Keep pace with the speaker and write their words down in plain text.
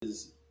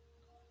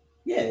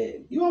Yeah,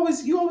 you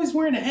always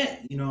wearing a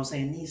hat. You know what I'm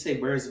saying? You say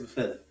birds of a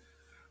feather.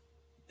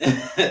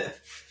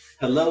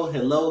 Hello,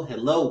 hello,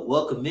 hello.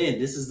 Welcome in.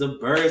 This is the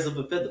Birds of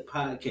a Feather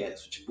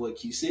podcast with your boy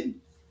Q City.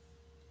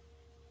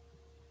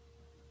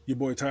 Your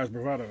boy Taj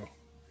Bravado.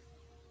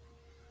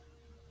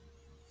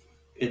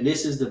 And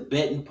this is the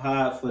betting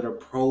pod for the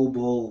Pro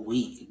Bowl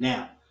week.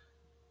 Now,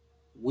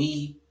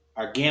 we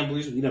are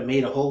gamblers. We done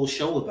made a whole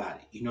show about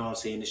it. You know what I'm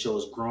saying? The show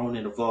has grown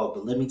and evolved.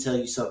 But let me tell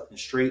you something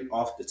straight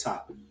off the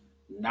top.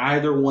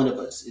 Neither one of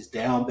us is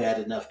down bad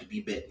enough to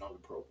be betting on the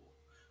Pro Bowl.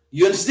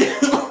 You understand?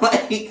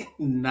 Like,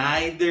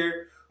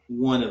 neither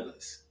one of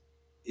us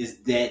is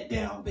that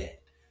down bad.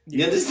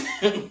 You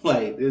understand?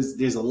 Like,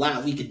 there's a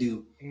lot we could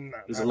do.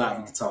 There's a lot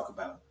we could talk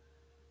about.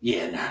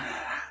 Yeah, nah.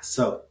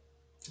 So,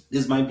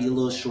 this might be a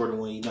little shorter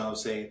one, you know what I'm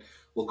saying?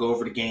 We'll go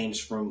over the games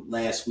from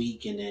last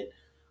week, and then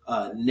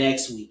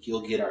next week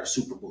you'll get our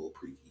Super Bowl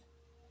preview.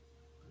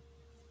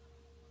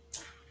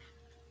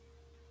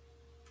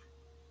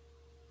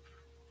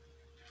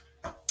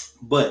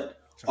 But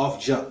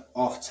off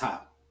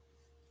top.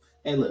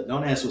 Hey, look,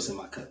 don't ask what's in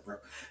my cup, bro.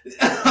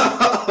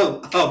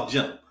 off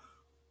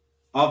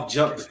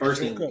jump. The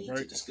first thing we need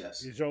to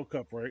discuss. It's your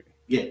cup, right?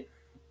 Yeah.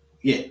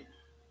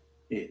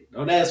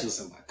 Don't ask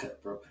what's in my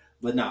cup, bro.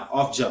 But nah,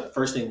 off jump.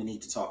 First thing we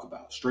need to talk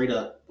about, straight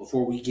up,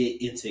 before we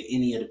get into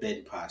any of the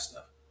betting pie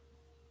stuff.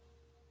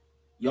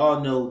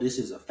 Y'all know this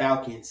is a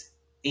Falcons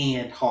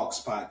and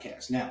Hawks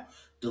podcast. Now,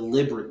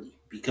 deliberately,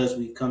 because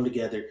we've come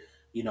together,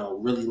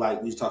 really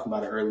like we was talking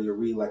about it earlier,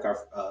 really like our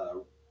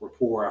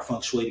rapport, our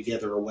feng shui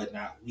together or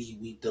whatnot,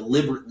 we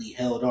deliberately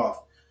held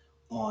off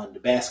on the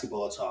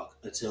basketball talk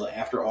until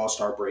after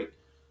All-Star break,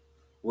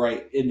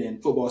 right? And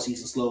then football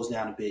season slows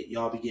down a bit.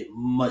 Y'all be getting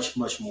much,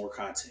 much more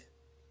content.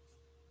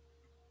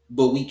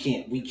 But we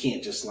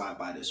can't just slide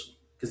by this one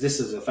because this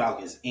is a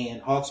Falcons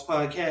and Hawks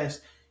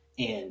podcast,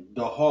 and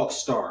the Hawks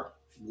star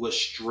was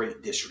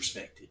straight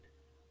disrespected.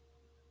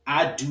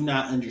 I do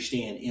not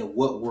understand in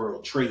what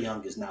world Trae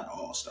Young is not an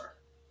All Star.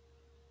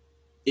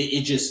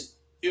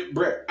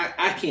 Brett,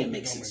 I can't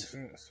make sense.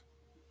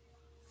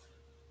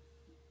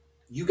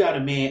 You got a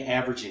man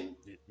averaging,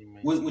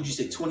 what would you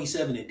say,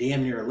 27 and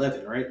damn near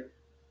 11, right?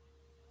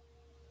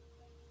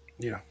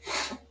 Yeah.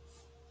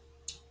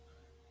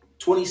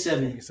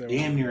 27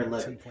 damn near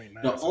 11.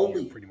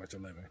 Pretty much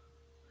 11.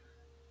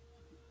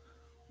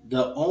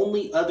 The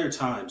only other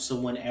time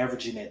someone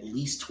averaging at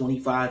least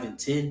 25 and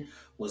 10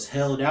 was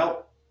held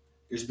out,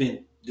 there's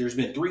been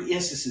 3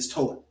 instances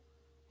total.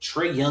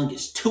 Trae Young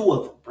is 2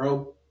 of them,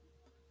 bro.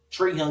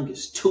 Trae Young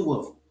is 2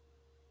 of them.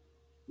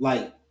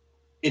 Like,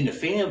 in the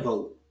fan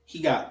vote, he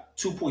got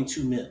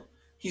 2.2 mil.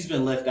 He's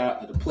been left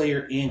out of the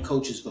player and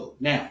coach's vote.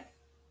 Now,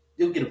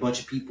 you'll get a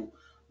bunch of people,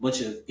 a bunch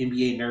of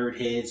NBA nerd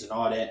heads and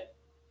all that,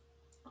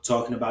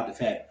 talking about the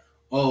fact,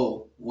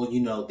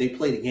 they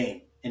play the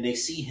game and they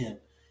see him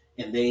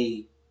and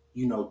they,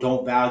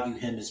 don't value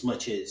him as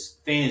much as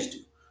fans do,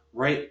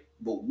 right?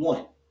 But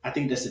one, I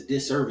think that's a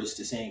disservice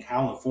to saying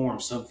how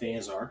informed some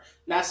fans are.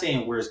 Not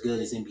saying we're as good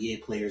as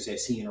NBA players at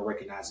seeing or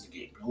recognizing the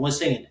game. No one's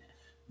saying that.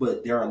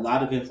 But there are a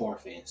lot of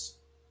informed fans.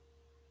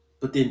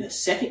 But then the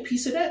second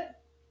piece of that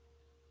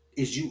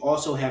is you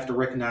also have to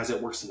recognize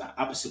that works in the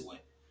opposite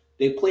way.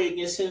 They play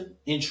against him,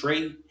 and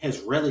Trae has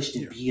relished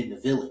in being the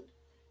villain.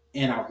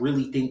 And I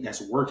really think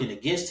that's working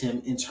against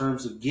him in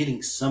terms of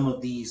getting some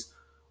of these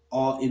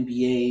all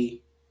NBA,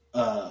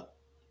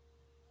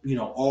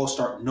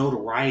 all-star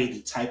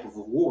notoriety type of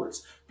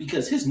awards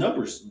because his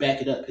numbers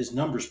back it up. His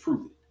numbers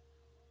prove it.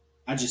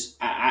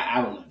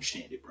 I don't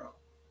understand it, bro.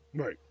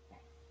 Right.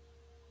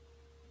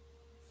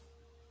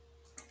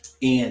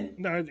 And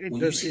when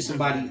you see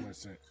somebody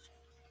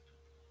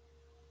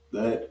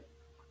that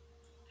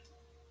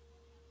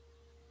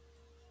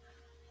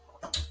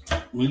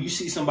when you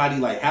see somebody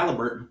like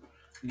Halliburton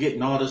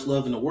getting all this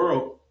love in the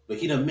world, but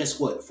he done missed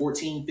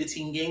 14,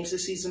 15 games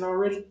this season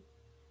already?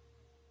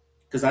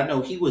 Because I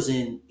know he was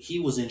in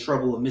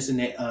trouble of missing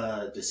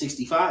that the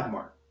 65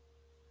 mark.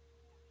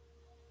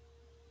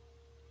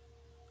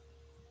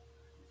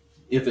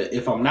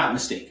 If I'm not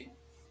mistaken.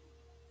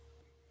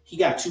 He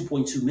got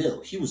 2.2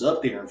 mil. He was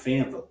up there in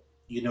fan vote.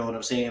 You know what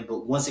I'm saying?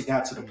 But once it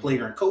got to the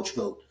player and coach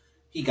vote,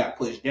 he got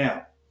pushed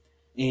down.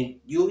 And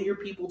you'll hear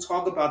people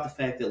talk about the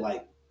fact that,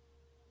 like,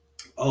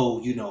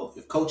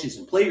 if coaches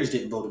and players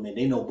didn't vote him in,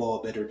 they know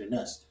ball better than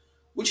us.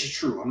 Which is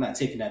true. I'm not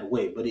taking that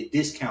away. But it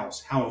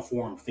discounts how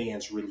informed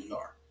fans really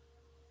are.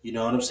 You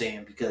know what I'm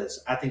saying?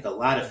 Because I think a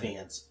lot of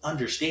fans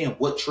understand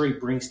what Trae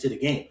brings to the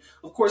game.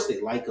 Of course,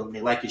 they like him.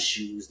 They like his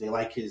shoes. They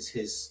like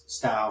his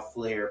style,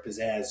 flair,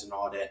 pizzazz, and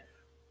all that.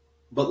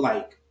 But,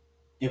 like,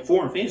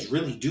 informed fans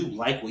really do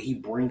like what he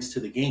brings to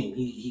the game.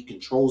 He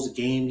controls the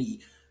game.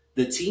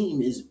 The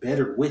team is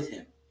better with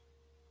him.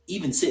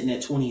 Even sitting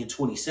at 20 and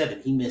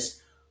 27, he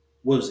missed,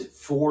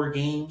 4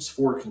 games,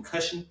 4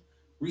 concussion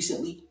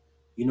recently?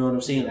 You know what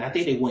I'm saying? I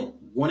think they went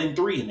 1 and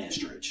 3 in that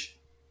stretch.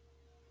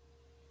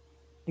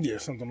 Yeah,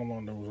 something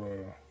along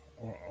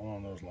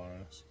those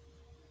lines.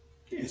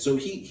 Yeah, so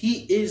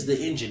he is the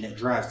engine that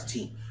drives the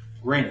team.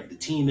 Granted, the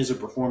team isn't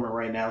performing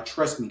right now.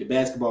 Trust me, the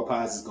basketball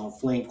pies is going to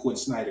flame Quinn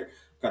Snyder.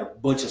 Got a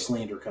bunch of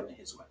slander coming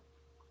his way.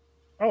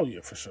 Oh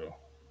yeah, for sure,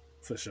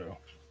 for sure.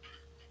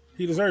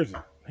 He deserves it.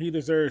 He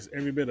deserves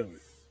every bit of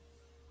it.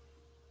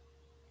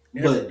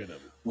 Every But bit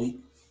of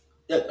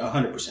it.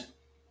 100%.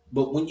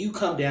 But when you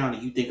come down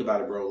and you think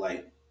about it, bro,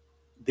 like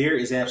there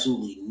is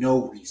absolutely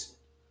no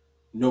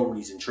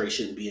reason Trey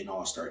shouldn't be an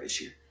All Star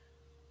this year.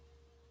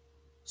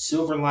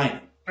 Silver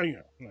lining. Oh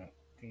yeah, no.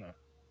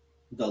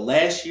 The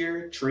last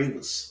year Trey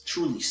was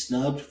truly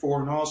snubbed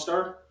for an All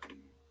Star.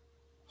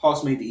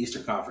 Hawks made the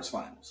Eastern Conference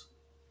Finals.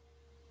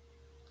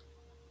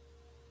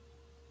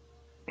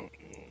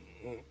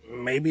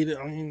 Maybe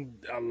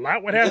a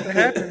lot would have to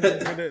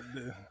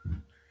happen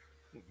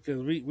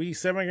because we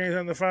 7 games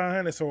under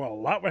 500, so a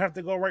lot would have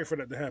to go right for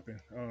that to happen.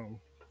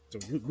 So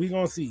we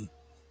gonna see.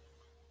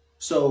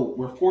 So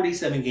we're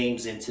 47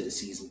 games into the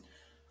season.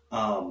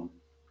 I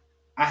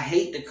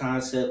hate the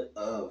concept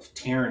of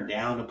tearing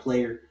down a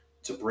player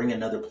to bring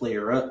another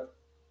player up,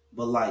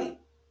 but like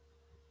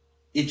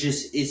it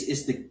just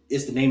it's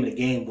the name of the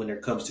game when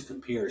it comes to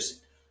comparison,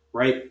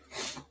 right?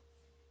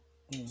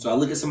 So I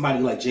look at somebody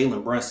like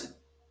Jalen Brunson,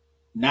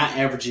 not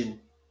averaging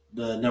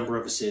the number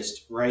of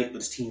assists, right? But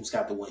his team's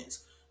got the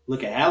wins.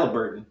 Look at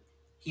Halliburton.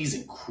 He's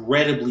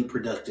incredibly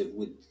productive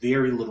with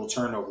very little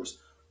turnovers,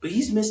 but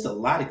he's missed a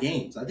lot of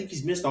games. I think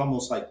he's missed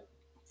almost like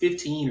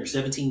 15 or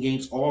 17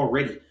 games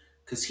already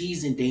because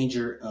he's in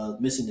danger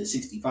of missing the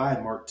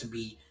 65 mark to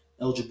be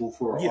eligible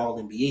for an All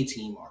NBA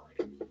team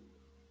already.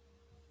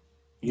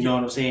 You know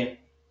what I'm saying?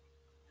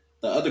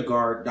 The other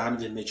guard,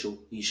 Donovan Mitchell,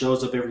 he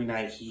shows up every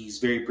night. He's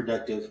very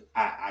productive.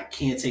 I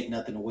can't take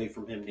nothing away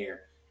from him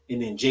there.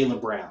 And then Jaylen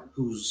Brown,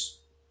 who's,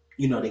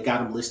 they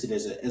got him listed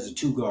as a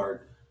 2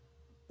 guard,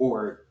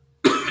 or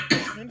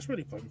it's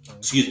pretty fun.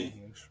 Excuse me.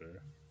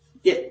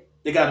 Yeah,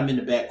 they got him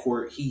in the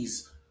backcourt.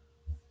 He's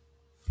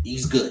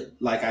good.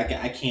 Like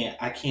I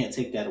can't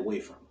take that away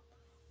from him,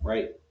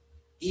 right?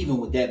 Even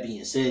with that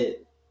being said,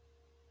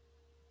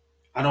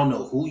 I don't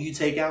know who you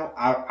take out.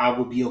 I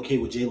would be okay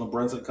with Jalen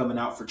Brunson coming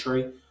out for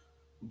Trey,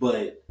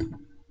 but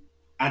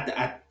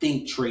I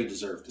think Trey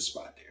deserved the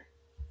spot there.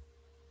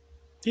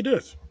 He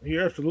does. He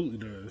absolutely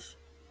does.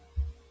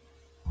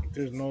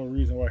 There's no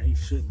reason why he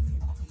shouldn't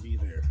be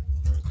there.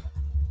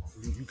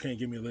 You can't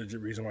give me a legit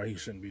reason why he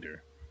shouldn't be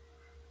there.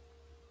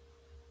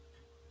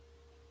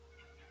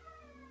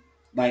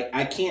 Like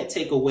I can't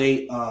take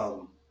away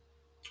what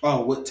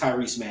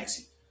Tyrese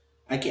Maxey.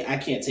 I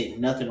can't take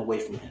nothing away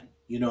from him.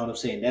 You know what I'm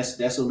saying?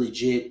 That's a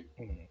legit,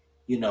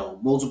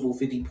 multiple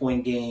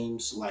 50-point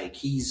games. Like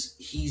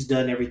he's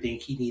done everything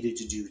he needed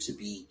to do to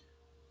be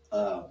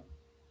a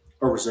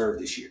reserve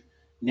this year.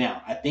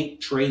 Now, I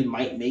think Trey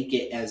might make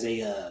it as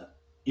a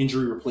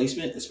injury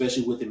replacement,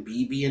 especially with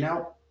Embiid being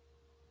out.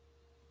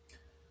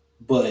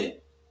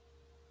 But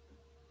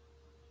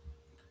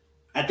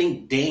I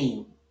think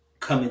Dame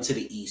coming to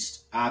the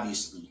East,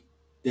 obviously,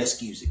 that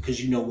skews it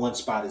because one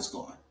spot is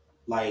gone.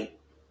 Like,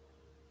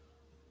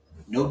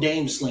 no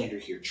Dame slander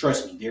here.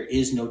 Trust me, there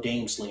is no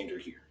Dame slander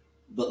here.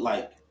 But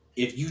like,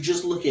 if you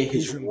just look at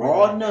his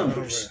raw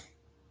numbers,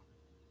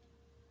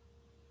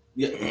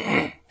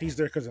 yeah, he's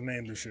there because of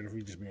name this shit. If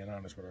we just being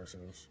honest with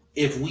ourselves,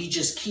 if we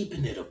just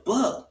keeping it a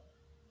buck,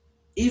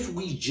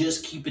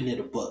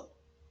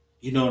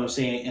 you know what I'm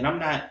saying? And I'm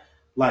not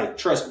like,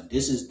 trust me,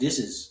 this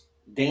is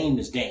Dame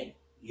is Dame.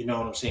 You know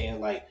what I'm saying?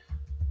 Like,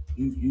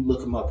 you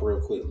look him up real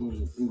quick. Let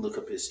me look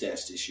up his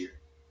stats this year.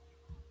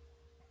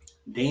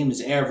 Dame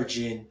is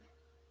averaging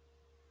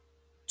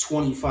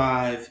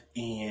 25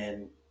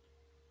 and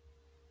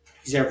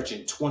he's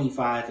averaging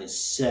 25 and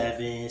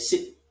 7,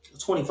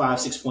 25,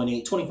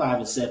 6.8, 25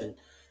 and 7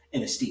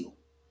 and a steal.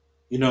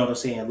 You know what I'm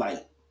saying?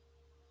 Like,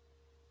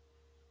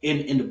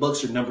 and the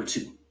Bucks are number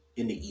 2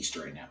 in the East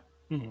right now.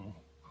 Mm-hmm.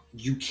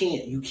 You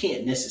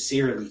can't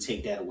necessarily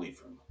take that away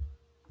from him,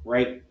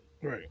 right?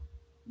 Right.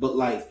 But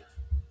like,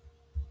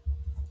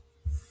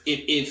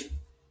 if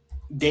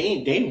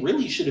Dame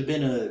really should have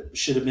been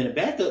a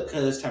backup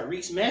because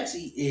Tyrese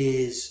Maxey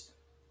is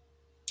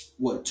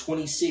what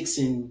 26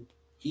 and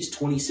he's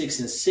 26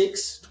 and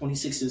 6,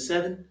 26 and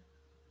 7,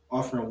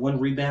 offering 1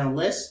 rebound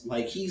less.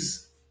 Like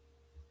he's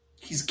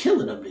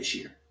killing them this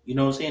year. You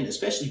know what I'm saying?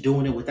 Especially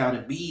doing it without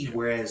Embiid,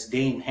 whereas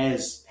Dame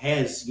has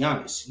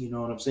Giannis. You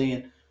know what I'm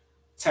saying?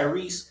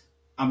 Tyrese,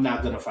 I'm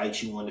not gonna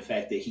fight you on the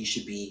fact that he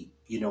should be,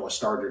 a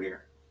starter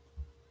there.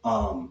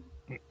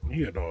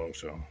 He a dog,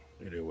 so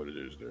it is what it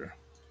is there.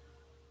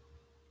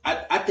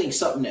 I think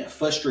something that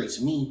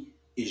frustrates me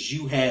is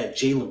you have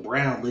Jaylen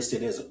Brown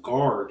listed as a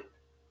guard.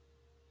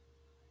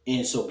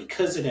 And so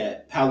because of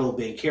that, Paolo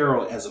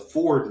Banchero as a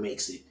forward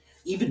makes it.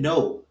 Even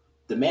though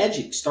the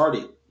Magic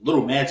started,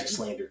 little Magic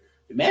slander,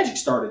 the Magic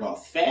started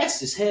off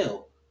fast as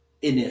hell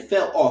and then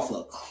fell off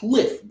a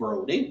cliff,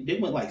 bro. They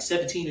went like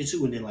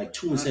 17-2 and then like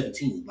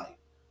 2-17. Like,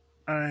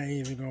 I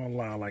ain't even gonna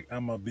lie, like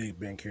I'm a big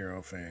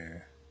Banchero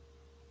fan.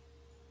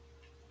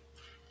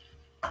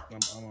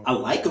 I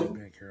like him.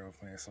 Big Carroll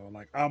fan, so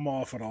like I'm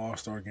all for the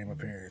All-Star game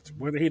appearance.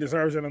 Whether he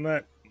deserves it or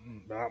not,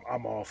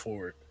 I'm all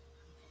for it.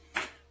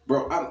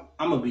 Bro,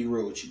 I'm gonna be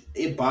real with you.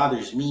 It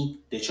bothers me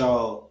that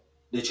y'all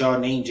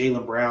name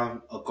Jalen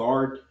Brown a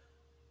guard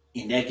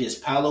and that gets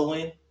Paolo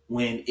in.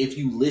 When if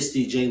you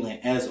listed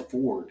Jalen as a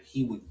forward,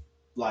 he would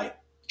like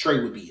Trey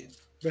would be in,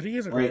 But he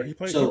is a guard. right?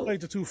 He So played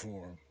the two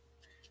for him.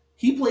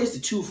 he plays the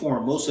two for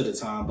him most of the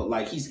time, but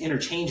like he's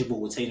interchangeable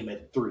with Tatum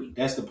at the three.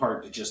 That's the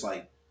part that just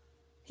like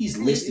he's I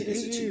mean, listed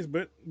as a he two. is,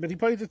 but he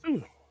plays the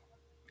two.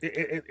 In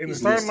the He's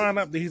starting listed,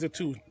 lineup, he's a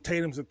two.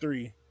 Tatum's a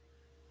three.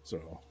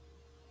 So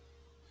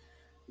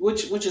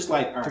which is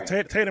like all right,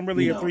 Tatum you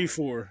really a know.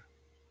 3-4.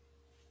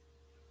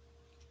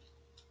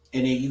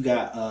 And then you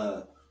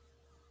got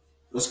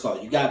what's it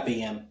called? You got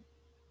Bam.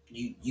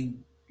 You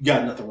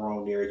got nothing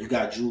wrong there. You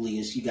got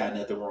Julius. You got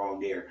nothing wrong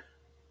there.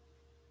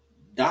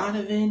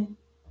 Donovan,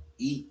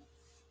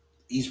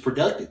 he's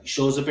productive. He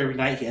shows up every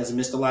night. He hasn't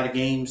missed a lot of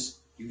games.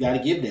 You got to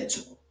give that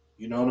to him.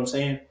 You know what I'm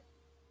saying?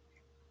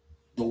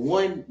 The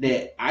one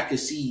that I could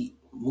see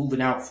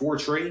moving out for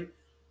Trey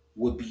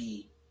would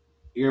be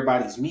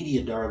everybody's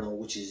media darling,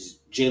 which is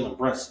Jalen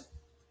Brunson.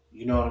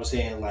 You know what I'm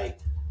saying? Like,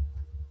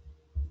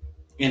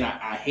 and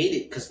I hate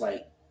it because,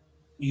 like,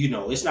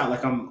 it's not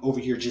like I'm over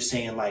here just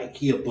saying, like,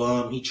 he a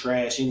bum, he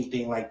trash,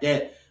 anything like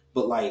that.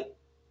 But, like,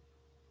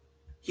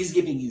 he's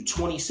giving you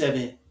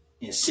 27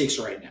 and 6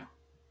 right now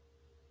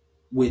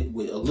with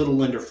a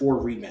little under 4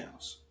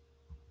 rebounds.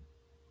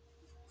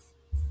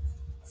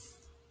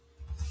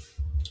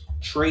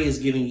 Trey is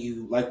giving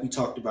you, like we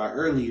talked about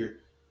earlier,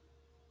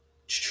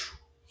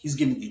 he's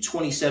giving you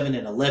 27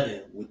 and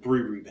 11 with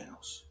 3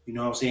 rebounds. You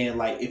know what I'm saying?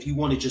 Like, if you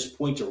want to just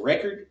point to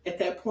record at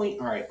that point,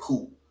 all right,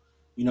 cool.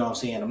 You know what I'm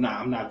saying?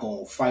 I'm not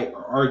going to fight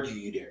or argue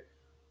you there.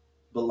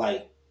 But,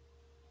 like,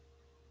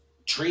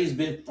 Trey's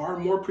been far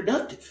more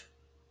productive.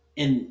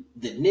 And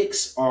the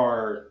Knicks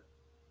are,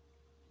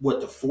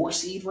 what, the 4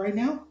 seed right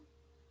now?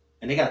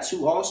 And they got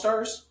 2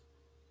 All-Stars?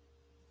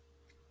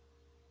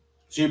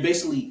 So you're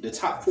basically the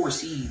top 4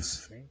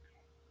 seeds.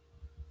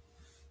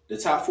 The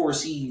top 4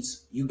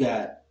 seeds, you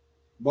got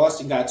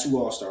Boston got 2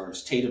 All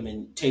Stars, Tatum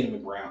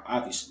and Brown,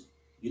 obviously.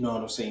 You know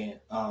what I'm saying?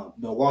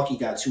 Milwaukee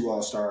got 2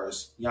 All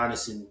Stars,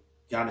 Giannis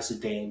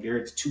and Dame. They're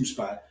at the 2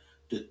 spot.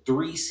 The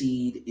 3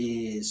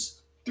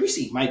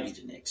 seed might be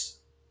the Knicks.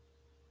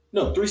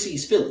 No, 3 seed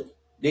is Philly.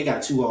 They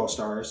got 2 All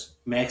Stars,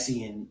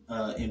 Maxey and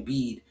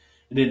Embiid,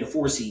 and then the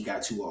 4 seed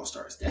got 2 All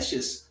Stars. That's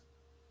just.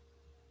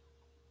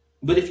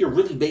 But if you're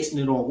really basing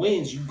it on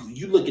wins,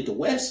 you look at the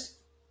West.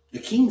 The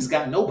Kings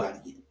got nobody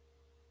yet.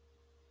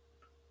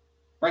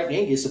 Right?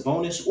 They get a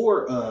bonus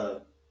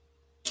or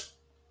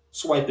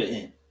swipe it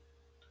in.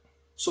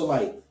 So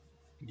like,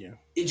 Yeah.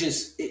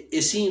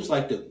 it seems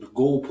like the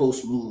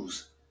goalpost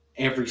moves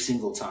every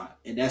single time,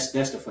 and that's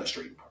the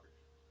frustrating part.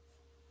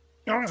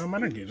 No, I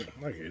mean, I get it.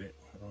 I get it.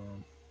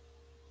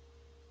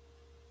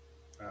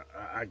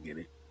 I get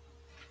it.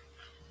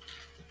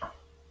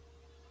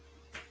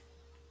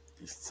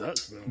 It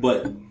sucks though.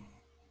 But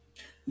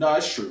no,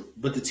 it's true.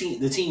 But the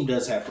team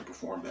does have to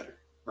perform better,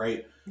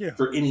 right? Yeah.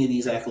 For any of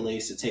these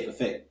accolades to take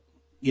effect,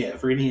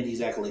 for any of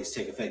these accolades to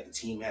take effect, the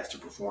team has to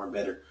perform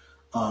better.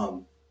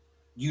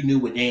 You knew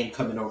with Dame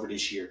coming over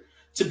this year.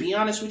 To be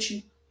honest with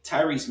you,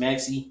 Tyrese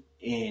Maxey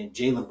and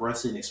Jalen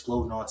Brunson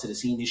exploding onto the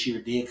scene this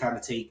year did kind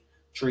of take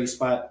Trey's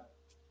spot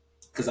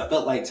because I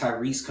felt like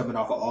Tyrese coming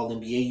off an All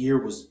NBA year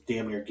was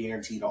damn near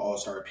guaranteed an All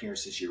Star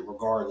appearance this year,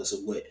 regardless of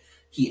what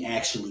he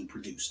actually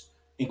produced.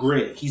 And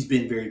granted, he's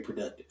been very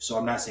productive, so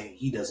I'm not saying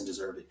he doesn't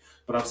deserve it,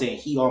 but I'm saying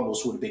he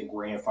almost would have been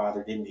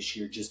grandfathered in this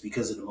year just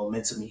because of the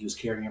momentum he was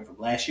carrying from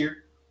last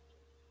year,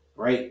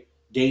 right?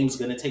 Dame's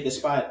going to take a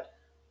spot,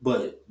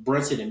 but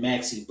Brunson and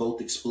Maxey both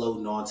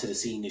exploding onto the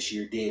scene this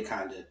year did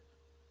kind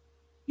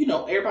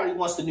of, everybody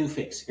wants the new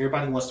face.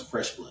 Everybody wants the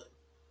fresh blood.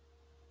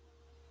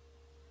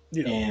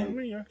 Yeah. I And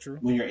mean, yeah, true.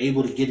 when you're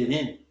able to get it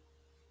in,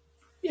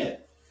 yeah,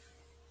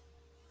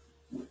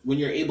 when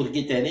you're able to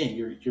get that in,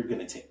 you're going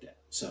to take that.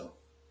 So,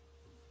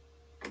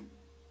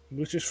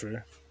 Which is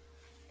fair.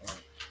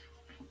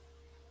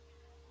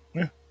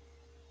 Yeah.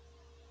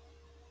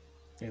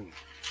 And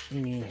I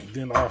mean,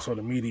 then also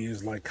the media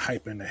is like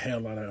hyping the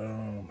hell out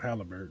of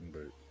Halliburton,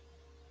 but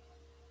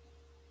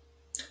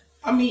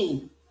I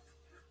mean,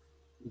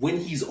 when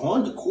he's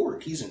on the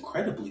court, he's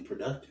incredibly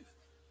productive.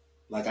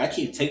 Like I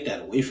can't take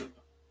that away from him.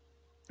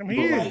 I mean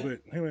he But is,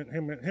 like,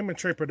 but him and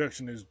Trey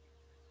production is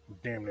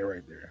damn near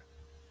right there.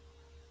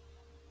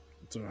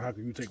 So how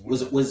can you take one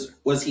was off it the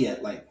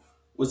other?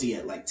 was he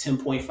at like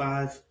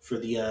 10.5 for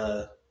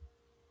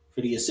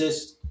the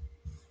assist?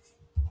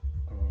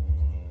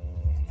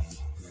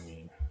 I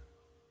mean,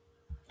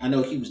 I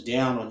know he was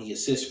down on the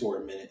assist for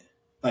a minute.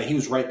 Like he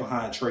was right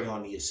behind Trey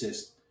on the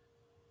assist.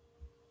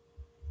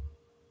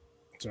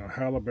 so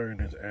Halliburton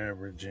is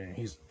averaging.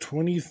 He's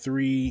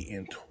 23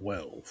 and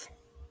 12.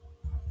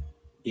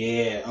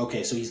 Yeah,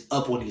 okay, so he's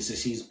up on the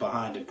assist. He's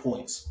behind in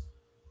points.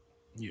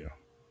 Yeah.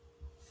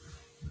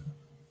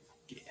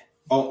 Yeah,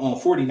 on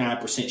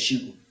 49%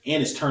 shooting,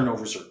 and his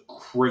turnovers are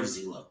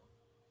crazy low.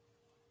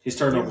 His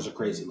turnovers are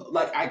crazy low.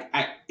 Like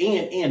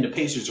and the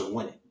Pacers are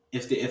winning.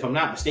 If I'm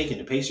not mistaken,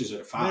 the Pacers are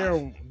the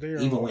 5. They're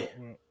Even when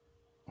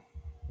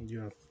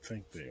Yeah, I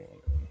think they won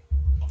it.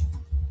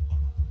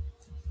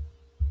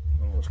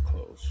 That was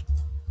close.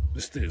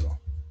 But still,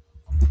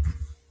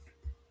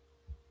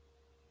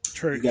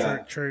 You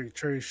got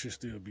Trey should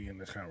still be in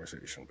this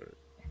conversation. But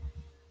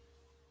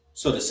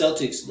so the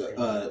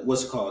Celtics,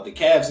 what's it called? The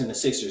Cavs and the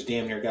Sixers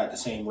damn near got the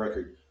same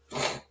record.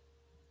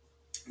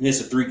 And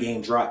it's a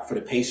 3-game drop for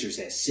the Pacers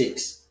at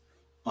 6.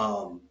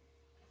 Um,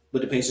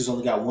 but the Pacers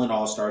only got one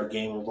All Star. The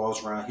game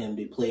revolves around him.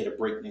 They play at a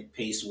breakneck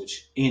pace,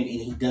 and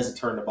he doesn't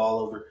turn the ball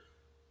over.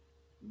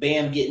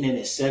 Bam getting in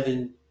at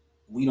 7.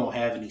 We don't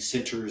have any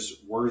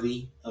centers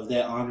worthy of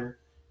that honor.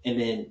 And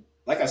then,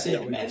 like I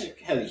said, the Magic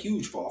had a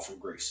huge fall from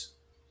grace.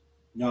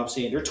 You know what I'm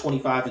saying? They're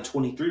 25 and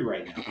 23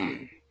 right now.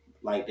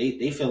 Like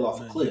they fell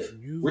off a cliff.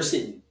 We're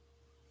sitting.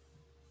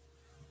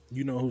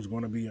 You know who's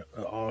going to be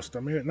an All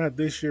Star? Maybe not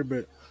this year,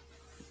 but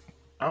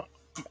I'm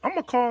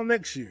gonna call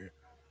next year.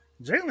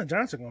 Jalen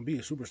Johnson going to be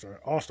a superstar,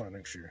 All Star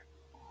next year.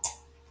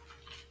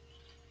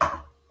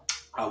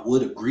 I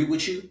would agree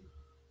with you,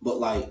 but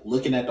like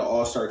looking at the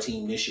All Star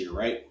team this year,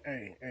 right?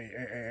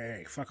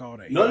 Hey, fuck all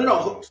that. No. I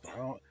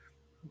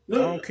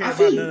don't care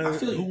about none of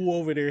who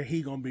over there.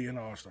 He gonna be an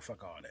All Star.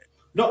 Fuck all that.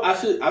 No, I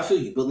feel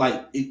you, but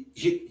like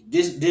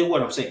this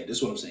what I'm saying. This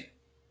is what I'm saying.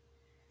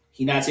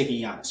 He not taking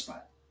Giannis'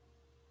 spot.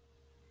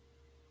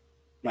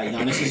 Like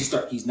Giannis is a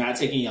start. He's not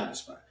taking Giannis'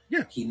 spot.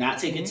 Yeah. He's not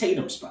taking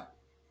Tatum's spot.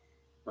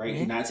 Right?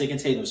 He's not taking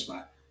Tatum's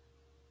spot.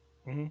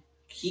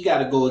 He got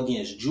to go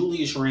against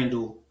Julius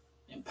Randle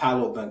and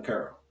Paolo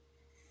Banchero.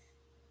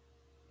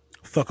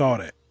 Fuck all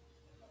that.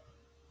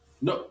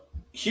 No,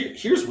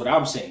 here's what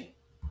I'm saying.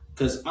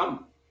 Because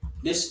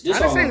this I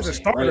didn't say he's a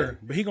starter, right?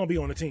 But he's gonna be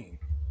on the team.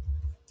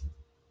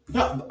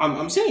 No,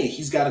 I'm saying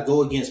he's got to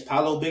go against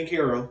Paolo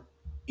Banchero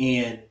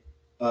and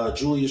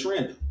Julius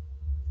Randle,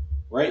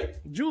 right?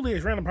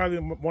 Julius Randle probably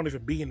won't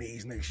even be in the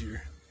East next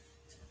year.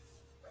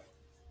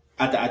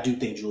 I do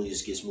think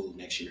Julius gets moved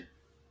next year.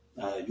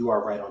 You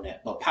are right on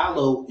that. But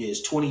Paolo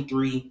is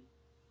 23,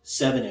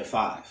 7 and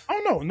 5.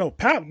 Oh no,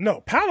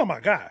 Paolo, my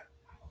guy.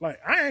 Like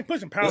I ain't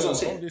pushing Paolo.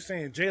 I'm just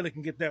saying Jalen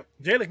can get that.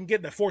 Jalen can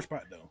get that 4th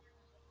spot though.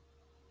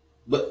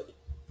 But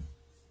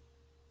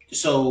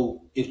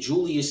so if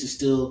Julius is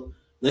still,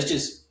 let's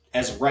just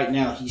as of right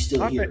now, he's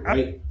still here,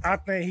 right? I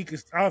think he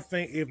could. I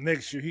think if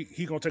next year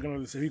he gonna take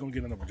another step, he gonna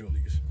get another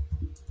Julius.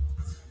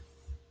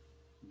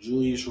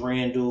 Julius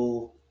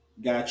Randle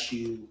got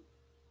you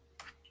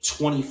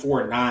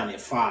 24, 9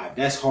 and 5.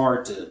 That's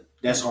hard to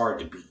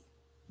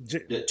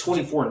beat. The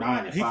 24,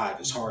 9 and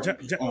 5 is hard to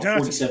beat on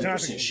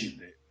 47% shooting.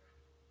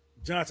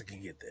 Johnson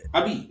can get that.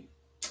 I mean,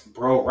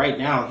 bro, right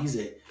now he's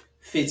at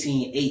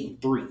 15, 8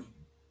 and 3.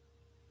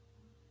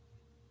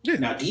 Yeah.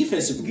 Now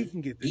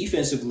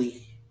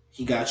defensively,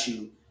 he got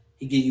you.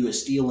 He gave you a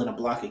steal and a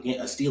block again,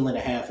 a steal and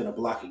a half and a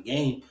block a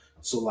game.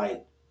 So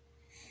like,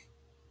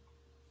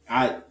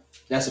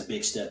 that's a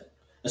big step,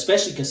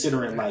 especially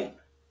considering like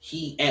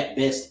he at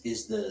best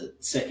is the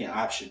second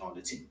option on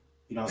the team.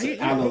 You know what I'm saying?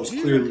 Paolo's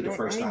clearly the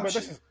first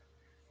option.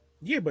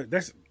 But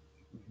that's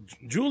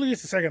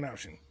Julius the second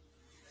option.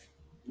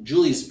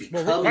 Julius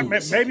becoming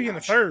maybe in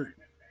the third.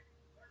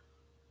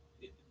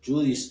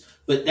 Julius,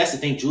 but that's the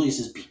thing. Julius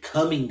is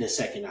becoming the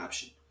second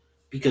option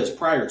because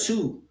prior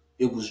to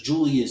it was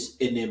Julius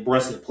and then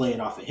Brunson playing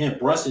off of him.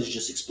 Brunson's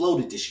just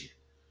exploded this year.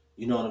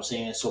 You know what I'm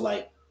saying? So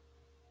like,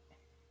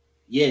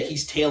 yeah,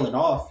 he's tailing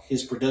off.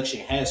 His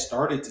production has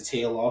started to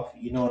tail off.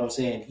 You know what I'm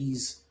saying?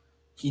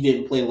 He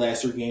didn't play the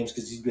last 3 games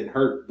because he's been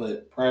hurt,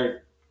 but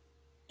prior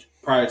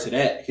to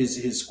that,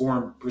 his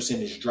scoring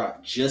percentage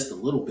dropped just a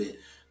little bit.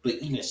 But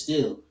even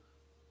still,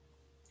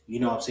 you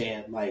know what I'm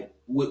saying? Like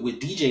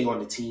with DJ on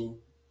the team,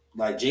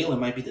 like Jalen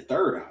might be the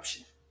third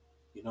option.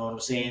 You know what I'm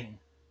saying?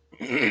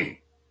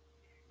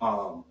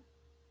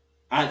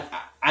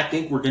 I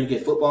think we're gonna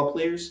get football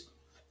players.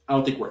 I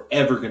don't think we're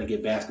ever gonna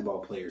get basketball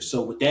players.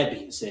 So with that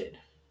being said,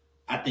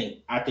 I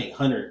think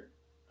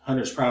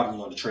Hunter's probably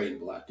on the trading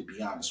block, to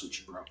be honest with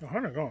you, bro.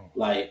 Hunter gone.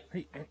 Like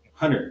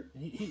Hunter.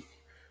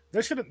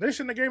 They shouldn't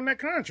have gave him that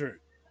contract.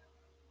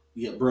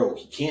 Yeah, bro,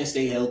 he can't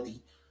stay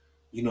healthy.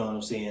 You know what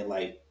I'm saying?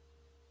 Like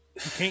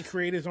he can't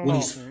create his own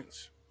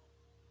offense.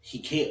 He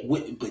can't.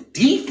 But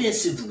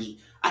defensively,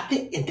 I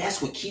think, and that's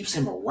what keeps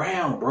him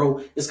around,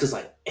 bro. It's because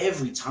like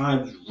every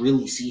time you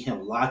really see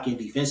him lock in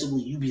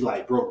defensively, you be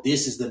like, bro,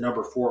 this is the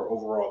number 4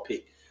 overall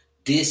pick.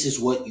 This is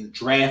what you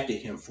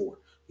drafted him for.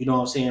 You know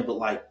what I'm saying? But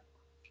like,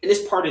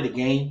 it's part of the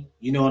game.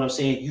 You know what I'm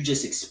saying? You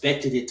just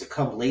expected it to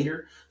come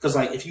later. Because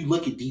like, if you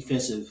look at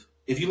defensive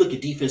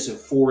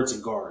forwards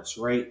and guards,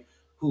 right?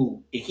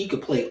 Who, and he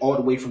could play all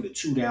the way from the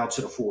 2 down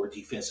to the 4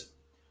 defensively,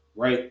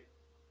 right?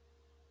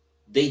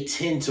 They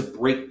tend to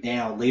break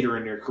down later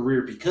in their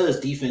career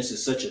because defense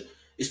is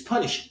it's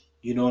punishing.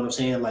 You know what I'm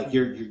saying? Like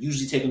you're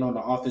usually taking on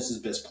the offense's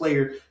best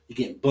player. You're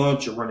getting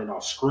bumped. You're running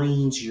off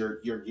screens. You're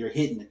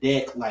hitting the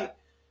deck. Like,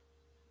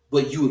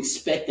 but you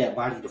expect that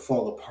body to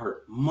fall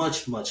apart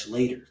much, much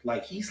later.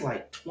 Like he's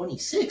like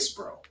 26,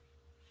 bro,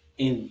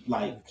 and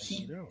like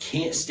he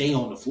can't stay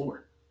on the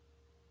floor.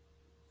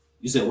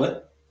 You said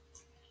what?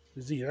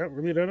 Is he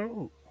really that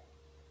old?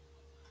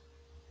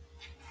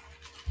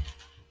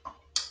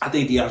 I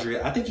think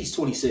DeAndre. I think he's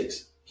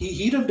 26.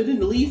 He done been in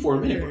the league for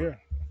a minute, Yeah, bro. yeah.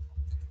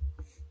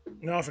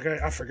 No, I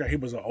forgot. I forgot he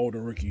was an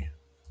older rookie.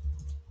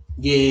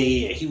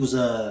 Yeah. He was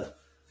 20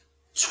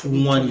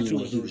 22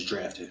 when or he was 3.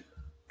 drafted.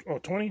 Oh,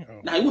 20?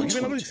 Oh. Nah, he wasn't He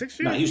been in the league 22. 6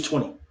 Nah, years? he was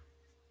 20.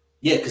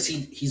 Yeah, because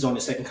he's on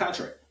his second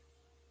contract.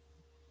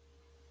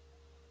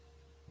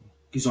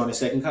 He's on his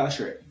second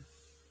contract.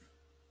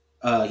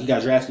 He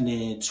got drafted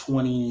in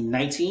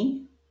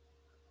 2019.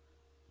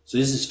 So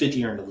this is his fifth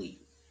year in the league.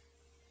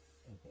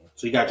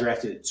 So he got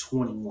drafted at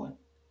 21.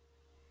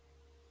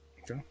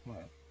 Okay. All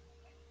right.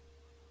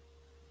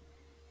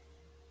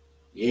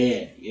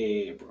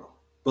 Yeah, bro.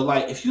 But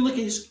like, if you look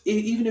at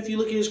even if you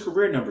look at his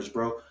career numbers,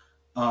 bro,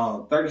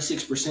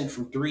 36%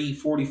 from three,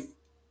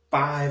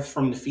 45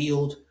 from the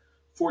field,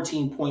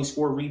 14 points,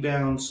 4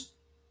 rebounds,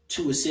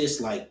 2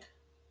 assists. Like,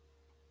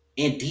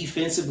 and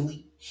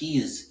defensively,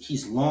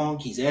 he's long,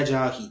 he's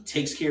agile, he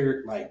takes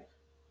care. Like,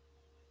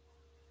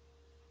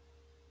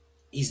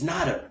 he's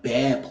not a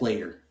bad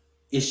player.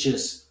 It's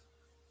just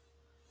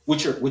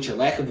with your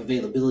lack of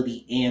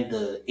availability and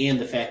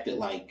the fact that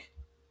like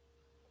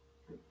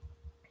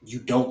you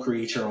don't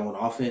create your own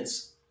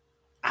offense.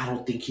 I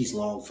don't think he's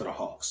long for the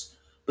Hawks.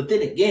 But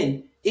then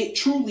again, it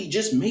truly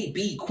just may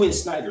be Quinn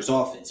Snyder's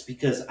offense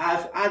because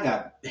I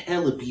got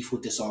hella beef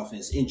with this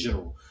offense in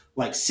general.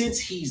 Like since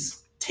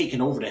he's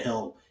taken over the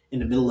helm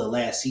in the middle of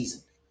last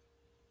season.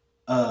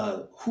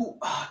 Who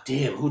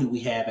do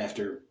we have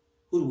after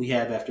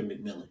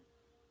McMillan?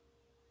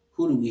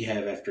 Who do we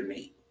have after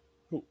Nate?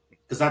 Who?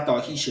 Because I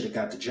thought he should have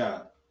got the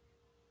job.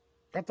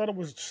 I thought it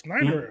was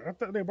Snyder. I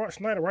thought they brought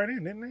Snyder right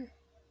in, didn't they?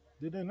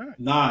 Did they not?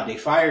 Nah, they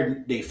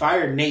fired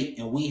Nate,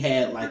 and we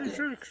had like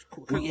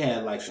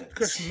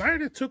because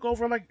Snyder took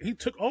over. Like he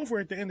took over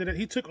at the end of that.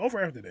 He took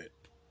over after that.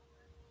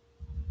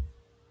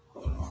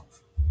 Hold on.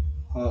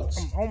 Hawks.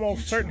 I'm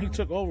almost certain he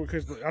took over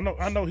because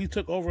I know he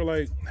took over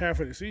like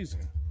half of the season.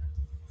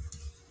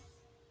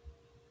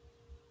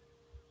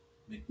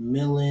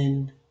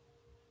 McMillan.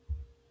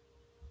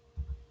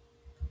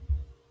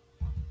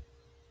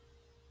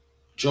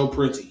 Joe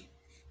Prunty.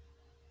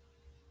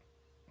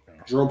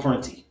 Joe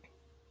Prunty.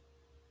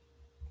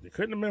 They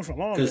couldn't have been for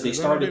long because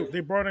they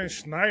brought in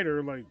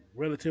Snyder like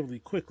relatively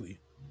quickly.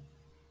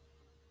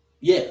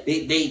 Yeah,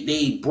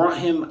 they brought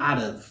him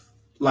out of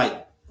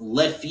like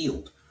left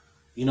field.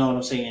 You know what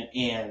I'm saying?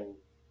 And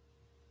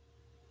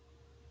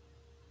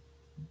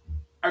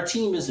our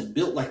team isn't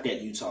built like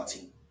that Utah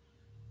team.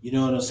 You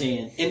know what I'm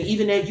saying? And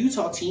even that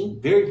Utah team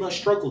very much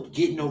struggled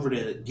getting over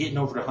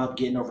the hump,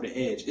 getting over the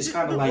edge. It's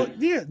kind of like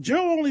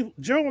Joe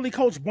only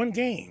coached one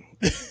game.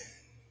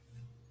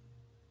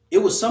 It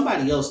was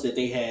somebody else that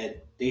they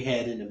had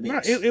in the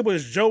mix. No, it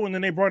was Joe, and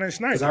then they brought in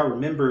Snyder. Because I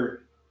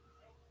remember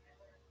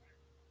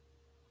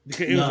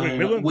because it was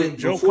McMillan.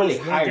 Joe before they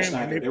hired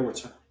Snyder, there were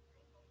times.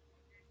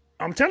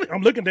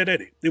 I'm looking at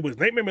it. It was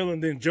Nate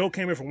McMillan, then Joe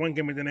came in for one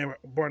game, and then they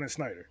brought in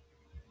Snyder.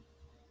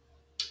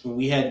 And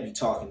we had to be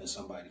talking to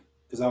somebody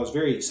because I was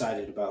very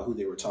excited about who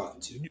they were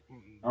talking to.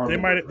 They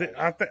might.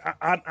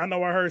 I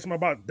know. I heard something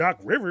about Doc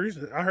Rivers.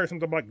 I heard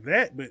something about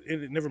that, but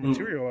it never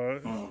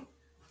materialized.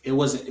 It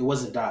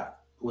wasn't Doc.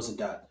 It wasn't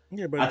Doc.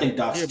 Yeah, but I think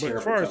Doc's terrible.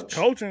 As far as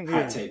coach.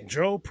 coaching,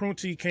 Joe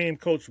Prunty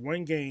coached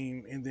one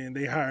game, and then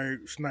they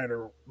hired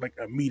Snyder like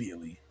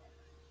immediately.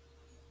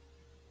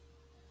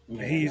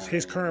 Man,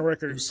 his current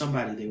record is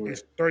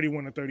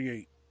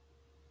 31-38.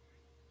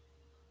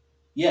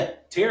 Yeah,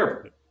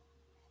 terrible.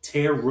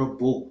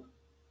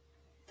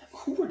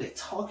 Who were they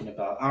talking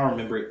about? I don't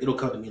remember it. It'll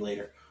come to me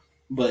later.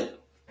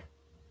 But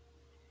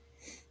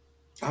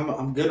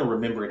I'm gonna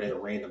remember it at a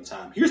random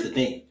time. Here's the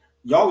thing.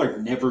 Y'all are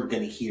never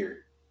gonna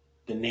hear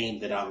the name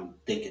that I'm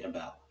thinking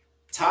about.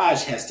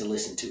 Taj has to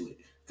listen to it.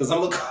 Because I'm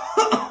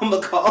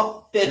gonna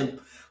call him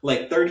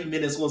like 30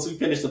 minutes once we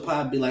finish the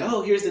pod and be like,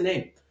 oh, here's the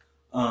name.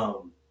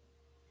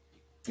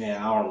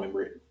 Yeah, I don't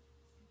remember it.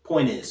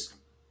 Point is,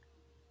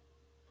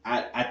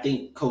 I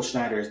think Coach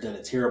Snyder has done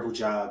a terrible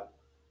job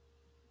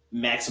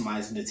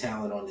maximizing the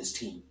talent on this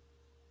team.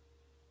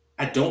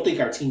 I don't think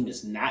our team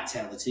is not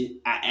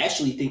talented. I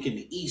actually think in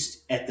the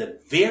East, at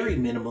the very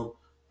minimum,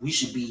 we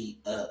should be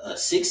a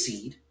 6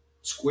 seed,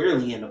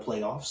 squarely in the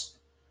playoffs.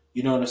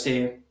 You know what I'm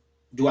saying?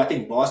 Do I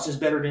think Boston's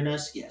better than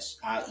us? Yes,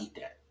 I'll eat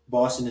that.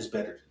 Boston is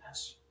better than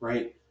us,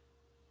 right?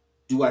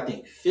 Do I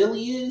think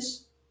Philly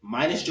is?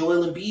 Minus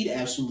Joel Embiid?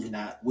 Absolutely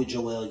not. With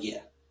Joel,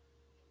 yeah.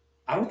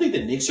 I don't think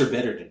the Knicks are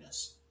better than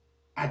us.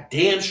 I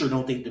damn sure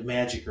don't think the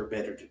Magic are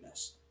better than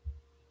us.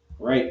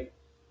 Right?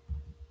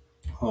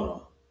 Hold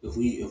on. If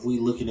we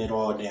looking at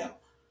all down,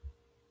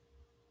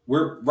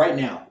 we're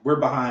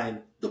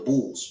behind the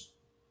Bulls.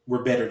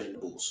 We're better than the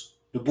Bulls.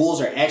 The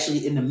Bulls are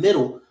actually in the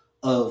middle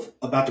of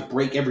about to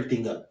break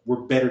everything up.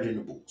 We're better than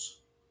the Bulls.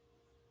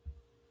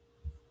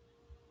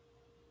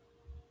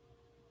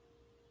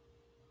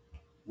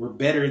 We're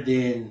better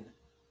than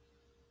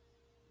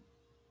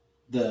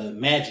the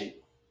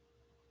Magic.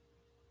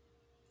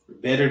 We're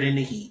better than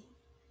the Heat.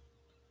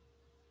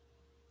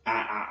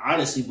 I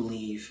honestly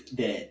believe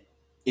that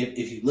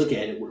if you look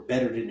at it, we're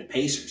better than the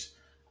Pacers.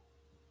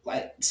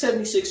 like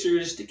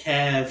 76ers, the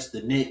Cavs,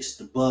 the Knicks,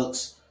 the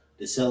Bucks,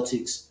 the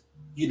Celtics.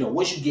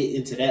 Once you get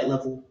into that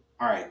level,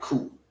 all right,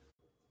 cool.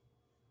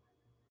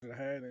 I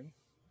had, and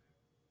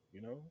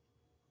you know,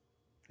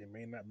 it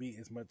may not be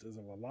as much as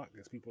of a lock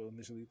as people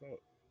initially thought.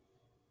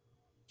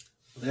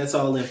 That's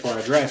all in for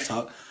our draft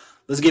talk.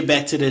 Let's get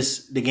back to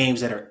the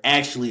games that are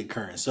actually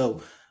occurring.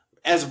 So,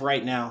 as of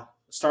right now,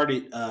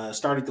 started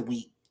the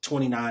week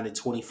 29 and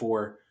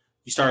 24.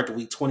 You started the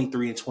week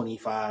 23 and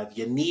 25.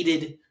 You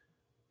needed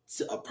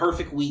a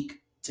perfect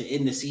week to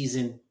end the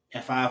season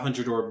at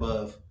 500 or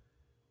above.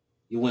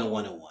 You went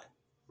 1-1,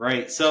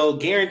 right? So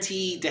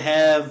guaranteed to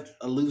have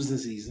a losing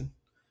season.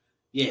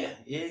 Yeah,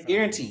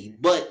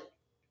 guaranteed. But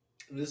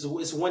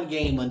it's one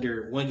game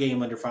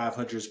under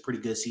 500 is a pretty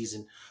good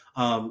season.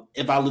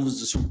 If I lose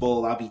the Super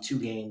Bowl, I'll be 2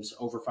 games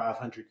over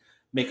 500.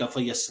 Make up for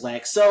your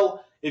slack.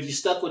 So if you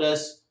stuck with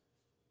us,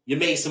 you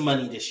made some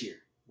money this year,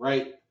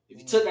 right? If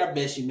you took our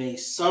best, you made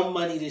some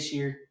money this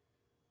year.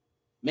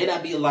 May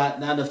not be a lot,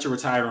 not enough to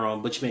retire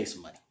on, but you made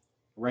some money,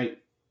 right?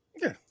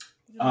 Yeah.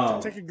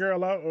 Take your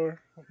girl out, or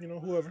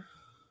whoever.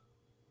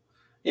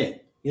 Yeah,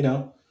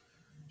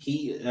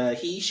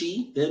 he,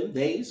 she, them,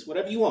 theys,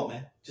 whatever you want,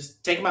 man.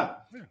 Just take them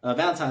out. Yeah.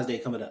 Valentine's Day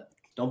coming up.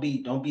 Don't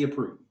be a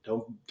prude.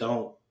 Don't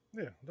do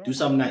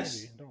something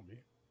nice. Don't be.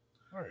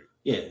 All right.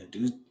 Yeah,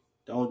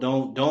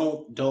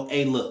 don't.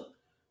 Hey, look,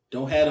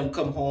 don't have them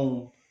come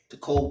home to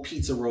cold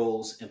pizza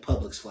rolls and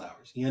Publix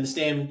flowers. You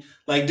understand me?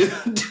 Like, do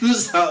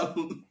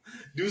something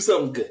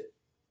good.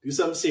 Do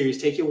something serious.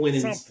 Take your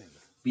winnings.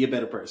 Be a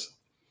better person.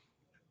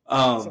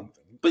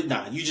 But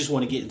nah, you just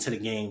want to get into the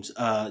games.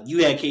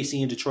 You had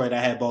KC in Detroit. I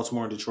had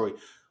Baltimore and Detroit.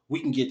 We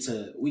can get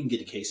to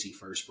KC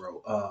first,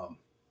 bro.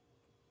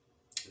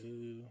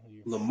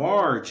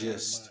 Lamar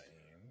just,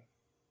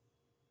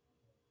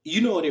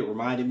 you know what it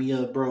reminded me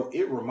of, bro?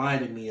 It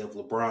reminded me of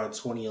LeBron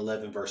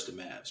 2011 versus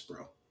the Mavs,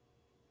 bro.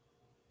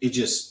 It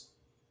just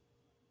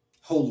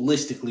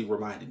holistically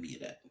reminded me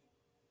of that.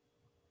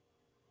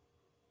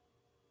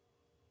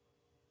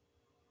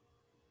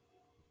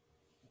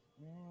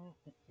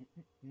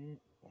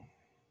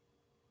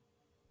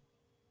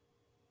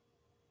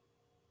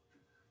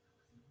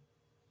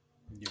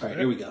 All right,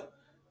 here we go.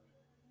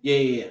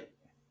 Yeah.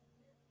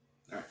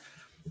 All right.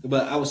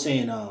 But I was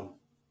saying,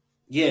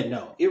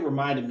 it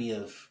reminded me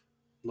of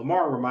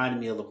Lamar reminded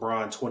me of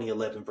LeBron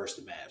 2011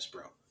 versus the Mavs,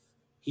 bro.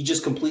 He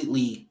just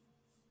completely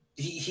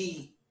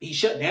he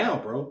shut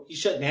down, bro. He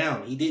shut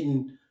down.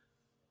 He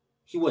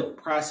wasn't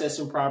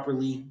processing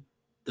properly.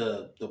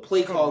 The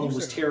play calling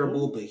was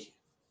terrible, but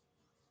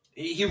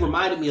he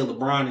reminded me of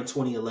LeBron in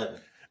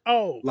 2011.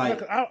 Oh, like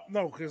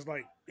no, because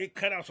like it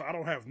cut out, so I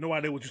don't have no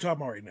idea what you're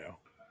talking about right now.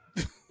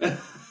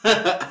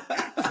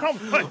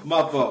 Like,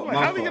 my fault.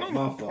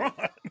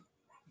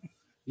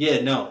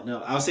 Yeah,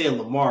 no. I was saying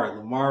Lamar.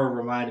 Lamar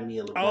reminded me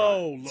of LeBron.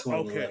 Oh,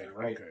 2011, okay,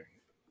 right?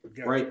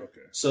 Okay. Right.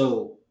 Okay.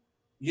 So,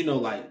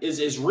 like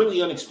it's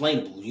really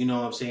unexplainable. You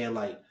know what I'm saying?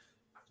 Like,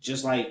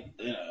 just like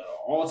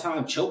all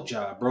time choke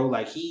job, bro.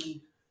 Like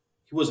he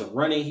wasn't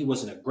running. He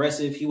wasn't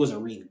aggressive. He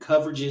wasn't reading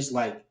coverages.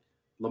 Like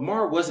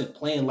Lamar wasn't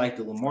playing like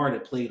the Lamar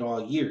that played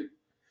all year,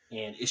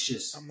 and it's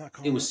just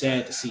it was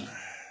sad to see.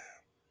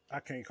 I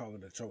can't call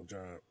it a choke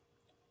job,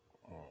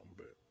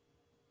 but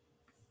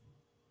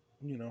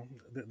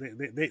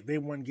they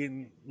weren't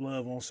getting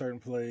love on certain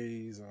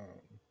plays.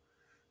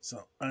 Some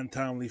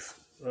untimely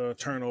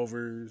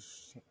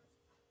turnovers.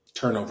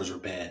 Turnovers were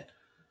bad.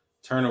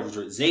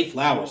 Zay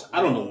Flowers.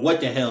 I don't know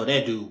what the hell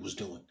that dude was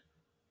doing.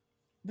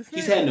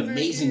 He's had an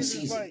amazing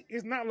season.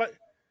 It's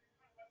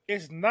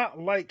not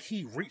like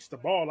he reached the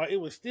ball. Like it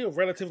was still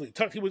relatively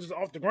tucked. He was just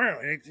off the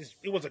ground, and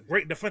it was a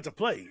great defensive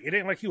play. It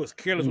ain't like he was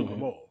careless with the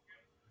ball.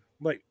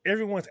 Like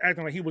everyone's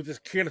acting like he was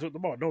just careless with the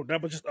ball. No,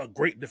 that was just a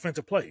great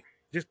defensive play.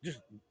 Just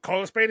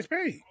call a spade a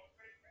spade.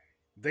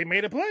 They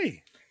made a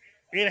play.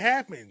 It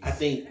happened. I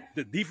think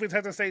the defense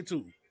has to say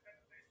too.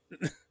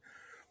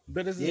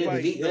 But this is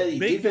like the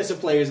defensive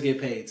players get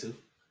paid too.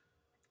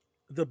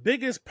 The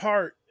biggest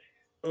part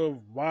of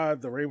why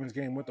the Ravens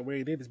game went the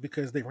way it did is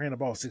because they ran the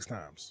ball 6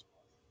 times.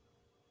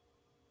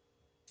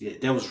 Yeah,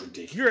 that was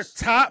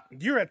ridiculous.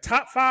 You're a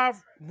top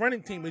 5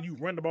 running team and you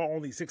run the ball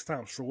only 6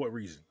 times. For what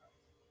reason?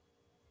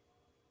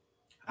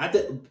 I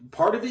think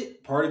part of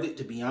it,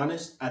 to be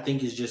honest, I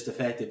think is just the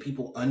fact that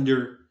people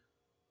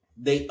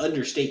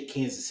understate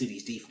Kansas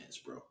City's defense,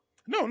 bro.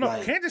 No,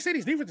 like, Kansas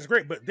City's defense is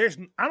great, but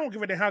I don't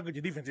give a damn how good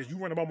your defense is. You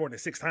run the ball more than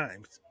 6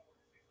 times.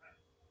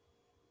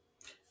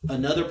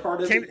 Another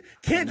part of it,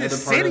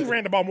 Kansas City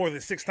ran the ball more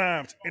than 6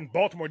 times, and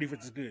Baltimore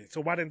defense is good.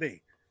 So why didn't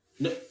they?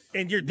 No,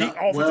 and your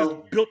offense is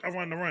built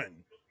around the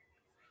run.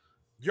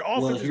 Your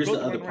offense is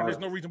built around the run. There's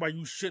no reason why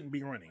you shouldn't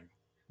be running.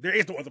 There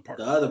is no other part.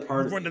 The other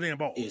part of the damn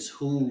ball is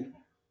who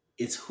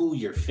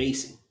you're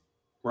facing,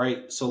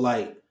 right? So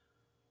like,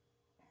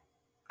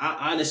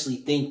 I honestly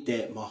think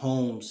that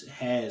Mahomes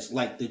has,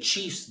 like, the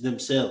Chiefs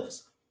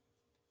themselves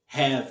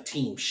have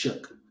teams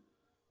shook.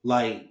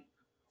 Like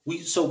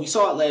we saw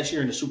it last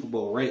year in the Super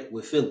Bowl, right?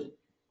 With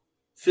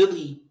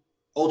Philly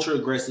ultra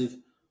aggressive.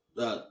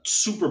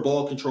 super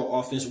ball control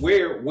offense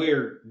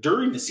where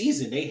during the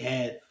season they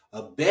had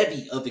a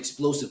bevy of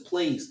explosive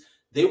plays.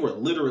 They were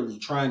literally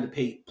trying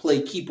to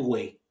play keep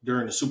away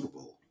during the Super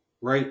Bowl,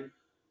 right?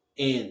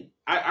 And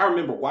I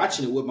remember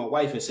watching it with my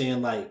wife and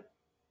saying like,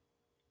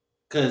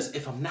 because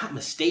if I'm not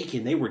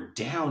mistaken, they were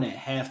down at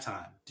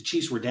halftime. The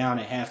Chiefs were down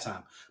at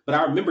halftime, but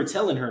I remember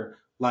telling her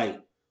like,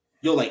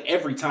 yo, like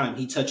every time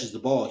he touches the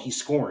ball, he's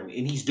scoring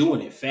and he's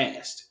doing it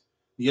fast.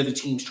 The other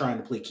team's trying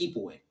to play keep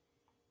away.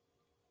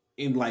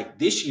 And like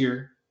this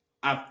year,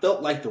 I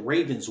felt like the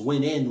Ravens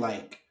went in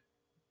like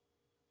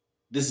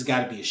this has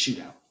got to be a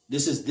shootout.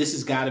 This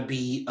has got to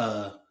be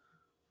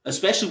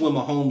especially when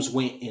Mahomes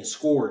went and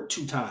scored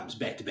 2 times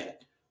back to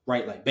back,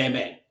 right? Like bang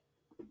bang.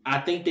 I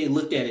think they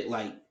looked at it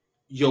like,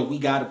 yo, we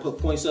got to put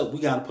points up. We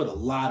got to put a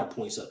lot of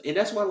points up, and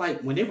that's why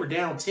like when they were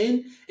down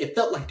 10, it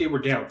felt like they were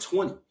down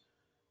 20.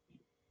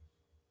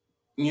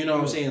 You know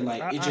what I'm saying?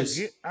 Like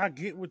I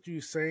get what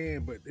you're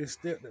saying, but it's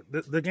still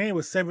the game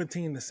was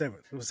 17-7.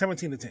 It was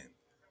 17-10.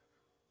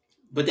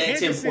 But that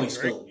Kansas 10 points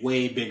City, felt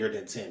way bigger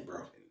than 10,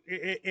 bro.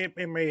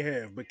 It may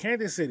have, but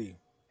Kansas City,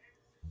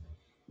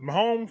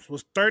 Mahomes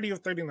was 30 of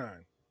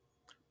 39.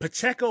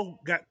 Pacheco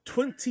got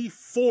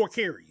 24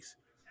 carries.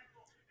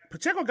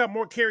 Pacheco got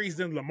more carries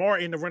than Lamar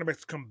and the running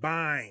backs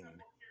combined.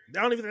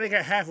 I don't even think they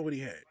got half of what he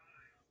had.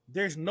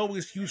 There's no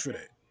excuse for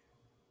that.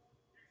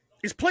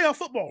 It's playoff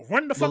football.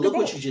 Run the fucking ball. But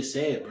look what you just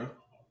said, bro.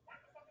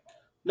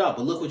 No,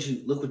 but look what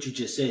you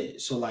just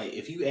said. So like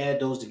if you add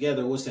those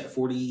together, what's that?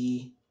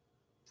 40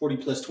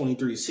 plus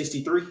 23 is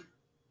 63?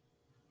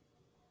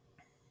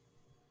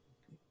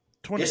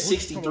 That's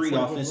 63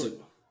 offensive.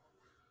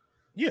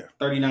 Yeah.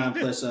 39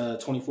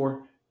 plus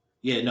 24.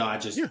 Yeah, no, I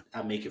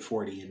make it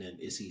 40 and then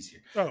it's easier.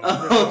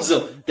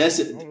 So that's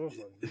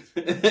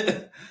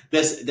it.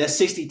 that's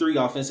 63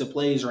 offensive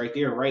plays right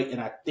there, right? And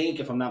I think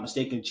if I'm not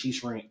mistaken,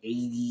 Chiefs ran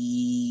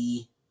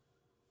 80.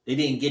 They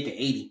didn't get to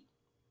 80.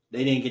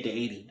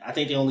 I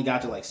think they only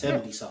got to like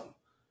 70 something.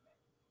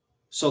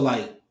 So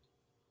like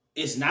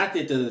it's not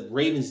that the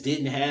Ravens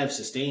didn't have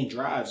sustained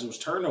drives, it was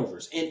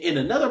turnovers. And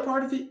another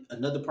part of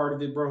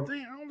it, bro.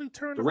 They only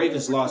turned the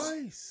Ravens lost.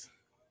 Twice.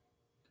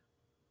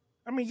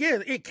 I mean, yeah,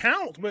 it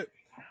counts, but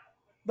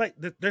like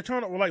they're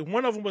turning like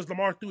one of them was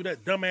Lamar threw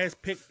that dumbass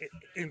pick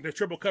in the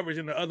triple coverage,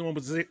 and the other one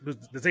was the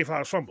Zay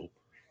Flowers fumble.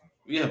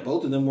 Yeah,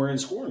 both of them were in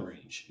scoring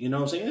range. You know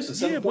what I'm saying? It's a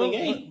 7-point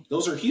game.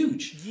 Those are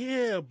huge.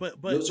 Yeah,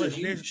 but those are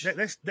huge.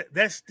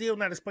 That's still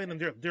not explaining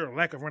their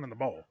lack of running the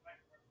ball.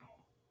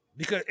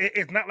 Because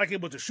it's not like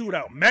it was a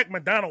shootout. Mac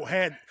McDonald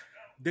had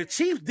the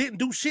Chiefs didn't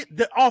do shit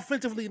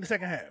offensively in the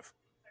second half.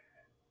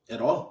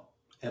 At all.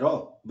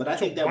 But I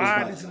think that was by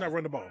design. Why did you not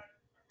run the ball?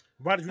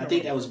 Why did you? I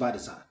think that was by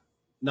design.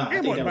 No,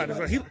 I think that was by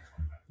design.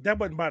 That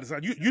wasn't by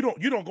design. You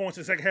don't go into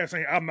the second half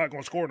saying I'm not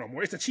going to score no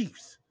more. It's the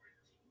Chiefs.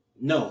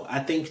 No, I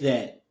think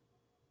that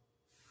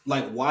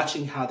like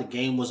watching how the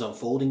game was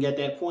unfolding at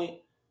that point,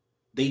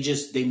 they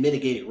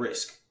mitigated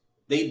risk.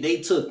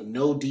 They took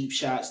no deep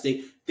shots.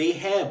 They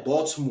had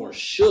Baltimore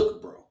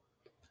shook, bro.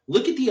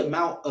 Look at the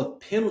amount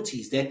of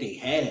penalties that they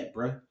had,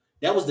 bro.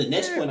 That was the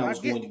next point I was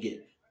going to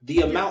get.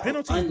 The amount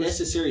of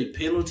unnecessary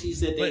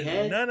penalties that they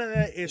had. None of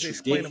that is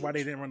explaining why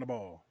they didn't run the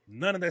ball.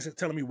 None of that's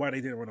telling me why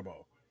they didn't run the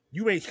ball.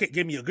 You ain't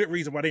give me a good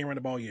reason why they didn't run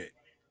the ball yet.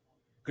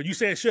 Because you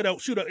said shoot up.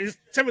 It's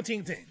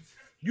 17-10.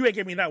 You ain't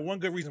give me not one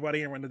good reason why they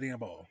didn't run the damn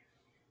ball.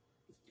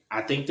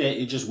 I think that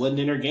it just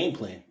wasn't in their game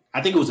plan.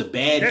 I think it was a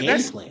bad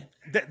game plan.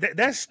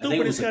 That's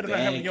stupid as hell to not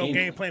having your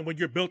game plan when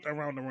you're built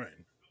around the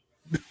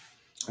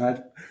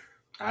run.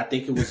 I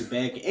think it was a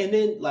bad game. And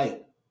then,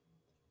 like,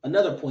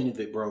 another point of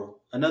it, bro,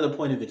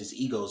 is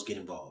egos get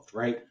involved,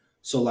 right?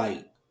 So,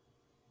 like,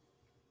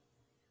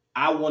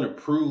 I want to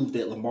prove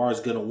that Lamar is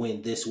going to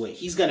win this way.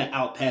 He's going to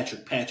out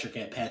Patrick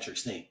at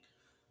Patrick's thing.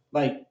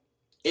 Like,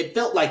 it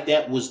felt like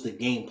that was the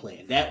game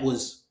plan. That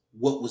was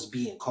what was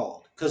being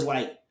called. Because,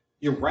 like,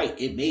 you're right.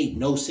 It made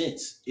no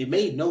sense. The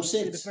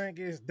thing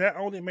is, that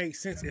only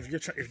makes sense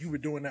if you were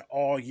doing that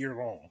all year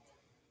long.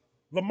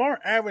 Lamar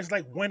averaged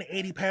like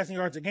 180 passing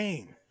yards a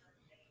game.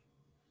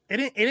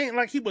 It ain't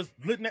like he was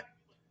letting that.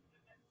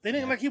 It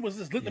ain't like he was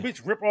just letting the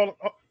bitch rip all.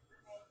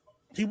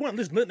 He wasn't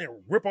just letting it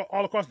rip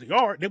all across the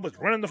yard. They was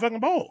running the fucking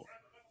ball.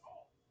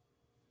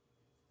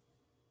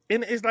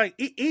 And it's like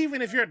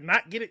even if you're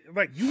not getting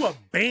like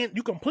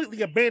you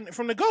completely abandoned it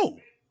from the go.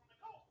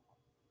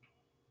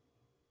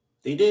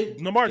 They did.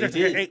 Lamar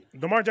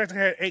Jackson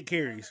had 8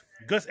 carries.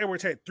 Gus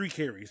Edwards had 3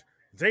 carries.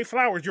 Zay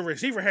Flowers, your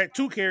receiver, had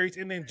 2 carries,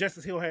 and then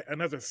Justice Hill had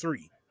another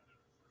 3.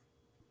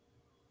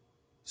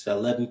 So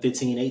 11,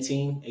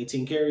 15,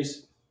 18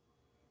 carries.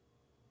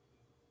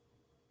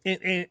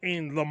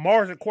 And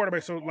Lamar's a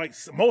quarterback, so like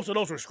most of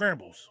those were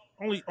scrambles.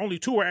 Only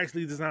 2 were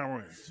actually design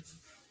runs.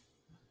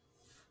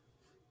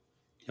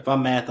 If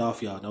I'm math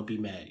off, y'all, don't be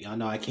mad. Y'all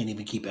know I can't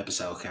even keep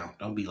episode count.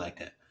 Don't be like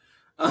that.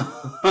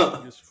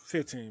 It's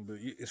 15, but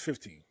it's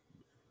 15.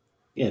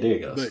 Yeah, there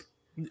it goes.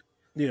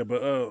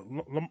 But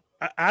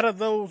out of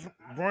those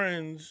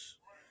runs,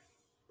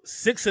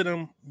 6 of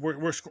them were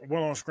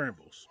on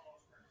scrambles.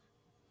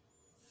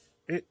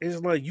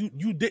 It's like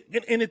you did,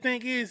 and the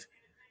thing is,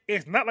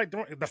 it's not like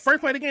the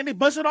first play of the game, they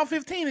busted off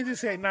 15 and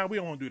just said, nah, we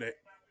don't want to do that.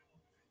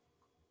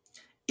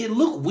 It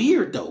looked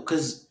weird, though,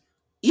 because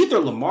either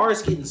Lamar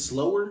is getting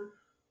slower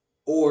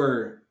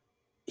or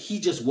he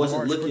just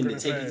wasn't Lamar's looking to quicker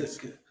take than it.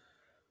 fast.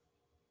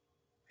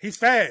 He's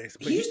fast.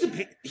 But He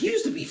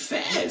used to be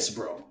fast,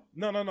 bro.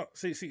 No.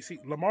 See.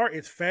 Lamar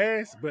is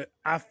fast, but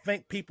I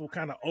think people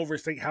kind of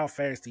overstate how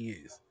fast he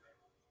is.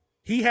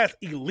 He has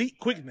elite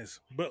quickness,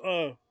 but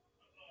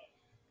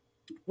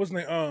what's his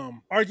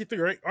name? RG3,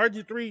 right?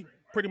 RG3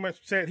 pretty much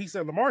said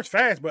Lamar's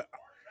fast, but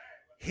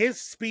his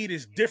speed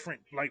is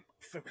different. Like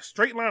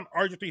straight line,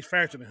 RG3 is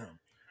faster than him.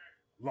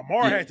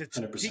 Lamar has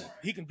to.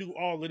 He can do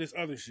all of this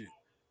other shit.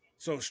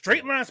 So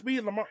straight line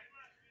speed, Lamar,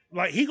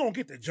 like he gonna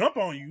get the jump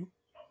on you,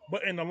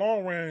 but in the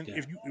long run,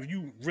 if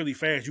you really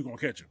fast, you gonna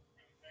catch him.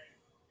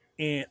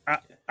 And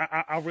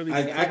I really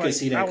I can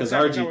see that because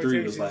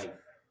RG3 was like,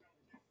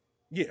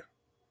 yeah,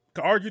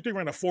 RG3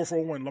 ran a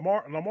 4.41.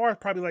 Lamar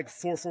probably like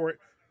 4.4.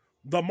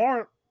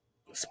 Lamar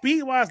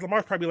speed wise,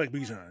 Lamar's probably like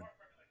Bijan,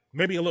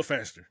 maybe a little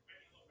faster.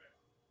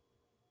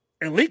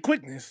 Elite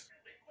quickness,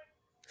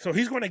 so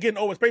he's going to get an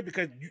open space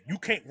because you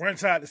can't run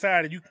side to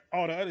side and you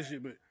all the other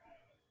shit. But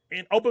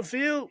in open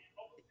field,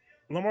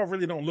 Lamar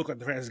really don't look like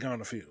the fastest guy on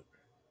the field.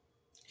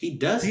 He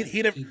doesn't.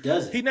 He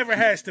doesn't. He never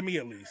has to me,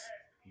 at least.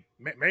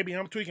 Maybe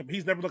I'm tweaking, but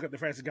he's never looked at the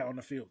fastest guy on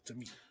the field to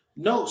me.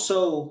 No,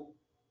 so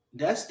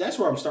that's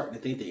where I'm starting to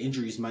think the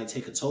injuries might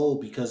take a toll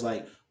because,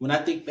 like, when I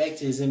think back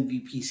to his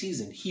MVP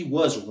season, he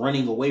was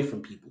running away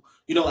from people.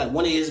 You know, like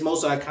one of his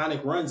most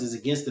iconic runs is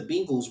against the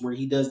Bengals where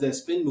he does that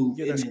spin move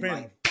and then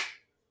like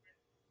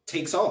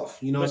takes off.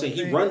 You know what I'm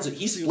saying?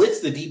 He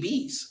splits the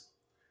DBs.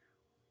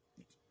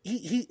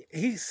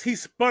 He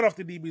spun off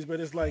the DBs, but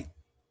it's like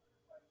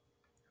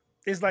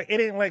it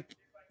ain't like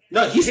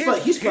no, he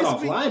spun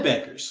off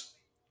linebackers.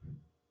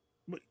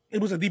 It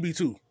was a DB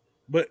too,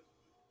 but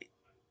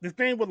the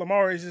thing with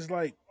Lamar is just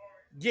like,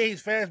 yeah,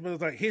 he's fast, but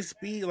it's like his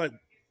speed. Like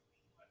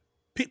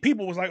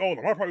people was like, oh,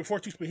 Lamar probably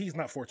 4.2 speed. He's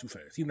not 4.2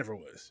 fast. He never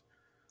was.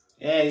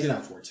 Yeah, he's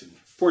not 4.2.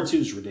 4.2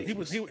 is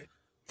ridiculous. He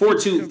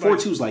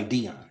 4.2 is like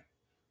Dion.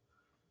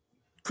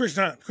 Chris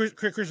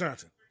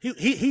Johnson.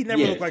 He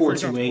never looked like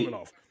Chris Johnson pulling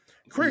off.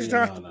 Chris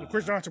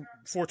Johnson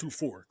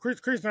 4.24.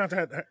 Chris Johnson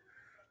had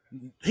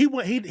he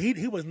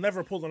was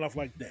never pulling off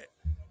like that.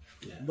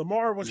 Yeah.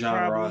 Lamar was John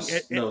probably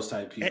Ross, those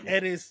type people.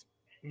 At his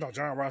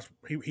John Ross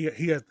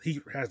he has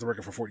the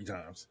record for 40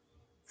 times.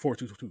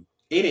 4.22.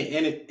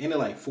 Ain't it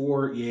like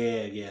 4?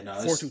 Yeah, no.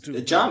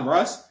 4.22. John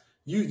Ross,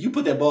 you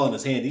put that ball in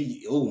his hand.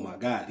 Oh my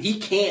God, he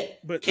can't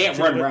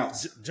run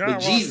routes. But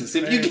Jesus,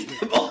 if you get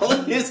the ball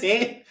in his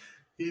hand,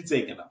 he's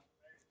taking off.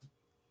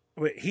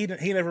 But he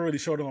never really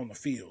showed it on the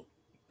field.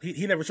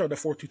 He never showed that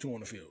 4.22 on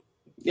the field.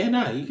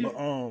 Yeah, he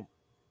can.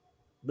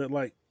 But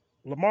like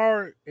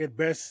Lamar at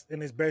best,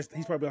 he's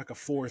probably like a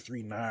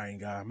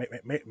 4.39 guy,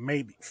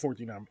 maybe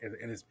 4.39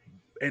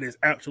 at his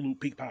absolute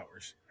peak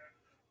powers.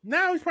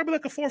 Now he's probably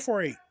like a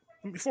 4.48,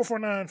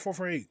 4.49,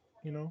 4.48.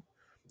 You know.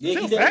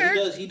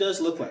 Yeah, he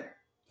does look like.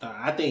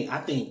 I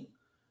think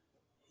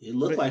it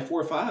looked like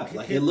 4.5.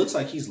 Like it looks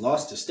like he's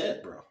lost a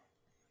step, bro.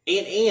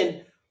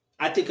 And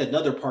I think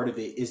another part of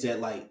it is that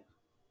like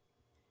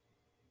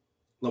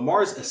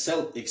Lamar's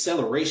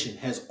acceleration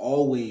has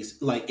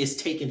always like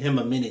it's taken him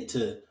a minute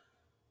to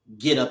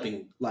get up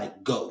and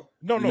like go.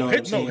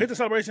 His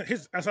acceleration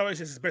is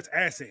his best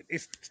asset.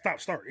 It's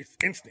stop start. It's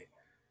instant.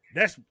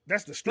 That's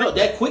the strength.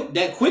 No,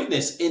 that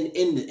quickness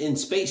in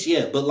space,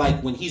 yeah. But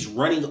like when he's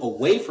running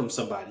away from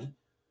somebody,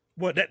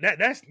 well,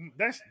 that's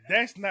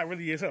not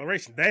really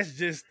acceleration. That's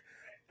just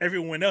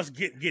everyone else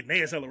getting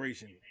their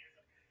acceleration.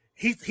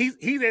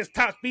 He's at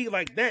top speed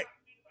like that,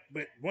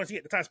 but once he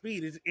hit the top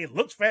speed, it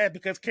looks fast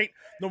because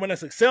no one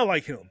else excel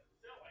like him.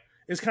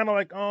 It's kind of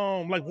like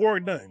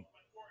Warren Dunn.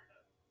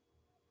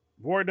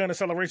 Warren Dunn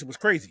acceleration was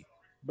crazy,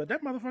 but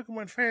that motherfucker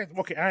went fast.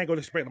 Okay, I ain't gonna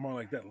expect him on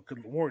like that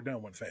because Warren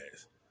Dunn went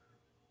fast.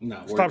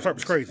 No, start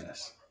was crazy.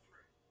 Fast.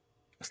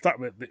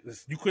 Stop it.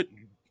 You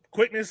couldn't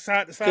quickness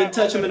side to side. Couldn't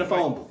touch him in the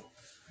phone booth.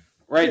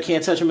 Right,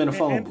 can't touch him in the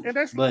phone booth. And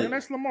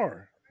that's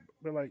Lamar.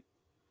 But like,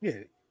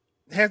 yeah,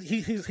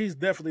 he's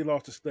definitely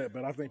lost a step.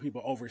 But I think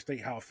people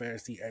overstate how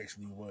fast he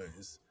actually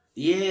was.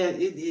 Yeah,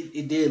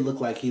 it did look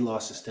like he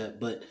lost a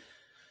step, but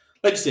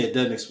like you said, it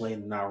doesn't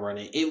explain the not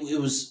running. It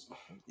was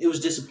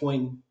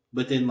disappointing.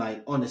 But then,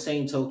 like on the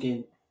same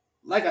token,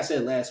 like I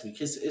said last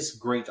week, it's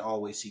great to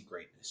always see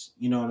greatness.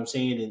 You know what I'm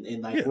saying?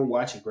 And like we're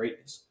watching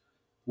greatness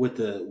with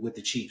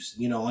the Chiefs.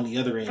 You know, on the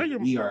other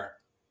end,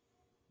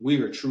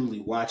 we are truly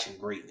watching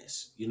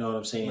greatness. You know what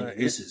I'm saying?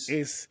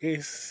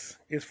 It's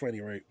funny,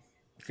 right?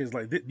 Because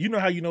like you know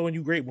how you know when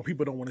you're great when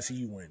people don't want to see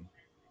you win.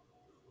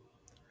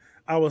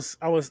 I was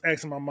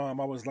asking my mom.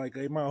 I was like,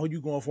 "Hey, mom, who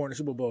you going for in the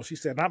Super Bowl?" She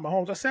said, "Not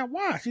Mahomes." I said,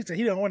 "Why?" She said,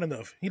 "He don't win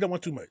enough. He don't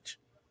want too much.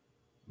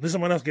 Let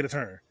someone else get a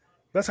turn."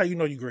 That's how you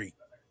know you're great.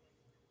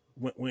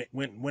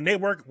 When they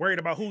worried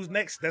about who's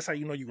next, that's how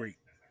you know you're great.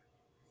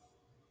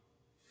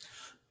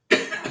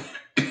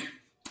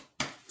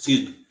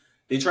 Excuse me.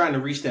 They're trying to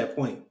reach that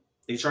point.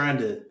 They're trying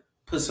to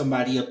put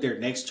somebody up there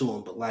next to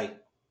him, but like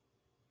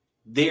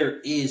there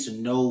is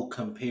no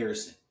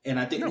comparison. And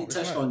I think we No, it's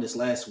touched not. on this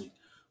last week,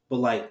 but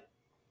like,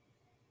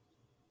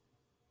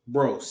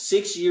 bro,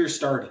 6 years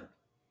starting,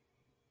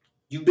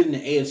 you've been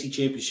in the AFC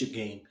Championship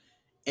game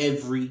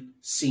every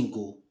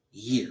single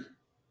year.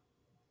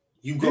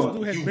 This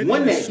dude has You been in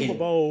won the that Super game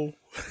Bowl.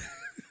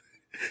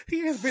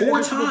 He has been in four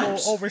the Super Bowl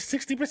times, over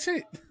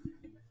 60%.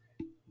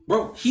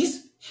 bro.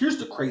 Here's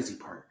the crazy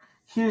part.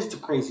 Here's the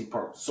crazy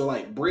part. So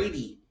like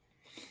Brady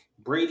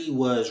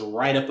was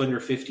right up under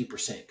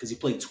 50% because he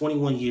played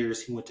 21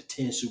 years. He went to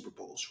 10 Super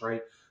Bowls,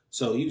 right?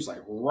 So he was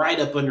like right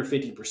up under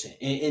 50%.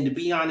 And to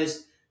be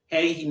honest,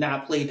 had he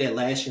not played that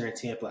last year in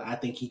Tampa, I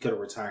think he could have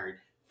retired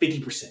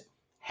 50%.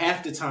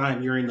 Half the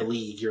time you're in the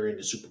league, you're in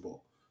the Super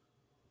Bowl.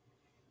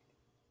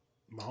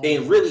 Mahomes And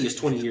is really like it's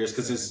 20 years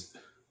because 66.7. it's,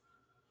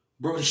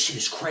 bro, this shit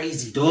is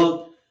crazy,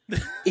 dog.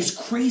 It's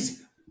crazy.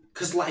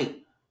 Because, like,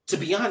 to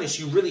be honest,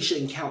 you really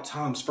shouldn't count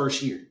Tom's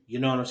first year. You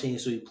know what I'm saying?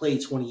 So he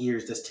played 20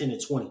 years. That's 10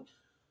 and 20. I mean,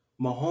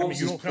 Mahomes you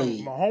has don't count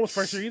played. Mahomes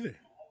first year either.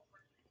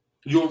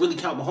 You don't really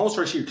count Mahomes'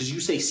 first year because you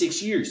say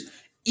 6 years.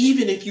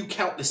 Even if you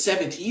count the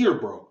seventh year,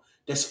 bro,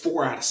 that's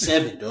 4 out of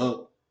 7,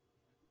 dog.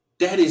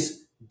 That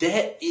is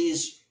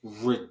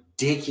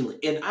ridiculous.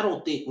 And I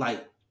don't think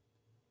like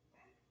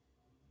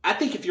I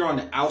think if you're on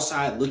the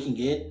outside looking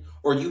in,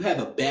 or you have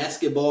a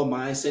basketball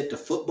mindset to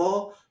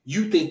football,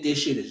 you think this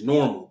shit is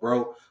normal,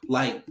 bro.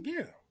 Like,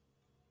 Yeah.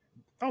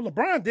 Oh,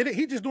 LeBron did it.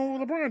 He just doing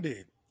what LeBron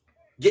did.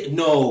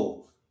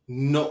 no,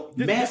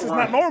 This is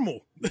not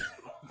normal.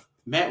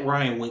 Matt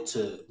Ryan went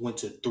to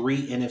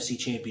 3 NFC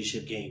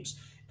Championship games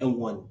and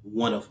won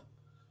one of them,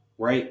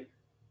 right?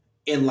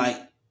 And like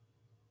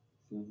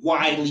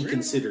widely Really?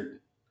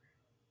 considered,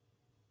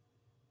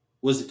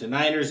 was it the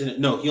Niners? And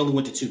no, he only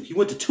went to 2. He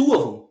went to 2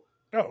 of them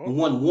and Oh,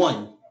 won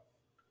one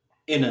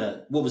in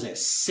a what was that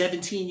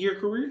 17-year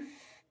career,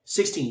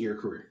 16-year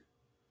career.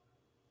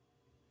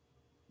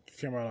 he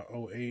came out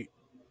in 08.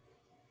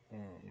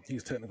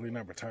 He's technically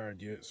not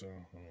retired yet, so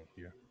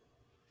yeah.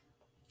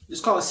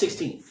 Let's call it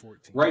 16,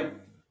 14, right?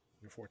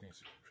 14,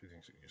 15,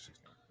 16.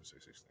 Let's say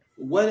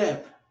 16.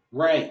 Whatever,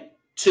 right?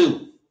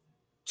 Two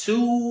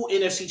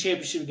NFC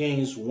Championship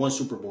games, 1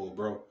 Super Bowl,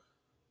 bro.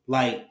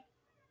 Like,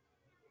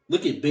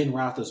 look at Ben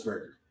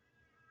Roethlisberger.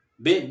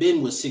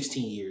 Ben was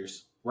 16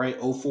 years, right?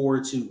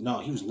 04 to no,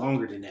 he was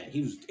longer than that.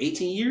 He was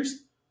 18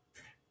 years.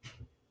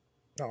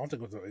 No, I don't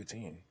think it was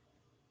 18.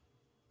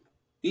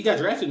 He got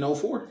drafted in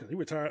 04. He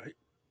retired.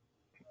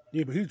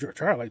 Yeah, but he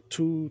retired like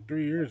 2-3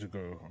 years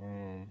ago.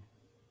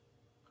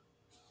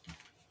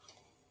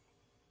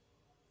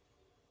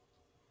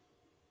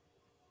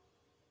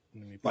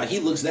 Like he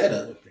looks that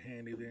up.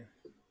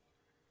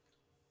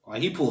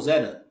 Like he pulls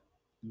that up.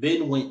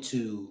 Ben went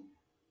to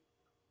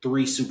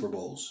 3 Super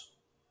Bowls.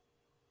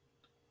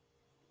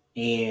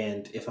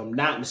 And if I'm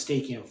not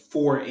mistaken,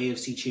 4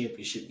 AFC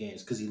Championship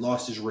games because he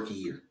lost his rookie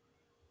year.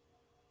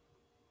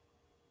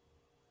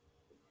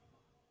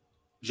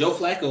 Joe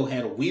Flacco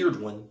had a weird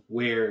one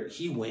where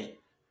he went,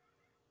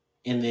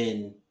 and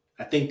then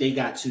I think they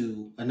got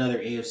to another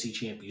AFC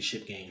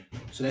Championship game.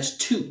 So that's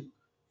 2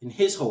 in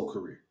his whole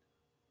career.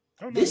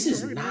 Oh, no, This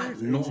is not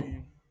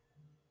normal.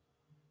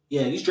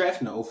 Yeah, he's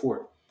drafted in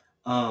 04.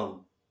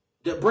 Bro,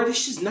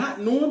 this is not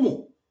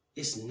normal.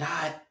 It's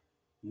not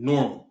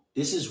normal.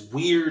 This is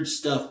weird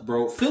stuff,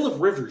 bro. Phillip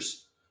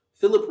Rivers,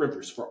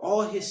 for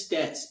all his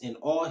stats and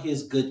all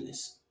his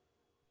goodness,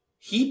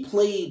 he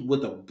played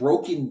with a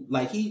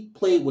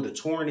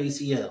torn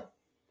ACL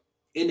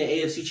in the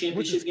AFC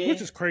Championship game.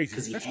 Which is crazy.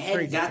 Because he That's hadn't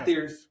crazy got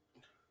there.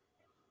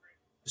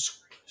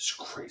 It's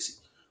crazy.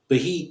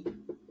 But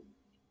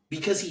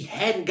because he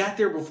hadn't got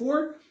there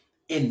before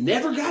and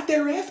never got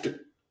there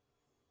after.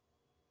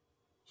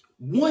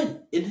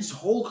 One in his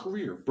whole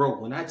career, bro.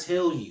 When I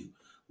tell you,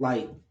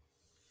 like,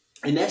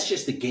 and that's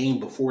just the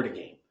game before the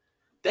game.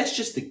 That's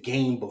just the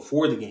game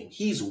before the game.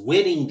 He's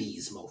winning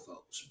these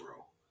mofos,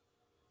 bro.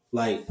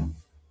 Like,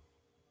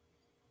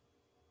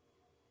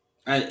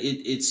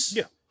 it's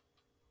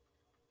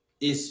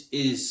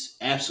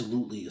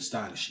absolutely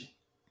astonishing.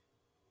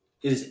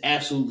 It is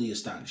absolutely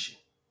astonishing.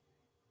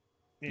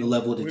 The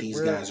level that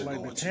these guys are like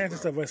going the to.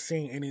 chances of us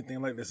seeing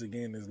anything like this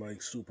again is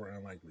like super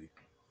unlikely.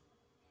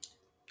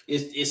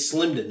 It's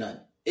slim to none.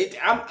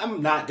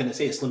 I'm not gonna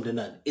say it's slim to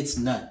none. It's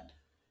none.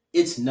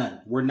 It's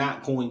none. We're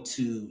not going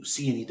to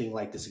see anything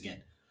like this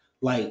again.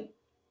 Like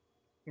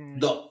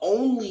the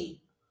only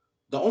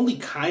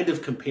kind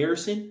of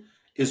comparison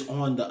is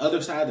on the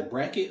other side of the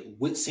bracket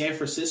with San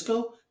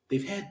Francisco.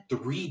 They've had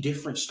 3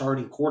 different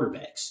starting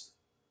quarterbacks.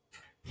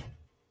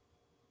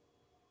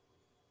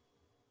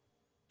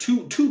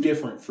 Two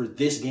different for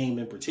this game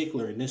in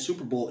particular in this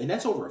Super Bowl, and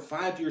that's over a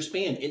 5-year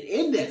span. And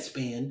in that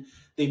span,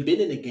 they've been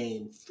in the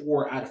game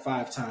 4 out of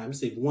 5 times.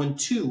 They've won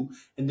 2,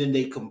 and then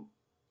they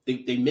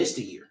missed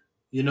a year.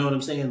 You know what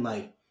I'm saying?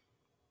 Like,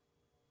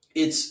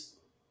 it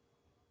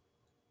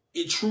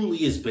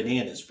truly is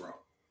bananas, bro.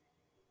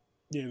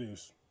 Yeah, it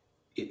is.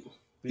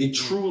 It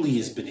truly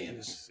is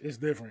bananas. It's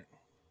different.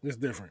 It's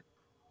different.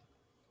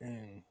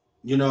 And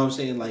you know what I'm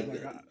saying? Like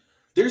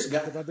There's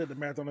got Because I did the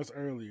math on this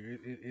earlier.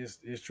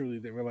 It's truly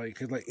that we're like,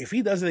 because like if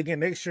he does it again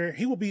next year,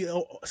 he will be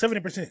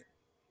 70%.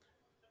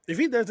 If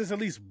he does this at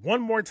least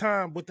one more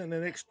time within the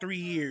next 3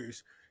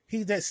 years,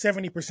 he's at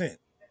 70%.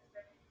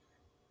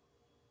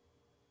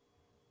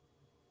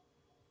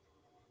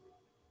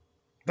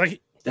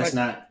 Like that's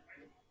like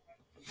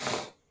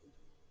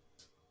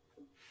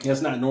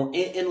not normal.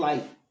 And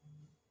like,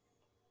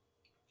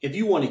 if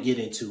you want to get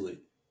into it,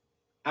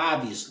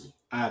 obviously,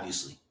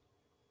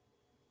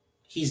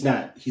 he's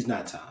not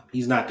Tom.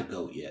 He's not the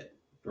GOAT yet,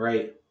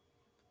 right?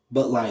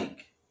 But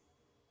like,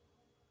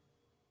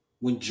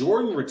 when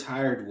Jordan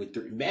retired with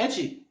three,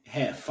 Magic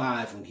had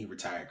 5 when he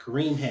retired.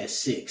 Kareem had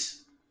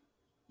 6.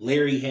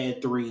 Larry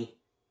had 3,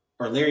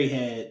 or Larry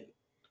had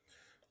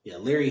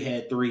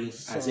 3.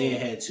 Isaiah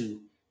had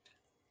 2.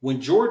 When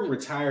Jordan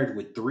retired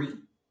with 3,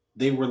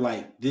 they were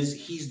like, "This,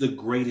 he's the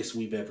greatest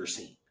we've ever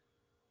seen."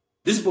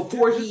 This is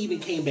before he even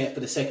came back for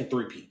the second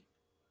three-peat.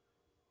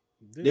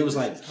 It was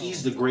like,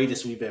 he's the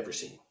greatest we've ever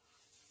seen.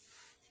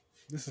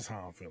 This is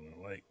how I'm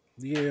feeling. Like,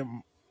 yeah,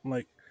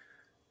 like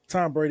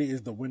Tom Brady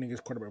is the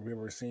winningest quarterback we've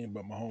ever seen,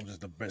 but Mahomes is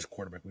the best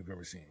quarterback we've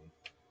ever seen.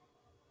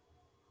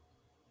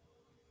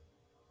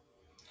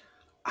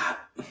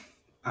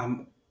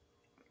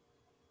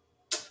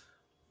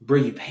 Bro,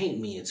 you paint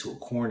me into a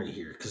corner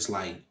here, because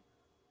like,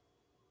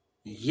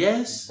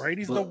 yes,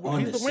 Brady's but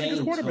on the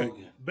winningest quarterback,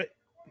 token, but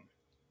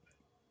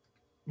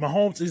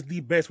Mahomes is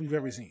the best we've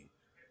ever seen.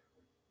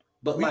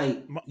 But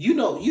Mahomes, you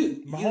know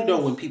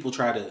when people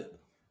try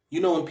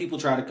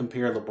to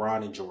compare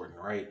LeBron and Jordan,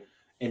 right?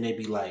 And they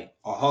be like,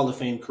 a Hall of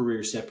Fame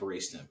career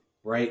separates them,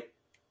 right?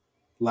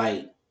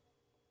 Like,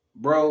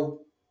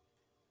 bro,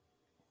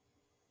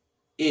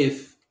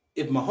 if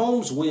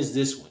Mahomes wins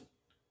this one,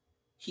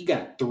 he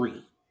got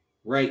 3,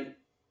 right?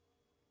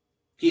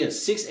 He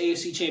has 6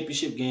 AFC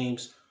Championship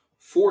games,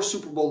 4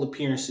 Super Bowl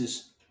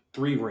appearances,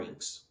 3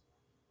 rings.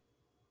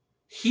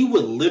 He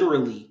would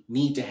literally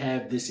need to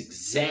have this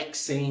exact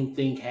same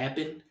thing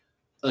happen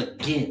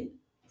again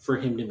for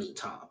him to meet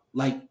Tom.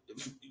 Like,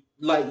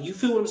 you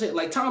feel what I'm saying?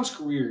 Like, Tom's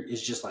career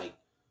is just like,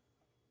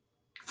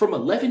 from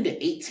 11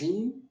 to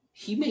 18,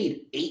 he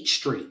made 8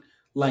 straight,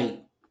 like,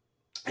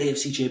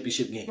 AFC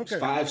Championship games,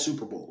 5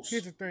 Super Bowls.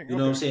 Here's the thing. You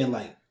know what I'm saying?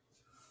 Like,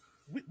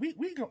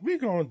 we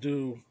gonna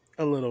do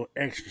a little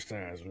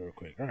exercise real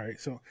quick. All right,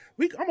 so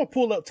I'm gonna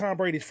pull up Tom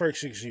Brady's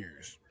first 6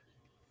 years.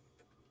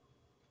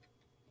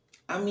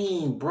 I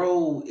mean,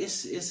 bro,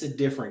 it's a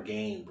different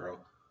game, bro.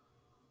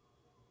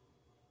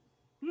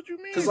 What you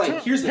mean? Because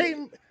like, here's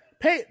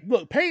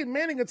Peyton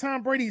Manning and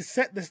Tom Brady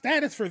set the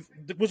status for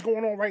what's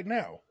going on right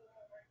now.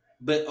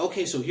 But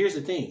okay, so here's the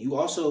thing. You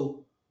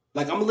also,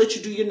 like, I'm gonna let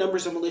you do your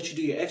numbers. I'm gonna let you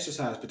do your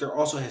exercise, but there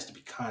also has to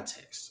be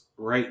context,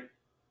 right?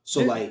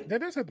 So there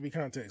does have to be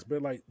context,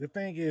 but like the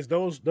thing is,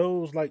 those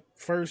like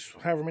first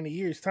however many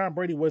years, Tom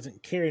Brady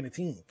wasn't carrying the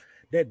team.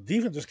 That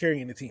defense was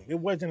carrying the team. It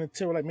wasn't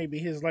until like maybe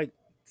his like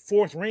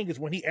 4th ring is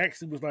when he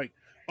actually was like,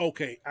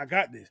 okay, I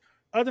got this.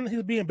 Other than he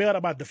was being bailed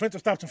out by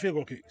defensive stops and field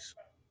goal kicks.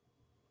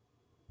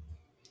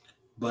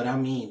 But I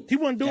mean, he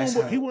wasn't doing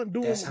what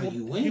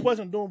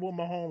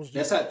Mahomes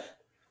did.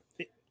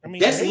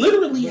 That's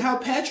literally how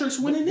Patrick's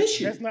winning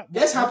this year.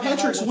 That's how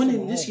Patrick's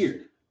winning this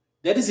year.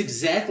 That is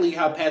exactly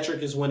how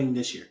Patrick is winning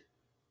this year.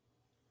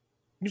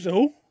 You said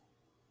who?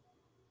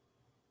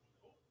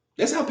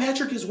 That's how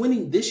Patrick is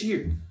winning this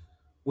year.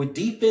 With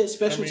defense,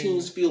 special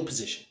teams, field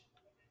position.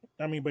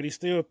 I mean, but he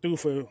still threw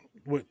for,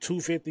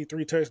 250,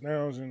 3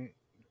 touchdowns, and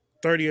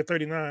 30 or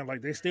 39.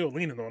 Like, they still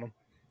leaning on him.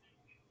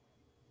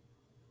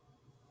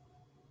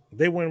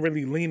 They weren't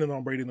really leaning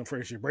on Brady in the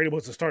first year. Brady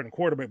was the starting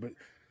quarterback, but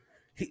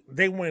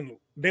they went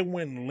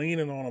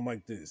leaning on him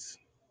like this.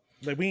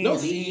 Like, we ain't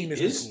seen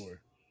this before.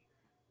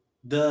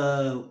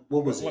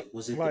 What was it?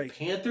 Was it like,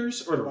 the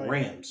Panthers or the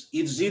Rams?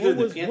 It's either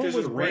the Panthers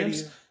or the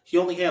Rams. Brady? He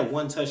only had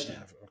 1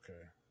 touchdown. Okay.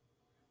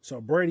 So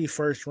Brady's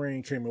first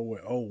ring came in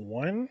with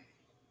 0-1?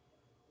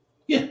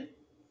 Yeah.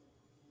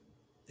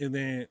 And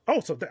then,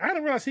 so I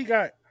didn't realize he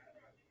got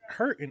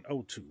hurt in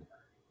 0-2.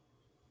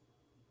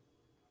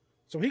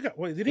 So he got,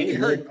 did he get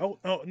hurt?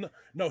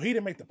 No, he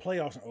didn't make the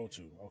playoffs in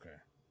 0-2. Okay.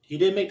 He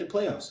didn't make the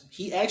playoffs.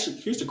 He actually,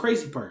 here's the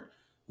crazy part.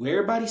 Where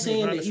everybody's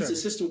saying that he's a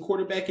system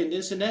quarterback and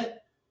this and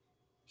that,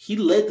 he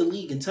led the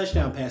league in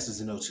touchdown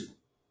passes in 0-2.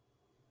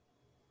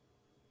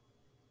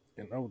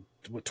 And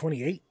with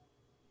 28?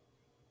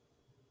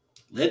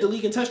 Led the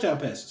league in touchdown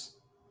passes.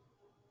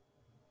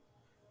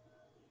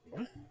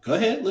 What? Go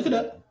ahead, look it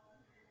up.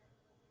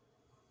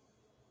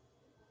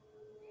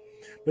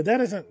 But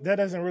that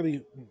doesn't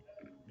really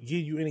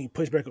give you any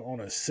pushback on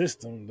a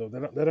system, though.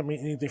 That don't mean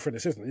anything for the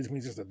system. It just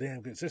means it's a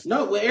damn good system.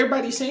 No, well,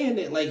 everybody's saying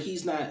that like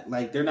he's not,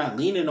 like they're not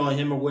leaning on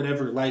him or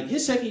whatever. Like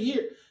his second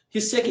year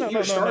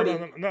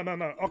starting.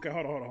 No. Okay,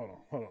 hold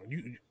on.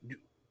 You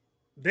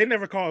they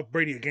never called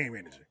Brady a game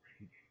manager.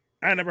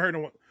 I never heard no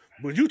one.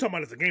 But you talking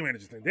about it's a game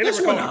manager thing.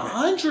 That's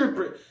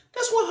 100%.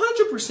 That's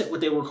 100% what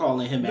they were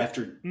calling him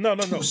after. No.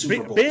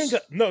 Super Bowls.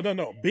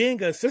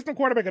 Being a system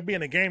quarterback and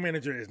being a game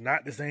manager is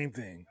not the same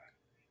thing.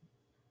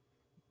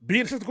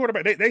 Being a system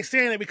quarterback, they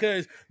saying it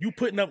because you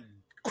putting up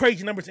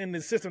crazy numbers in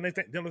the system. They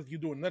think you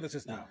do another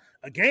system. No.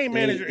 A game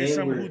manager is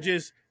someone who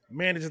just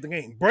manages the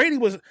game. Brady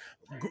was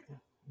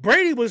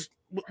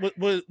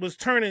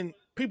turning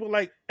people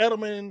like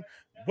Edelman,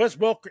 Wes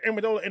Welker,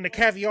 Amendola into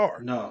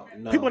caviar. No.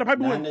 People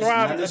who would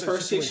thrive in his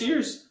first 6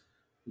 years.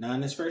 Not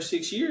in his first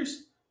 6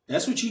 years.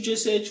 That's what you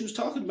just said you was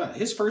talking about.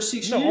 His first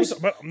 6 years.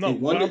 I'm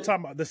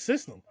talking about the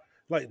system.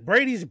 Like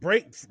Brady's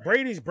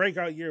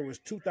breakout year was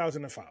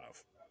 2005.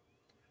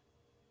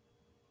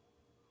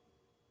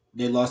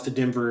 They lost to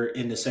Denver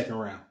in the second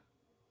round.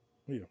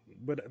 Yeah,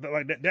 but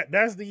like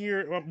that's the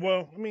year.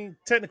 Well, I mean,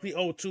 technically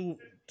 02,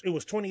 it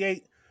was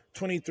 28,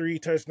 23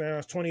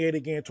 touchdowns, 28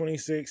 again,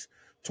 26,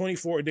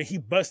 24. Then he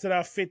busted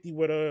out 50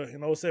 with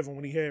in 07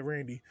 when he had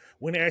Randy,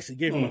 when they actually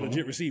gave him a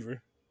legit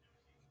receiver.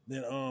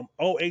 Then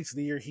 08's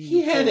the year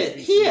he had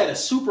a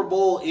Super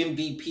Bowl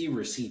MVP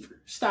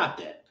receiver. Stop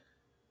that.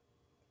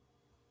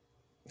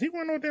 He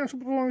won no damn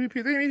Super Bowl MVP.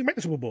 They didn't even make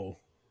the Super Bowl.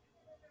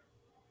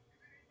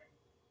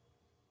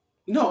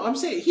 No, I'm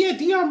saying he had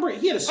Deion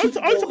Branch. He had a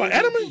Super Bowl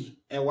MVP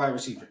at wide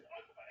receiver.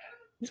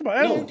 You talking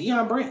about Edelman? No,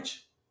 Deion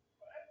Branch.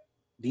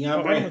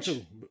 Deion Branch.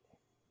 Too.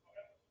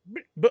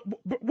 But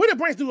what did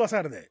Branch do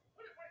outside of that?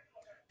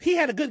 He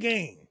had a good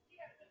game.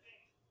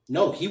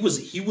 No, he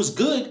was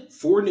good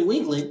for New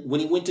England when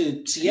he went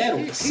to Seattle.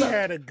 He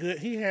had a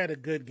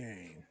good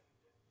game.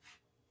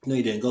 No,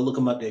 he didn't. Go look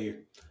him up there.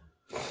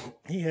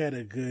 He had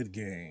a good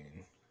game.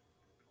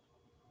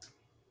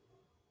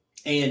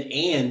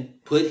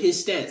 And put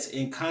his stats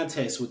in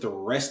context with the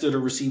rest of the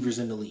receivers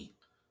in the league.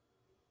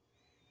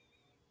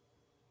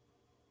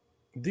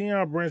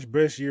 Deion Branch's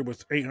best year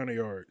was 800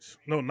 yards.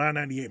 No,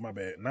 998, my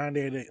bad.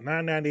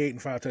 998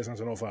 and 5 touchdowns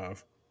in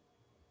 05.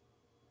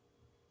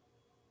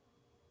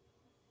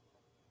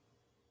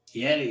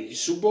 He had a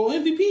Super Bowl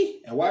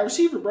MVP and wide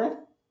receiver, bro.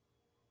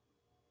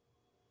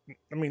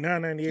 I mean,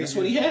 998. That's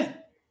what he had.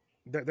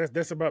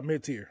 That's about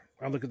mid-tier.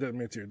 I look at that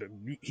mid-tier.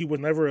 He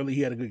was never elite.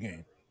 He had a good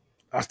game.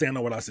 I stand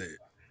on what I said.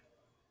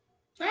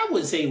 I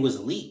wouldn't say he was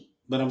elite,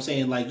 but I'm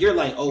saying, like, you're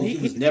like, oh, he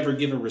was never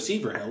given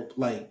receiver help.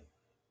 Like,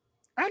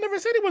 I never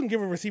said he wasn't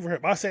giving receiver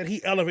help. I said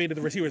he elevated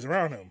the receivers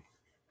around him.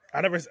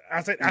 I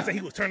said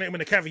he was turning them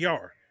into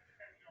caviar.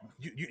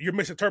 You're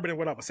misinterpreting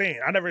what I was saying.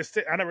 I never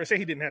said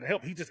he didn't have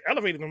help. He just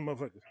elevated them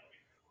motherfuckers.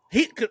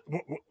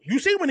 You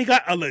see when he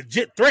got a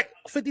legit threat,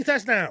 50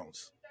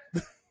 touchdowns.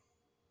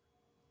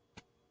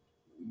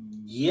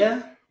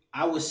 Yeah,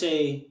 I would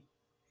say.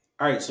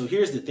 All right, so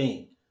here's the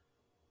thing.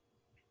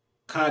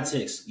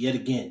 Context, yet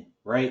again,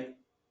 right?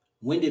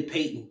 When did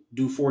Peyton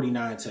do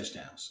 49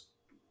 touchdowns?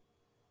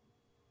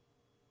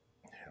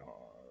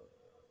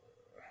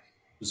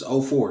 It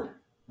was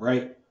 04,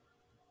 right?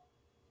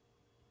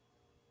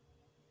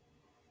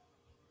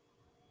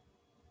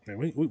 Man,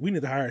 we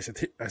need to hire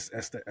a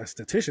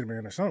statistician,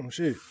 man, or something.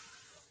 Shit.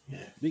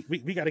 Yeah.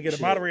 We got to get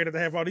a moderator to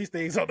have all these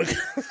things on the.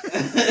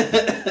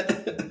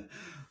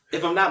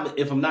 If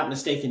I'm not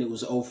mistaken, it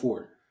was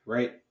 04,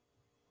 right?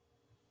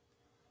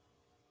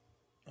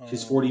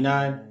 His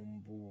 49.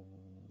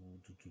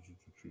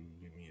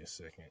 Give me a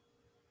second.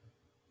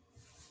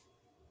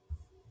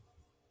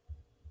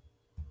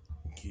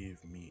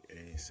 Give me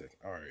a second.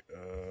 All right.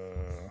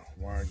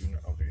 Why are you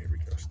not? Okay, here we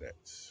go.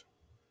 Stats.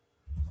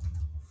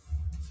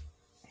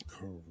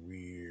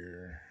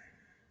 Career.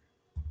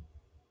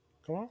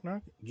 Come on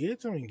now, get it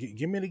to me.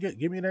 Give me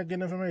that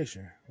good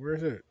information. Where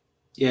is it?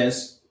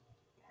 Yes.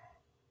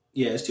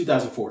 Yeah, it's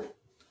 2004.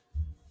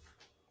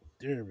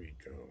 There we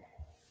go.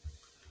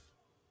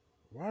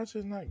 Why is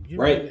it not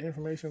giving me the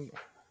information?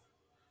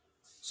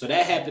 So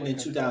that happened in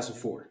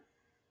 2004.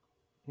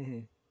 Mm-hmm.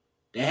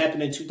 That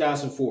happened in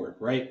 2004,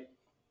 right?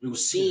 It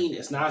was seen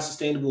as not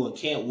sustainable and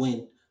can't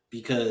win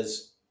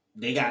because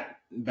they got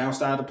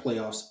bounced out of the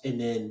playoffs.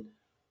 And then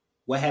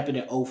what happened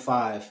in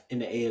 05 in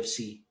the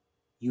AFC?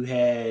 You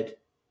had,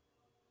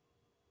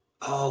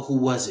 who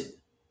was it?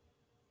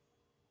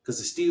 Because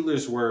the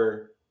Steelers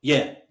were,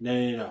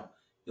 no.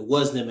 It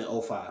was them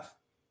in 05.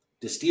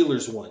 The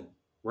Steelers won,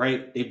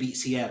 right? They beat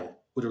Seattle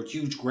with a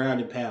huge ground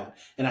and pound.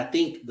 And I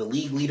think the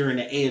league leader in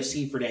the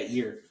AFC for that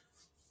year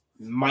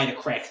might have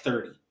cracked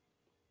 30,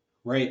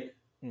 right?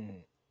 Mm-hmm.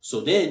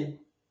 So then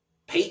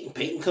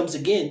Peyton comes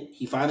again.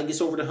 He finally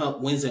gets over the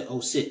hump, wins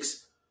in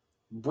 06.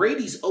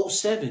 Brady's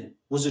 07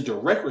 was a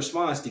direct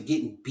response to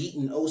getting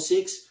beaten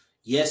 06.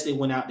 Yes, they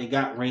went out, they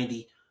got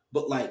Randy,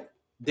 but like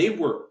they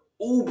were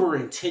uber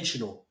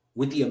intentional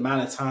with the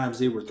amount of times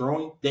they were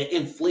throwing that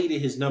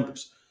inflated his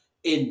numbers.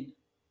 And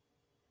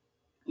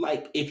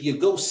like if you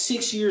go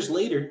 6 years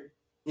later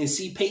and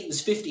see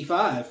Peyton's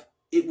 55,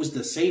 it was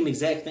the same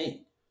exact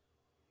thing.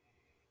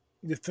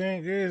 The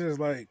thing is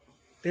like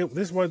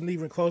this wasn't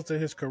even close to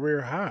his career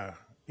high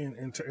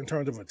in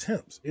terms of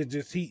attempts. It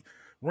just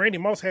Randy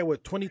Moss had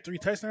 23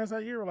 touchdowns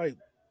that year. Like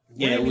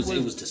it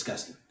was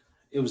disgusting.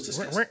 It was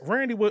disgusting.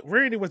 Randy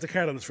was the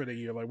catalyst for the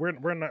year. Like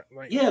we're not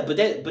like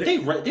they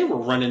were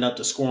running up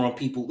to score on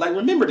people. Like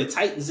remember the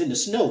Titans in the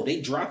snow? They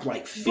dropped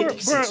like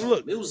 56.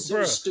 Look, it was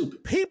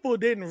stupid. People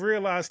didn't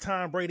realize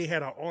Tom Brady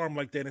had an arm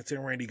like that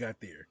until Randy got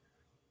there.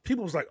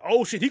 People was like,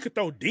 "Oh shit, he could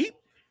throw deep.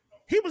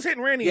 He was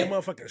hitting Randy in Yeah,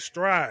 motherfucking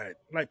stride.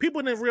 Like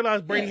people didn't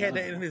realize Brady yeah, had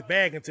that in his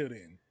bag until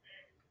then.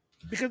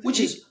 which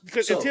is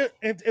Because so.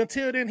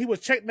 until then he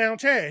was check down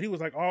Chad. He was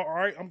like, all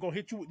right, I'm gonna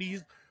hit you with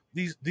these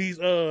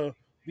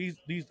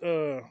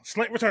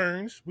slant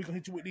returns. We're gonna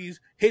hit you with these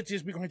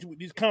hitches. We're gonna hit you with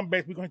these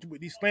comebacks. We're gonna hit you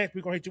with these slants.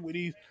 We're gonna hit you with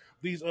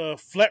these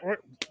flat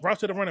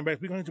routes to the running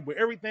backs. We're gonna hit you with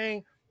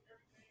everything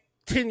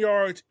 10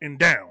 yards and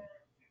down. And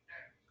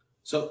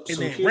So then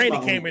here's my Randy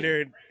only came in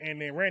there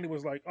and then Randy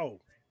was like,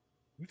 oh,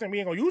 you think we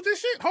ain't gonna use this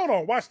shit? Hold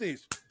on, watch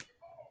this.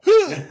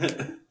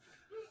 thing.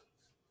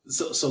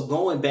 So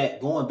going back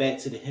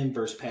to the him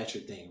versus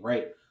Patrick thing,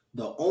 right?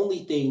 The only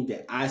thing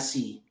that I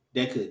see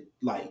that could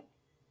like,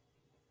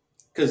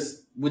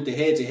 because with the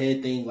head to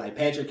head thing, like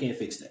Patrick can't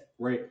fix that,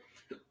 right?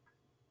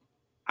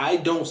 I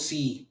don't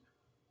see,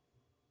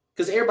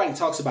 because everybody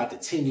talks about the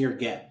 10-year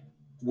gap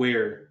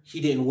where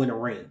he didn't win a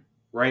ring,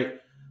 right?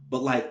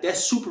 But like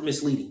that's super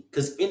misleading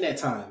because in that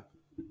time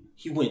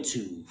he went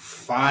to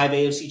 5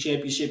 AFC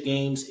Championship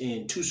games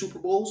and 2 Super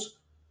Bowls.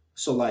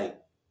 So like,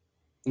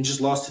 and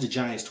just lost to the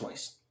Giants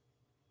twice.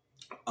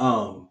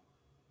 Um,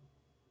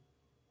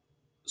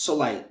 so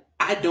like,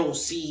 I don't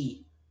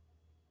see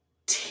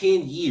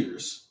 10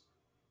 years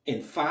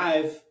and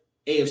 5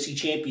 AFC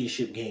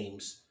Championship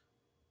games,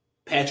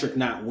 Patrick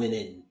not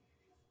winning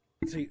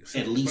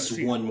at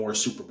least one more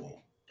Super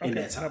Bowl in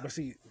Okay, that no, time. but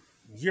see,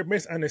 you're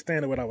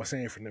misunderstanding what I was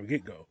saying from the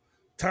get go.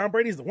 Tom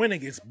Brady's the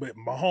winningest, but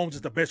Mahomes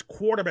is the best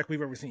quarterback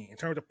we've ever seen. In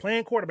terms of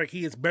playing quarterback,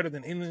 he is better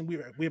than anyone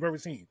we've ever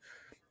seen.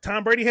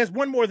 Tom Brady has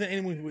won more than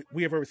anyone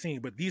we have ever seen,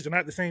 but these are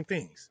not the same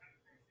things.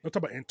 I'm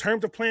talking about in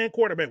terms of playing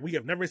quarterback, we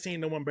have never seen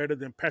no one better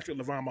than Patrick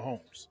LeVar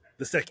Mahomes,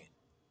 the second.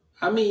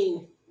 I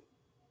mean,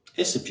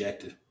 it's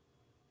subjective.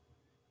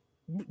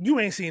 You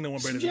ain't seen no one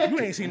better than you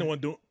Subjective, ain't seen no man. one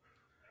do.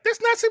 That's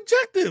not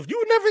subjective.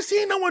 You never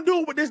seen no one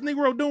do what this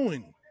Negro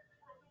doing.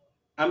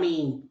 I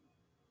mean,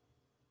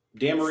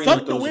 Dan Marino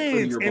Fuck the throws a wins.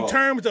 prettier In ball.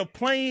 terms of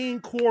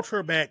playing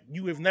quarterback,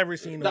 you have never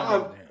seen no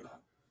one better than him.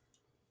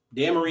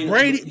 Dan Marino,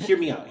 Brady hear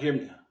me out. Hear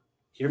me out.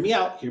 Hear me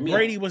out. Hear me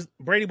Brady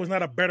out. was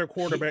not a better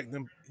quarterback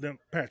than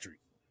Patrick.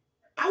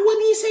 I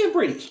wasn't even saying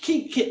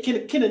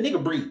Brady. Can a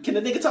nigga breathe? Can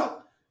a nigga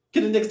talk?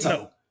 Can a nigga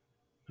talk?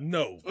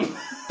 No.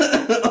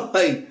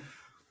 Like,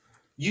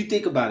 you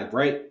think about it,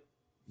 right?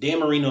 Dan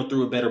Marino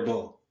threw a better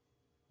ball.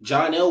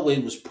 John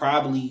Elway was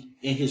probably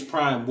in his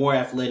prime more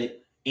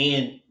athletic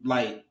and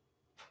like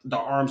the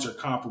arms are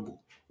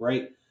comparable,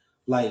 right?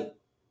 Like,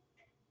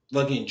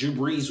 again, Drew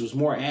Brees was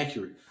more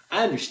accurate.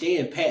 I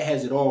understand Pat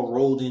has it all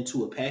rolled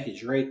into a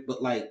package, right?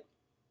 But like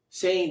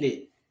saying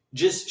that,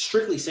 just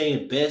strictly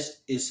saying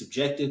best is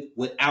subjective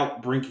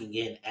without bringing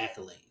in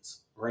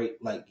accolades, right?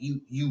 Like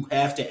you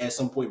have to at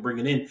some point bring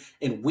it in,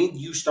 and when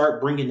you start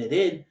bringing it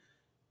in,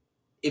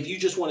 if you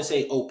just want to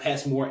say, "Oh,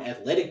 Pat's more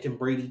athletic than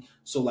Brady,"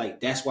 so like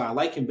that's why I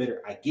like him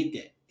better. I get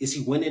that. Is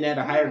he winning at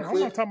a higher I'm not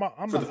clip talking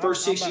about. for the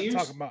first 6 I'm not years?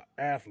 talking about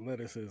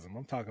athleticism.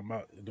 I'm talking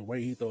about the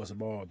way he throws the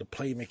ball, the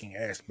playmaking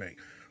aspect,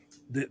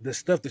 the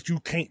stuff that you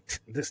can't,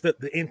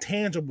 the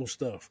intangible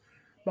stuff.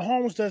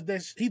 Mahomes does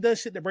that. He does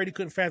shit that Brady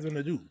couldn't fathom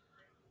to do.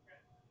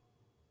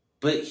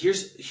 But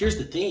here's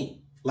the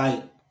thing,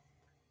 like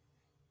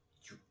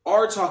you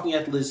are talking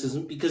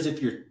athleticism because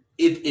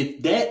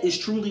if that is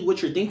truly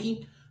what you're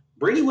thinking,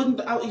 Brady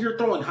wasn't out here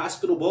throwing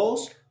hospital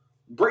balls.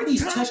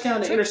 Brady's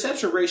touchdown to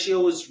interception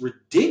ratio is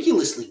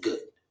ridiculously good.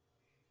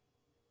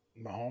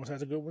 Mahomes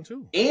has a good one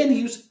too. And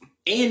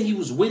he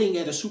was winning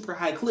at a super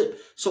high clip.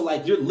 So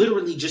like you're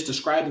literally just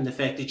describing the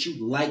fact that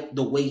you like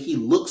the way he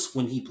looks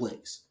when he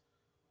plays.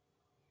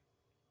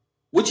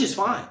 Which is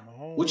fine.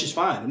 Which is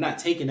fine. I'm not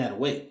taking that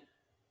away.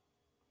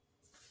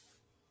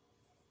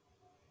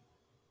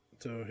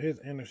 So his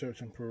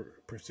interception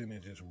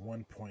percentage is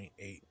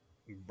 1.8.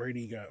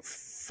 Brady got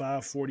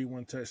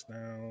 541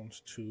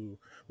 touchdowns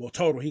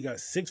total. He got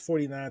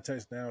 649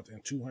 touchdowns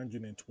and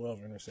 212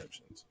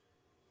 interceptions,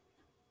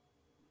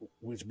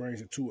 which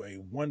brings it to a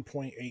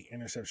 1.8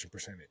 interception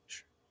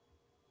percentage.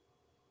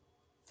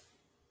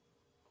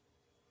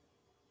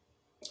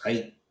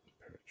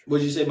 What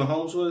did you say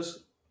Mahomes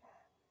was?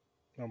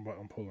 I'm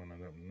pulling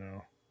it up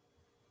now.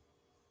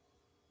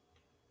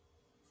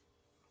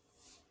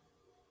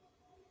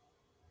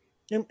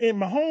 And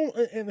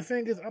Mahomes, and the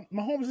thing is,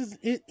 Mahomes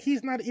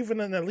he's not even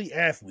an elite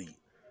athlete.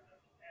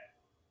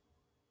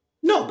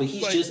 No, but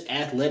he's just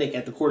athletic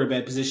at the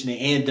quarterback position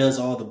and does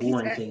all the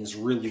boring things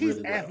really well.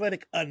 He's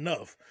athletic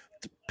enough.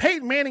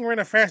 Peyton Manning ran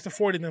a faster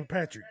 40 than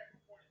Patrick.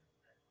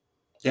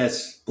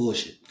 That's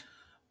bullshit.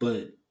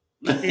 But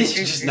it's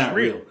just not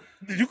real.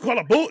 You call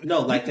it bullshit? No,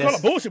 like you call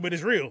it bullshit, but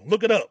it's real.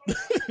 Look it up.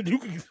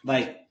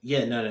 Like,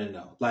 yeah,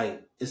 no.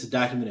 Like, it's a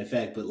documented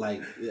fact, but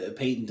like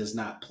Peyton does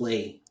not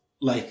play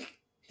like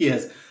he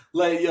has.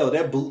 Like, yo,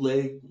 that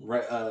bootleg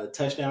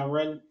touchdown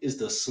run is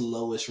the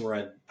slowest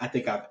run I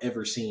think I've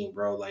ever seen,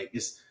 bro. Like,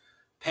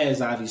 Pat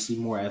is obviously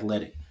more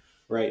athletic,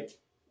 right?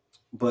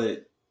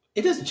 But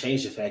it doesn't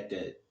change the fact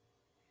that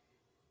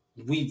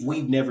we've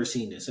never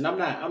seen this, and I'm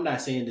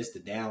not saying this to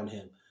down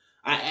him.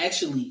 I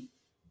actually,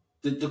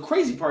 the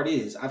crazy part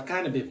is I've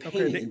kind of been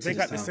paying into they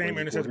got the same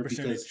interception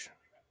percentage.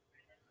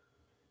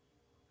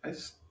 I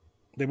just,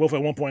 They both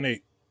at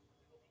 1.8.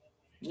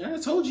 yeah, I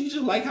told you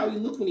just like how he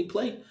looked when he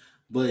played.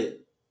 But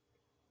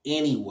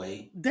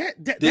anyway,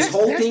 That, that this that's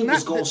whole that's thing not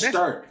was gonna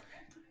start.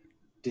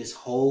 This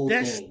whole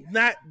that's thing.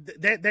 not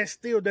that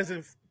still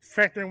doesn't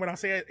factor in when I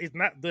say it's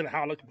not good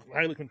how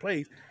he looking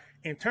plays.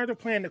 In terms of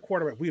playing the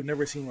quarterback, we have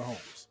never seen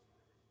Mahomes.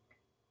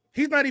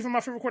 He's not even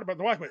my favorite quarterback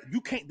to watch, but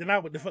you can't deny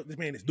what the fuck this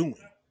man is doing.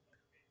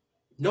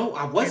 No,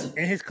 I wasn't.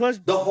 And his clutch.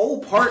 The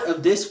whole part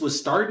of this was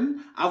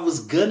starting. I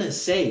was gonna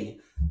say,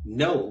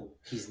 no,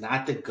 he's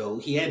not the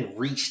GOAT. He hadn't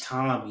reached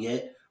Tom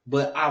yet.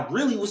 But I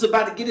really was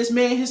about to get this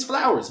man his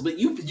flowers. But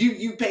you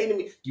painted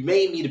me. You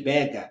made me the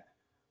bad guy.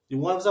 You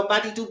want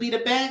somebody to be the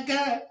bad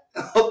guy?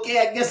 Okay,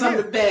 I guess I'm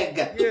the bad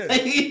guy. Yeah.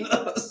 You know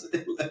what I'm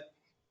saying?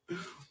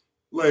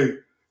 Like,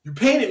 you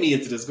painted me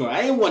into this going.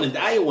 I didn't want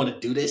to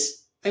do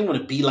this. I didn't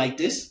want to be like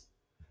this.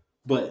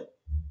 But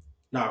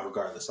nah,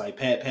 regardless, like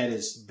Pat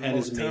is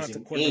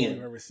amazing. And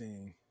I've ever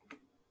seen.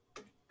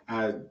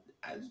 I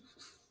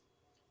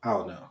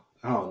don't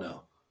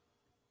know.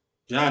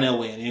 John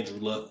Elway and Andrew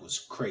Luck was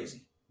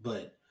crazy,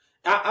 but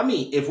I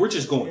mean, if we're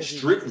just going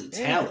strictly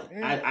talent,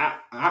 I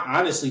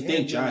honestly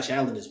think Josh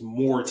Allen is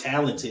more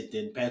talented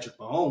than Patrick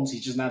Mahomes.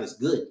 He's just not as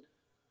good.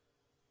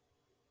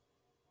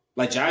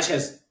 Like Josh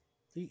has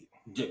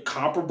the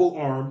comparable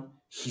arm.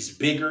 He's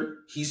bigger.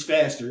 He's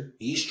faster.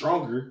 He's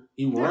stronger.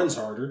 He runs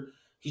harder.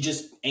 He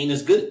just ain't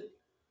as good.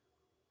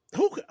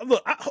 Okay.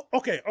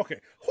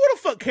 Who the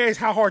fuck cares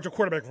how hard your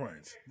quarterback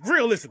runs?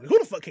 Realistically, who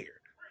the fuck cares?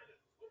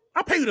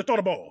 I pay you to throw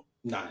the ball.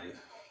 Nah. I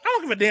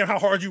don't give a damn how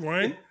hard you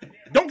run.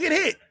 Don't get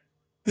hit.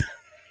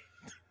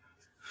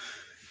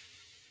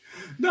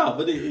 No,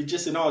 but it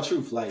just in all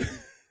truth, like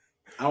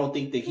I don't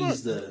think that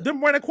he's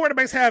them running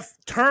quarterbacks have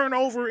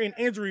turnover and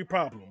injury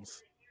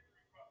problems.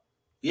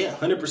 Yeah,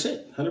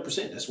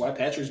 100%. That's why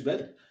Patrick's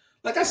better.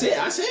 Like I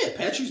said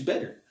Patrick's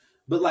better.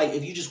 But like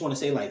if you just want to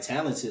say like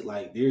talented,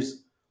 like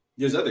there's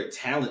other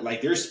talent,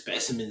 like there's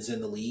specimens in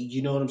the league,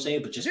 you know what I'm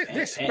saying? But just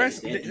there's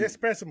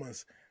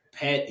specimens.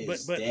 Pat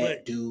is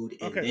that dude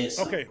in this.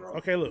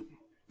 Okay, look.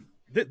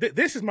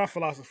 This is my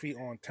philosophy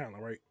on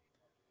talent, right?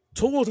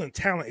 Tools and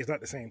talent is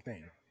not the same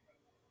thing.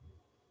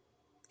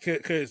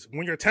 Because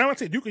when you're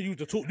talented, you can use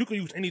the tool. You can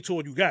use any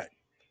tool you got.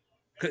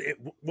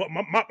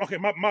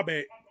 My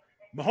bad.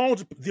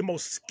 Mahomes is the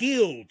most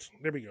skilled.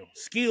 There we go.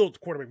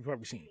 Skilled quarterback we've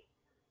ever seen.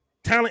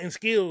 Talent and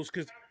skills,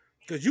 because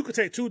you could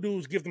take two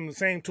dudes, give them the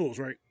same tools,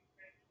 right?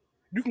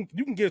 You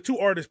can give two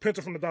artists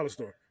pencil from the dollar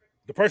store.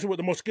 The person with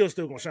the most skills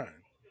still gonna shine.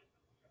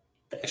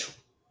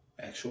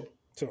 Actual.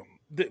 So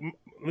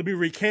let me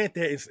recant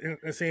that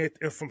and say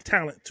it from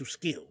talent to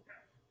skill.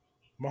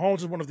 Mahomes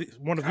is one of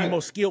the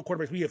most skilled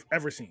quarterbacks we have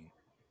ever seen.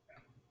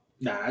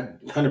 Nah, I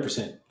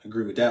 100%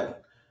 agree with that one.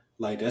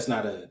 Like that's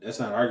not an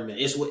argument.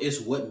 It's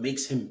what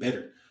makes him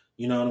better.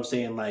 You know what I'm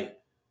saying? Like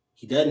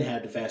he doesn't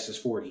have the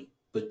fastest 40,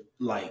 but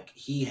like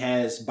he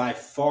has by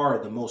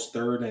far the most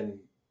 3rd and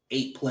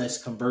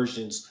 8+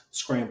 conversions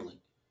scrambling.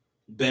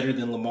 Better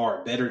than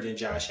Lamar, better than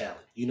Josh Allen.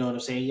 You know what I'm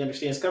saying? He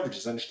understands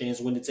coverages,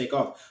 understands when to take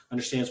off,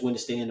 understands when to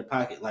stay in the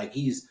pocket. Like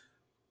he's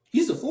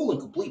a full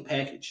and complete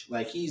package.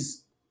 Like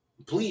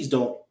please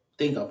don't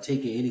think I'm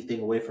taking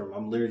anything away from him.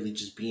 I'm literally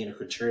just being a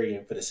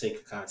contrarian for the sake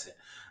of content.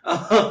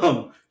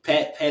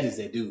 Pat is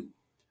that dude.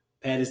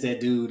 Pat is that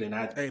dude, and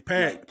I. Hey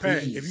Pat,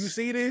 Pat, if you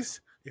see this,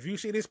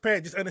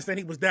 Pat, just understand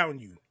he was doubting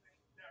you.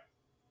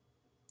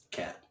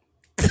 Cap.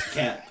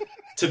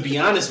 To be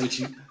honest with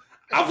you,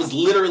 I was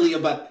literally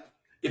about.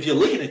 If you're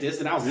looking at this,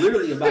 then I was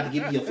literally about to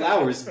give you your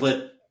flowers,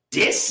 but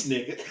this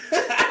nigga,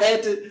 I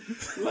had to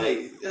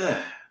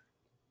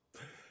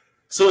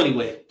So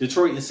anyway,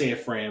 Detroit and San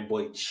Fran,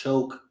 boy,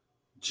 choke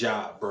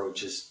job, bro.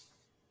 Just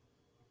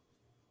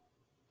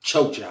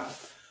choke job.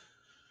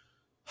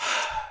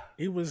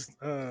 It was.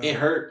 It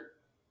hurt.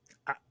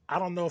 I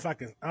don't know if I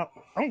can. I'm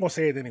gonna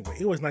say it anyway.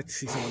 It was nice to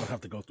see someone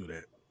have to go through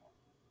that.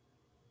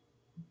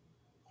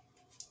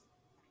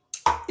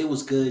 It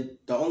was good.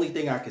 The only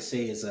thing I could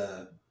say is,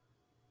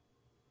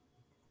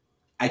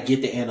 I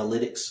get the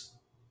analytics,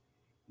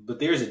 but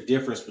there's a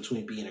difference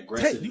between being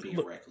aggressive and being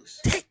reckless.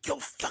 Take your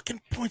fucking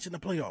points in the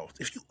playoffs.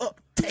 If you up,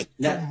 take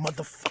your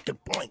motherfucking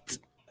points.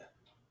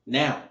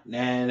 Now.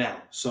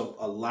 So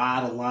a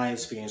lot of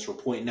Lions fans were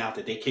pointing out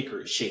that their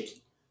kicker is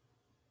shaky.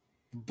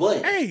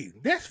 But hey,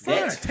 that's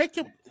fine.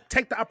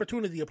 Take the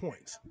opportunity of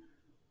points.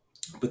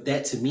 But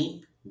that to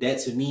me,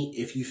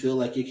 if you feel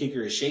like your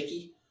kicker is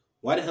shaky,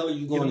 why the hell are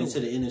you going into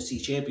the NFC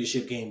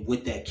Championship game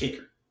with that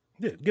kicker?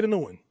 Yeah, get a new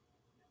one.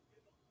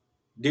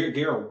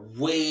 There are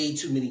way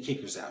too many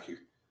kickers out here.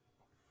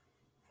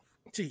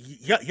 See,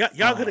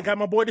 y'all could have got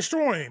my boy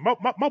Destroying.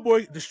 My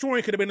boy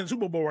Destroying could have been in the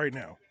Super Bowl right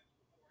now.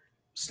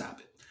 Stop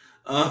it.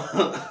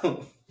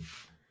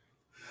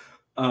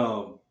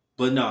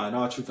 But no, in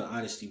all truth and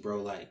honesty,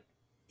 bro, like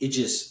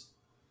it's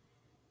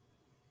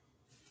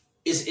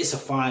a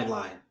fine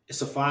line.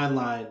 It's a fine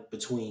line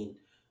between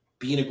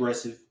being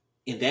aggressive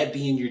and that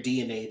being your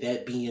DNA,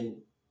 that being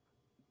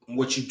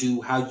what you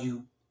do, how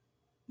you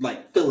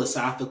like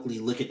philosophically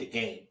look at the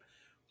game.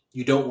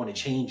 You don't want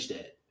to change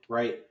that,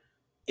 right?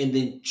 and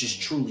then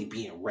just truly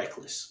being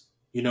reckless.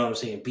 You know what I'm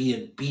saying?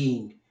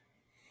 Being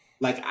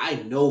like, I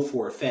know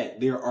for a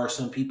fact there are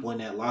some people in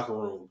that locker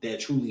room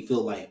that truly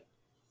feel like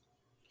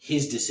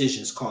his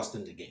decisions cost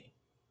them the game.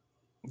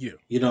 Yeah.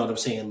 You know what I'm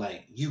saying?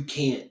 Like, you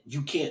can't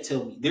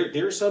tell me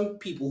there are some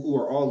people who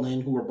are all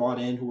in, who are bought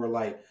in, who are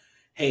like,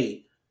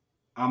 hey,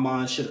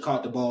 Amon should have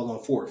caught the ball on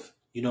fourth.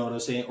 You know what I'm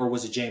saying? Or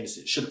was it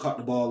Jameson? Should have caught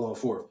the ball on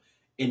fourth.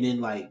 And then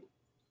like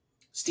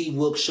Steve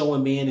Wilkes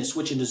showing man and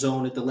switching the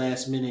zone at the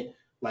last minute,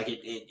 like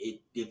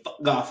it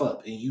Goff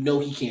up, and you know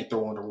he can't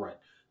throw on the run.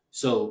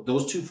 So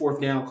those 2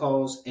 fourth down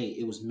calls, hey,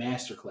 it was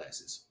master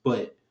classes.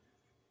 But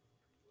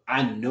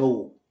I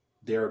know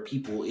there are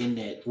people in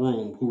that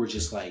room who are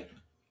just like,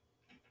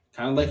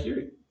 kind of like,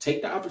 you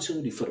take the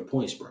opportunity for the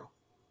points, bro.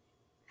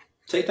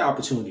 Take the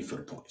opportunity for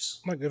the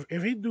points. Like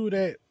if he do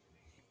that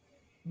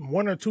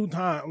 1 or 2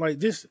 times, like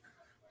this,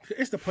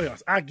 it's the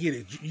playoffs. I get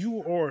it.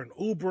 You are an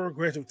uber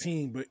aggressive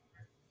team, but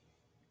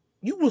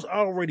you was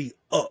already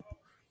up.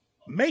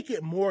 Make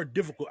it more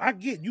difficult. I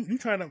get you. You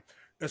trying to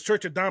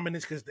assert your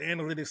dominance because the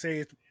analytics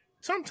says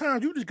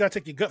sometimes you just gotta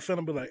take your gut feeling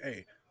and be like,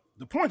 hey,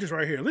 the point is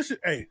right here. Listen,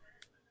 hey,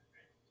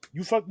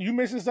 you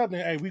missing something.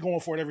 Hey, we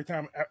going for it every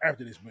time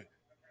after this, but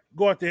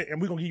go out there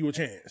and we're gonna give you a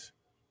chance.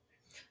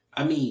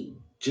 I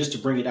mean, just to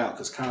bring it out,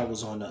 because Kyle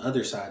was on the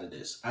other side of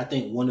this, I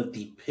think one of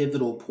the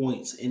pivotal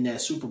points in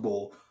that Super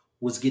Bowl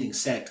was getting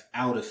sacked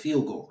out of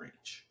field goal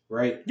range,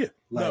 right? Yeah.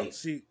 Like No,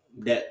 see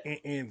that.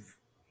 and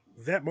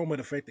that moment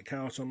affected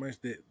Kyle so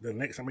much that the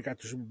next time we got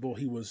to the Super Bowl,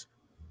 he was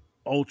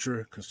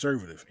ultra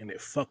conservative and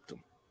it fucked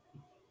him.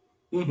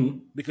 Mm-hmm.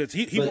 Because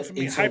he went from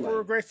being hyper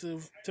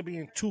aggressive to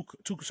being too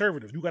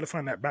conservative. You got to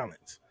find that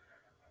balance.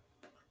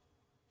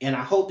 And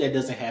I hope that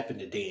doesn't happen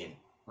to Dan,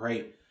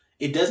 right?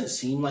 It doesn't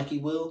seem like he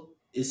will.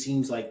 It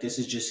seems like this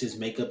is just his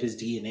makeup,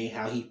 his DNA,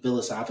 how he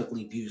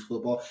philosophically views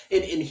football.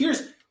 And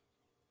here's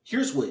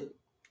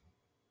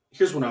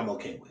what I'm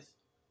okay with.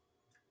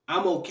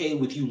 I'm okay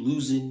with you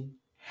losing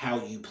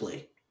how you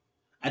play.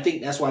 I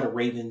think that's why the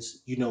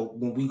Ravens,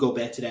 when we go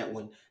back to that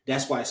one,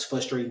 that's why it's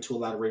frustrating to a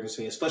lot of Ravens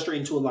fans,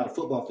 frustrating to a lot of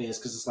football fans,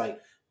 because it's like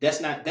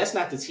that's not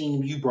the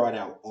team you brought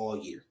out all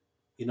year.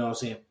 You know what I'm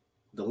saying?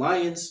 The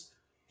Lions,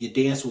 you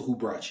dance with who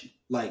brought you.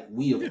 Like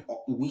we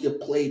have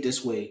played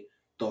this way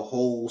the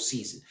whole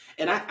season,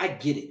 and I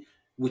get it.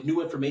 With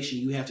new information,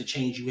 you have to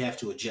change, you have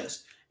to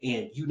adjust,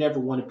 and you never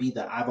want to be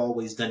the "I've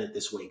always done it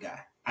this way" guy.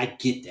 I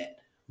get that,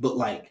 but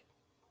like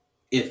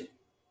if.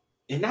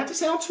 And not to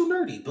sound too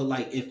nerdy, but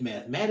like if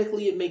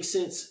mathematically it makes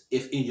sense,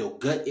 if in your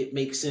gut it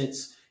makes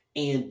sense,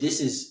 and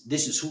this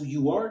is who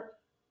you are,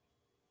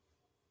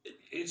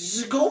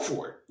 just go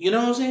for it. You know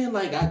what I'm saying?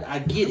 Like I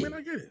get it.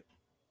 I get it.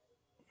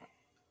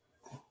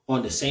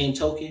 On the same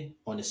token,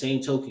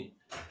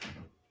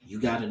 you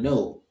gotta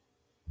know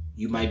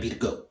you might be the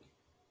GOAT.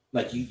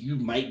 Like you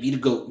might be the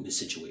GOAT in this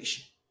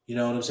situation. You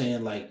know what I'm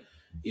saying? Like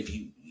if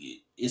you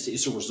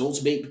it's a results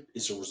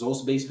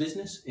based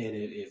business, and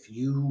if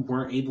you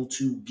weren't able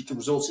to get the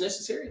results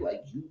necessary,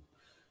 like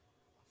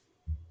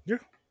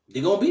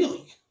they're gonna be on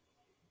you.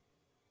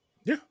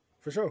 Yeah,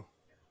 for sure.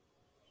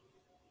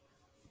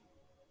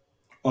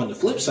 On the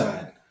flip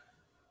side,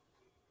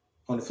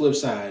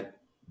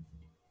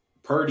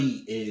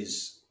 Purdy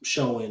is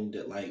showing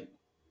that like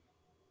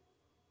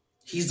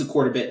he's the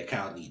quarterback that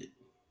Kyle needed,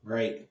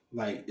 right?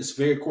 Like it's a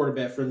very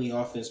quarterback friendly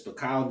offense, but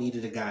Kyle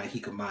needed a guy he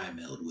could mind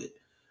meld with,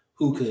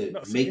 who could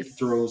make the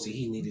throws that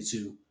he needed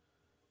to.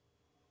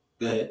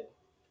 Go ahead.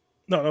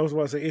 No, I was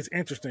about to say it's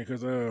interesting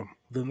because the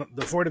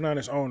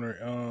 49ers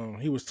owner,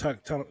 he was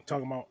talking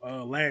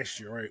about last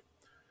year, right?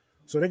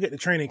 So they get the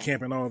training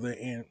camp and all that,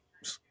 and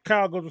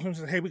Kyle goes to him and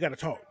says, "Hey, we got to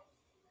talk."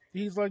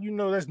 He's like,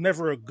 that's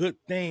never a good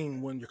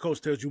thing when your coach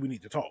tells you we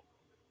need to talk.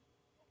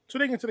 So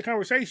they get into the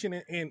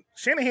conversation, and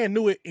Shanahan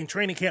knew it in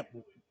training camp,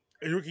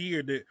 rookie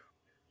year, that,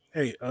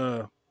 hey,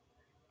 I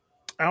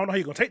don't know how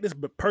you're going to take this,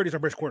 but Purdy's our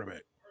best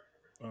quarterback.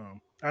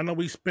 I know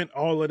we spent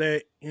all of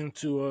that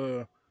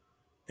into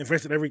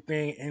invested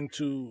everything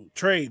into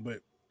trade, but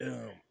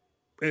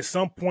at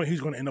some point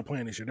he's going to end up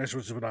playing this year. That's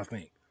just what I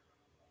think.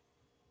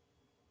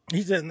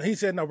 He said,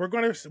 no,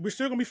 we're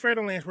still gonna be fair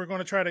to Lance. We're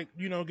gonna try to,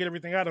 get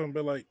everything out of him.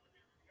 But like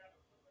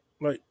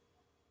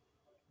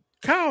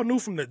Kyle knew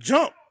from the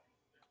jump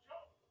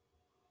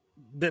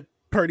that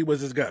Purdy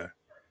was his guy,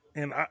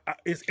 and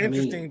it's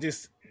interesting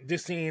just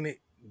seeing it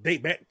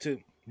date back to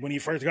when he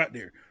first got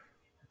there.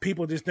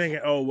 People just thinking,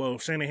 oh well,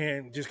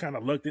 Shanahan just kind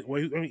of looked at.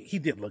 Well, he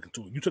did look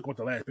into it. You took him with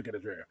the last pick of the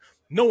draft.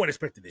 No one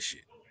expected this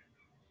shit.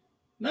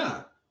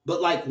 Nah,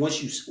 but like once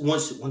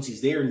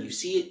he's there and you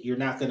see it, you're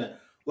not gonna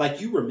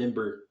like you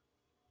remember.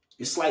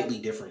 It's slightly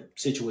different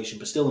situation,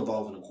 but still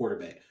involving a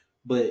quarterback.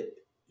 But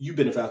you've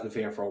been a Falcon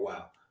fan for a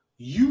while.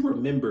 You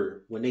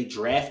remember when they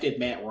drafted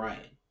Matt Ryan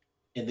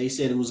and they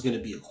said it was going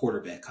to be a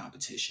quarterback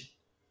competition.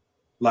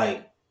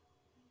 Like,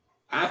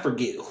 I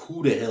forget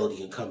who the hell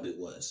the incumbent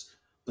was,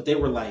 but they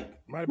were like,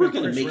 we're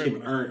going to make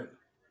him earn.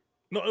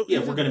 No, yeah,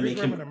 we're going to make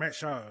him Matt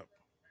Schaub.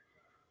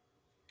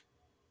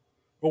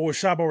 Or was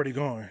Schaub already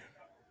gone?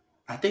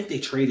 I think they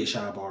traded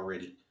Schaub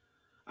already.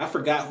 I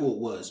forgot who it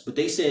was, but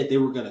they said they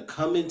were going to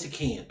come into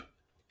camp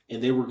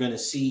and they were going to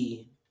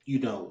see,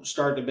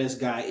 start the best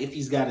guy. If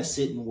he's got to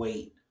sit and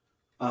wait,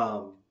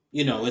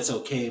 it's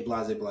okay,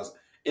 blase, blase.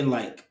 And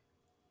like,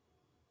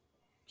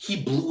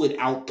 he blew it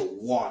out the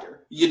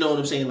water. You know what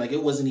I'm saying? Like,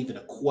 it wasn't even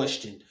a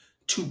question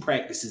 2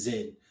 practices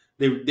in.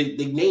 They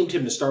named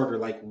him the starter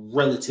like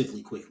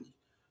relatively quickly,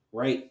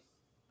 right?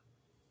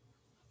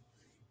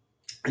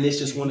 And it's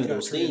just one of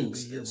those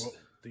things.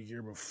 The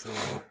year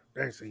before,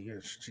 actually,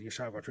 yes,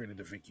 Chicago traded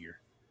to Vic year.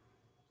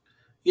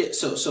 Yeah,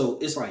 so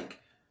it's like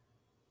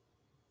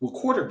with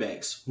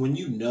quarterbacks, when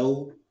you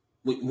know,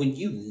 bro,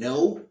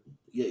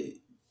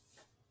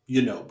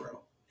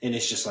 and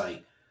it's just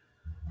like,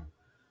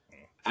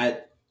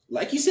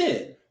 like you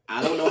said,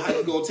 I don't know how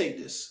you're gonna take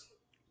this.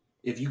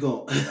 If you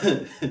gonna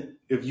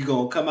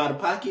come out of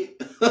pocket,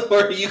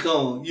 or you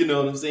gonna, you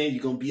know what I'm saying,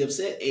 you're gonna be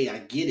upset. Hey, I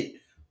get it,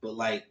 but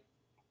like,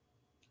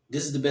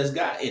 this is the best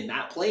guy, and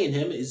not playing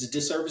him is a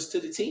disservice to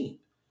the team.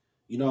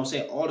 You know what I'm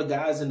saying? All the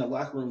guys in the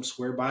locker room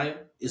swear by him.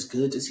 It's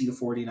good to see the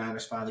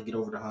 49ers finally get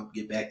over the hump,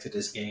 get back to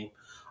this game.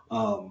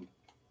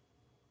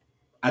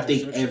 I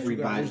think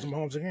everybody.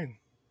 Mahomes again.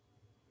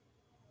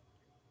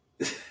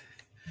 I'm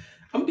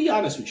going to be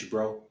honest with you,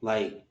 bro.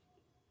 Like,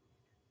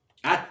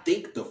 I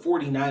think the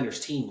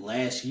 49ers team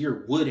last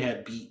year would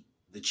have beat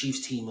the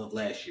Chiefs team of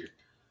last year.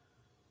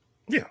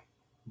 Yeah.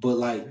 But,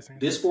 like,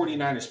 this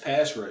 49ers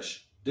pass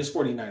rush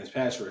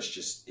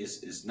just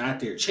is not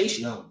there. Chase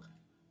Young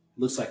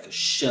looks like a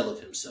shell of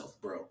himself,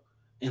 bro.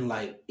 And,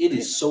 like, it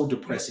is so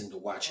depressing to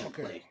watch him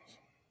play.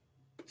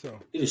 So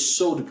it is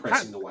so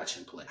depressing to watch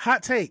him play.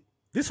 Hot take.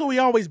 This is who he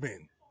always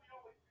been.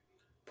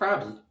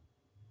 Probably.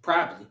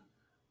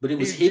 But it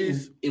was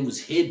hidden. It was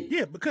hidden.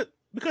 Yeah, because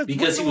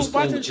he was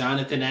playing with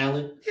Jonathan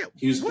Allen. Yeah,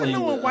 he was playing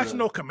no with one watching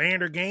no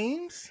Commander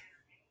games.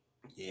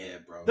 Yeah,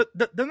 bro.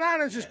 The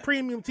Niners is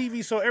premium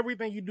TV, so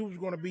everything you do is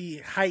going to be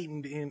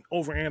heightened and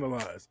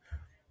overanalyzed.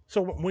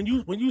 So when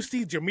you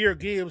see Jahmyr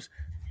Gibbs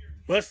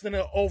busting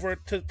it over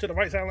to the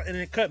right side and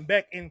then cutting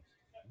back, and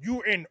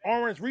you're in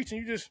orange reaching,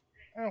 you just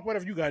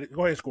whatever you got it.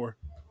 Go ahead, score.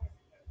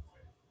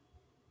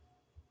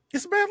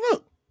 It's a bad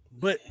look,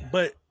 but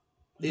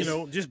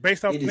just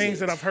based off things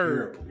that I've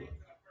heard.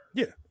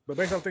 Yeah, but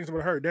based off things that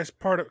I've heard, that's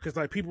part of, because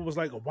like people was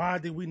like, why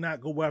did we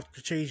not go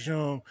after Chase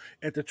Young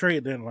at the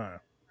trade deadline?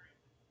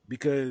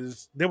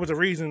 Because there was a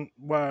reason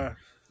why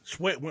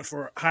Sweat went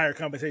for higher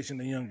compensation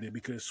than Young did,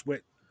 because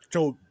Sweat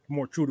showed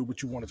more true to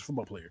what you want as a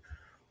football player.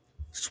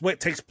 Sweat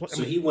takes plays.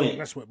 So he went.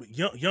 Not Sweat, but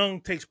Young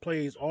takes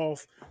plays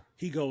off.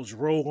 He goes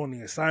rogue on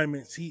the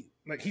assignments. He's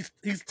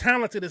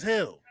talented as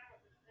hell,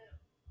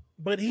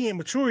 but he ain't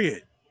mature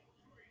yet.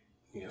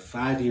 Yeah,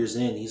 5 years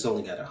in, he's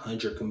only got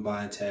 100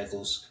 combined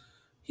tackles.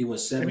 He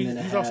went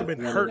 7.5. He's also been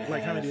hurt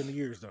like how many in the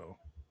years though?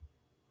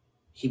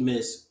 He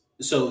missed.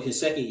 So his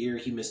second year,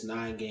 he missed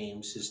 9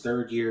 games. His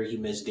third year, he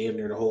missed damn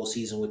near the whole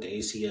season with the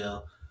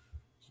ACL.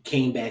 He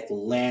came back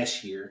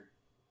this year,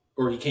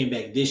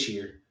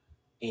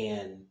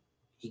 and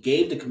he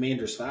gave the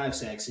Commanders 5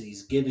 sacks, and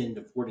he's given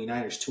the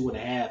 49ers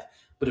 2.5.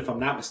 But if I'm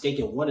not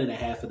mistaken,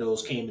 1.5 of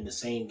those came in the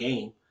same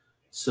game.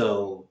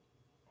 So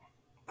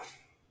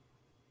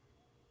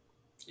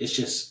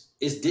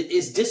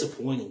it's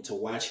disappointing to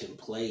watch him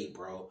play,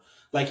 bro.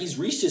 Like, he's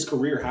reached his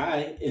career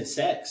high in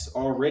sacks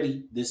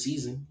already this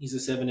season. He's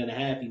a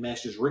 7.5. He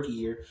matched his rookie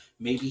year.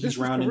 Maybe he's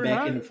rounding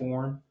back into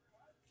form.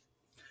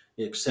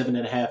 Yeah,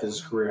 7.5 is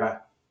his career high.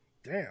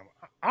 Damn.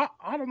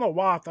 I don't know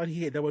why I thought he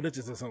hit double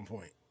digits at some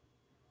point.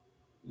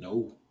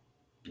 No.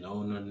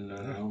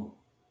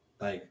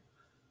 Like,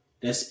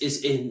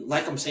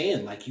 like I'm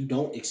saying, like, you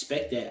don't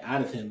expect that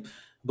out of him,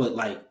 but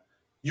like,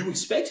 you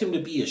expect him to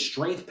be a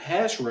strength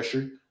pass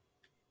rusher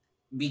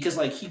because,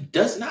 like, he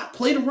does not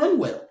play to run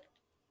well.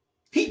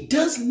 He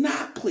does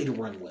not play to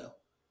run well,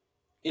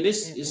 and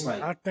it's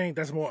like, I think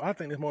it's more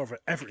of an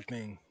effort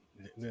thing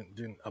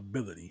than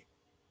ability.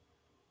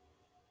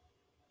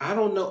 I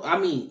don't know. I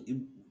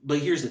mean, but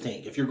here's the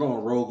thing: if you're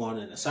going rogue on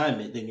an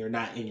assignment, then you're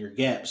not in your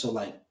gap. So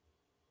like,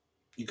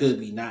 you could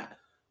be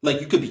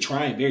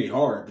trying very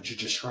hard, but you're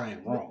just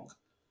trying wrong.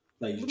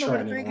 Like, you're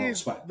trying in the wrong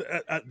spot.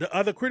 The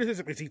other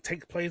criticism is he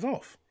takes plays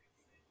off.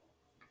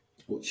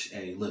 Which,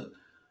 hey, look,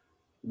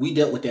 we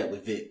dealt with that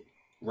with Vic,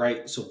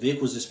 right? So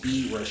Vic was a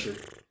speed rusher,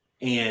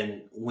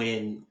 and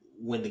when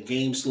the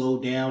game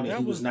slowed down and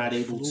he was not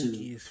able to. That was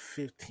the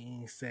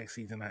 15 sack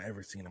season I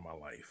ever seen in my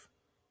life.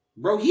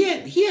 Bro, he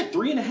had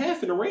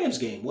 3.5 in the Rams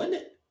game, wasn't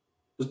it?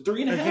 It was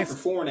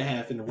 3.5 or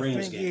 4.5 in the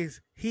Rams game.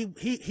 Is,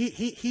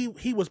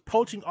 he was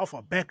poaching off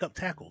of backup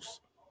tackles.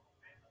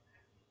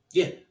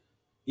 Yeah.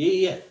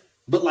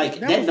 But like,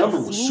 that number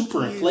was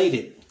super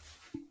inflated.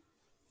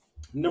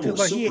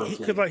 Because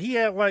he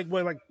had like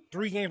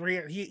 3 games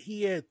where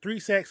he had 3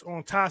 sacks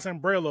on Ty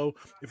Sambrello,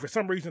 and for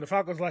some reason the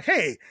Falcons were like,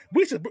 hey,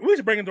 we should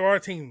bring him to our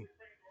team.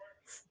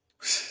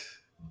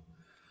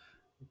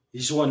 You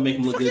just wanted to make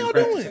him look good in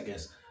practice, I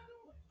guess.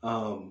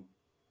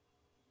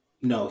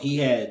 No,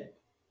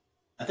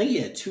 I think he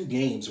had 2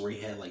 games where he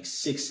had like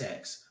 6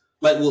 sacks.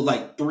 Like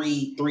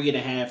 3.5,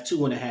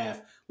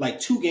 2.5. Like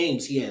 2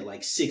 games he had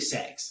like 6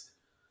 sacks.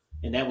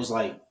 and that was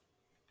like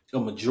a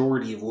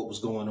majority of what was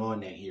going on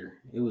that year.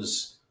 It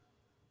was,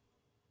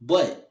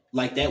 but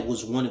like that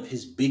was one of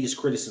his biggest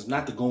criticisms,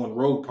 not the going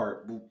rogue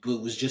part, but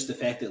it was just the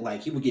fact that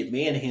like he would get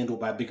manhandled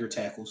by bigger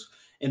tackles,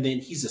 and then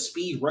he's a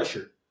speed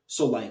rusher,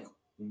 so like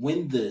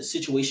when the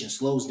situation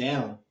slows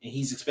down and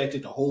he's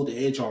expected to hold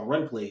the edge on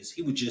run plays,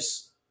 he would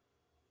just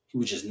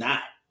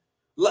not.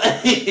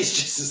 Like it's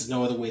just there's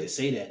no other way to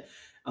say that.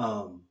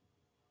 Um,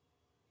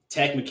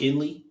 Tack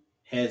McKinley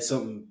had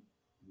something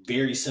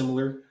very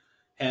similar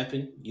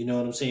happen. You know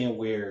what I'm saying?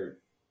 Where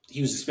he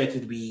was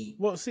expected to be,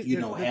 Well, see,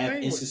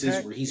 have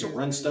instances where he's a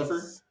run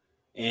stuffer,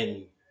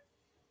 and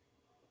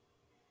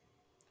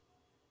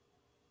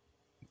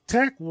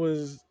Tack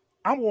was.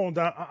 I'm going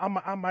down.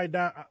 I might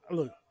down.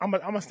 Look, I'm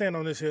gonna stand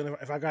on this hill.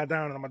 If I got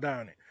down, I'm gonna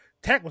down it.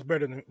 Tack was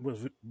better than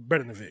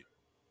Vic.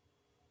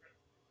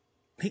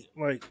 He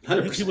like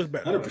 100%. He was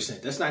better.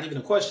 100%. That's not even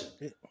a question.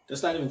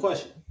 That's not even a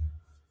question.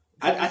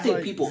 I think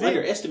like, people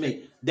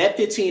underestimate that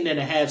 15 and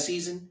a half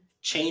season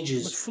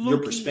changes your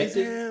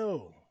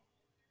perspective.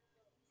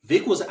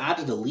 Vic was out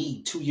of the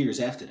league 2 years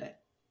after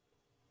that.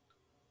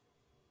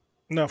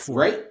 No, 4.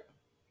 Right?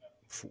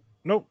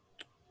 Nope.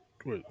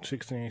 What,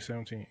 16,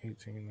 17,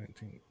 18,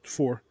 19,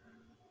 4.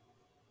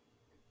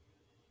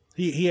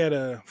 He had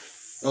a...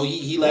 Oh,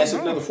 he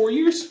lasted another 4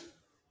 years?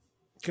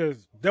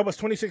 Because that was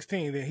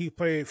 2016. Then he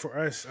played for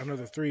us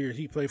another 3 years.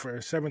 He played for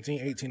us 17,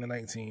 18, and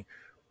 19.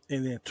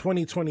 And then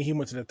 2020, he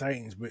went to the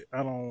Titans. But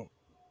I don't...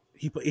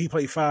 He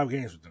played 5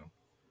 games with them.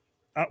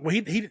 That was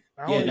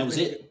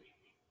it.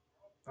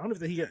 I don't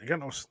know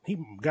if he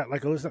got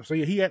like a list up. So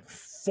yeah, he had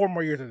 4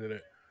 more years after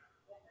that.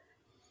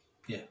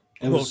 Yeah,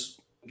 that was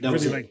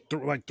really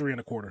it. like 3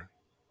 1/4.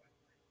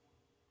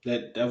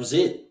 That was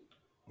it.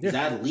 He's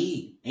out of the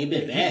league. Ain't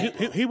been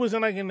bad. He was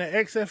in the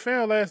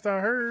XFL last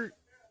I heard.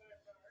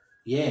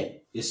 Yeah,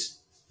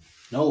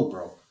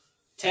 bro.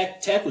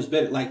 Tack was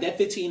better. Like that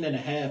 15 and a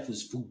half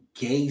was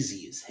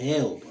fugazi as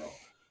hell, bro.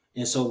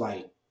 And so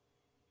like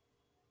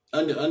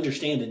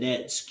understanding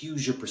that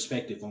skews your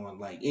perspective on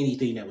like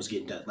anything that was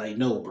getting done. Like,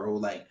 no, bro,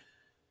 like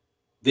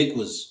Vic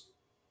was,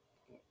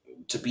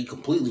 to be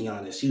completely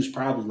honest, he was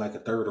probably like a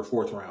 3rd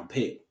or 4th round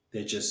pick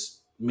that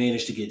just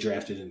managed to get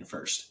drafted in the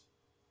 1st.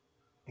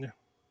 Yeah.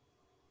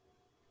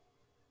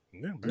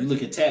 You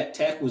look at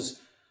Tack was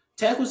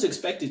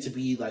expected to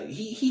be like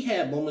he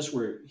had moments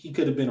where he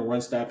could have been a run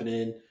stopping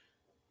end.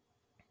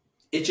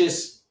 It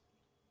just,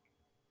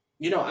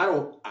 I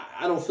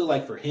don't feel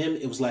like for him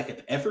it was lack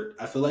of effort.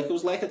 I feel like it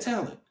was lack of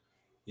talent.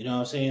 You know what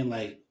I'm saying?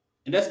 Like,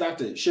 and that's not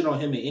to shit on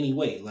him in any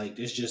way. Like,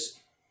 it's just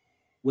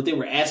what they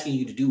were asking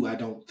you to do. I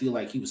don't feel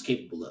like he was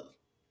capable of.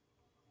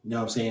 You know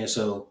what I'm saying?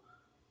 So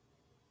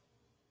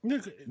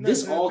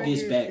this all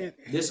gets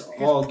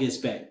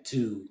back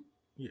to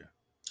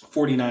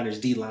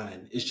 49ers D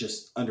line is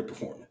just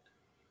underperforming.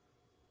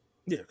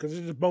 Yeah, because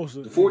it's just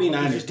Bosa. The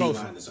 49ers D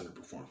line is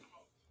underperforming.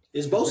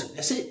 It's Bosa.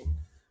 That's it.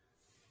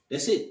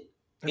 That's it.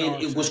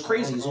 And it was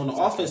crazy. It's on the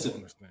offensive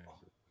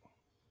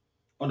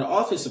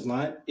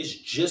line. It's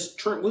just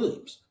Trent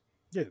Williams.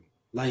 Yeah,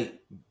 like,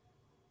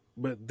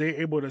 but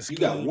they're able to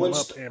scheme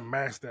up and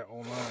match that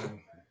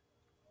online.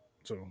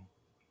 So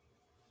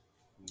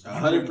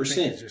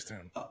 100%. Just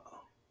him.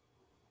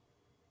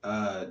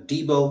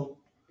 Debo,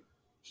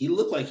 he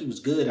looked like he was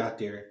good out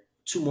there.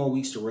 2 more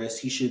weeks to rest.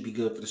 He should be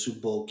good for the Super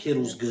Bowl.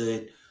 Kittle's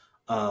good.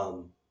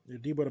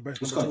 Debo the best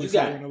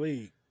in the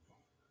league.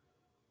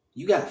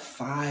 You got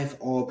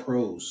 5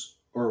 All-Pros,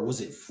 or was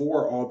it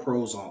 4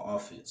 All-Pros on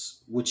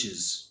offense, which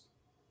is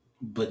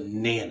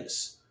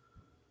bananas.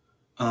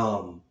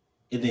 And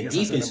then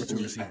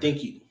defensively, I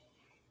think you.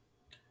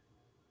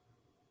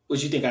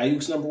 What you think?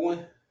 Ayuk's number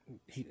 1?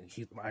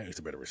 Ayuk's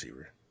a better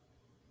receiver.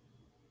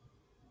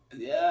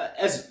 Yeah,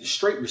 as a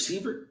straight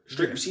receiver,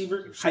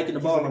 hiking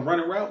the ball and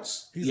running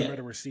routes. He's a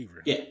better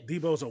receiver. Yeah,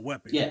 Debo's a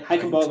weapon. Yeah,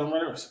 hiking balls and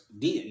running routes.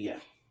 Yeah.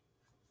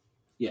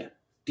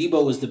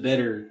 Debo's the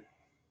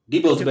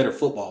better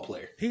football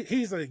player.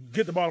 He's like,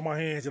 get the ball in my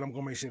hands and I'm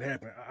gonna make shit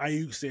happen.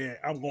 Ayuk said,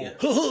 I'm going.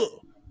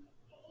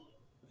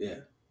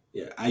 Yeah.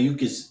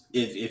 Ayuk is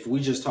if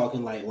we just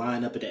talking like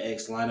line up at the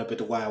X, line up at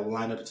the Y,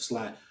 line up at the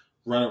slot,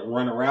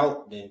 run a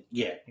route, then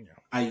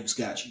Ayuk's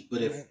got you.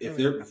 But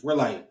if we're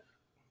like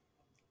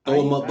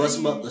throw him up, bust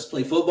him up, let's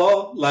play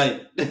football,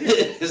 like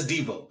it's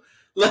Debo.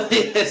 Like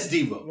that's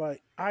Debo.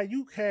 Like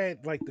Ayuk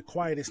had like the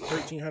quietest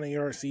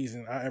 1,300-yard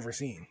season I ever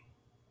seen.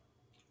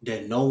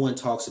 That no one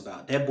talks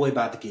about. That boy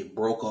about to get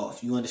broke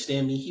off. You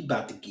understand me? He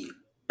about to get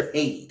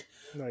paid.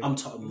 Like, I'm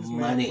talking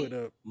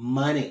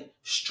money,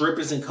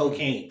 strippers and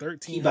cocaine.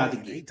 He about to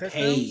get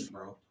paid,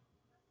 bro.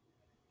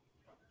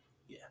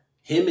 Yeah,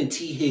 him and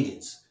T.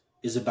 Higgins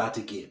is about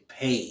to get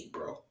paid,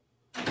 bro.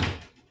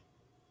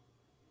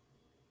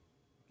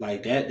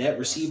 Like that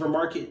receiver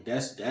market,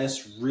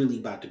 that's really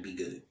about to be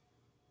good.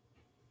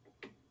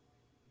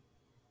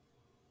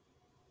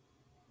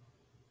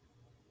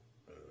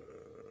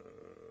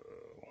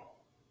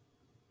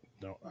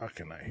 No, I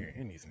cannot hear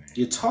anything.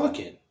 You're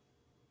talking.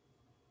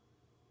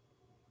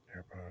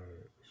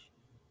 AirPods.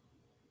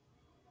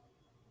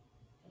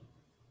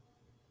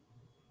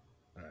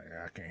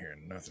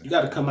 nothing. You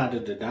got to come out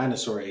of the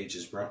dinosaur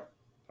ages, bro.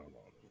 Hold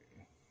on.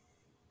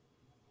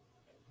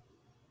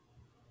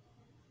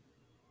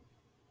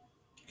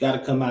 You got to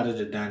come out of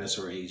the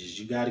dinosaur ages.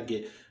 You got to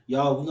get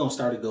y'all. We're gonna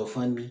start a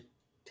GoFundMe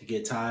to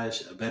get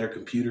Taj a better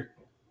computer.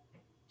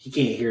 He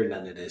can't hear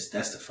none of this.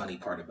 That's the funny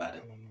part about I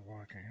it. don't know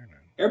why I can't hear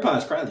nothing.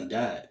 AirPods probably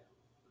died.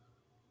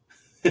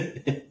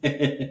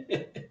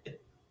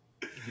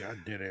 Yeah, I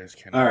dead ass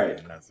can't All hear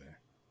right. nothing.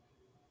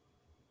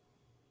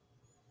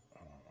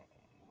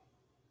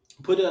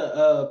 Put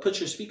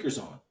your speakers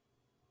on.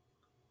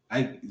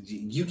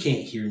 You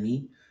can't hear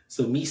me,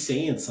 so me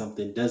saying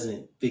something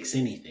doesn't fix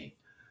anything.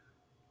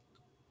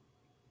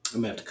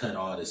 I'm gonna have to cut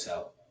all this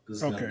out. This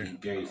is gonna be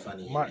very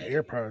funny. My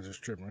AirPods is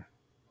tripping.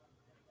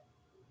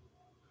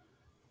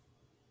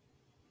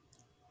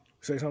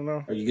 Say something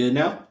now. Are you good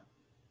now?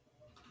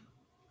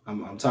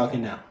 I'm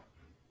talking now.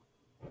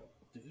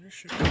 Did this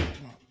shit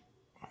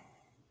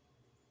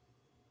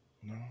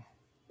no.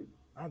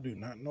 I do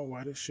not know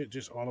why this shit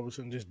just all of a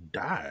sudden just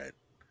died.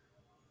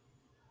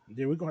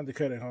 Yeah, we're gonna have to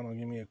cut it. Hold on,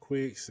 give me a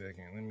quick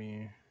second. Let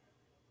me.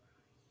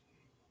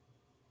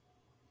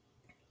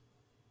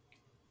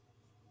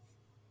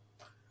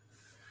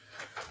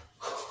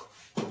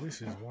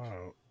 This is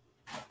wild.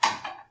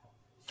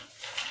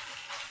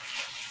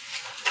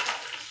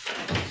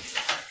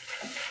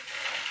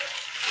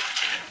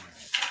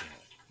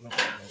 No.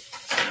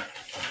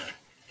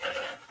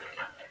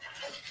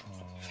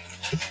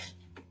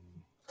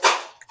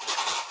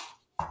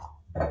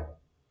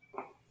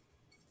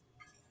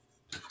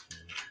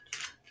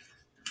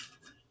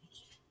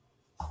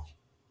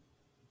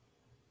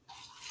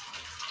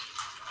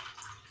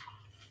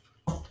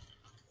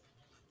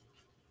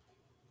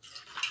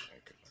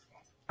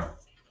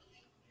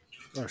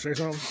 All right, say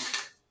something.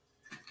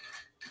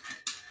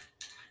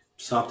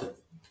 Something.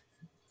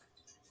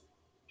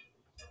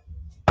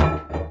 I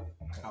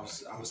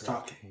was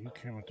talking. You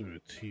came through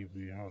the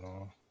TV. Hold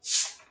on.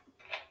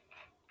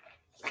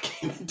 I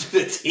came into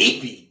the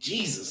TV.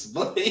 Jesus,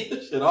 boy,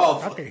 this shit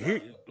off. I can hear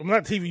you. I'm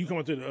not TV. You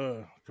coming through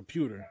the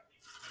computer.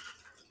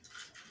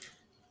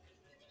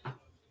 I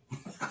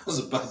was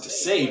about to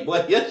say,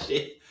 boy, this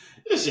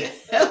shit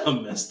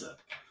hella messed up.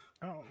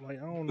 I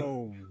don't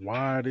know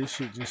why this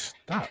shit just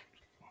stopped.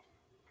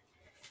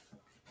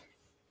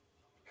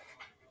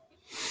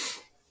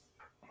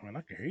 I mean,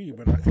 I can hear you,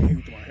 but I can't hear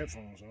you through my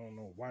headphones. I don't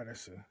know why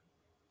that's a.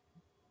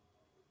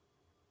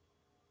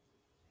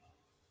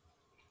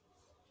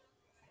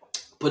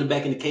 Put it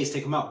back in the case.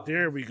 Take them out.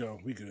 There we go.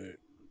 We good.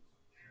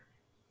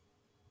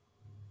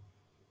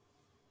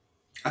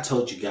 I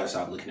told you guys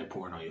stop looking at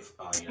porn on your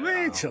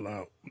Man, chill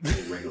out.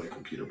 your regular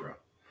computer, bro.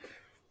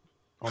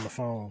 On the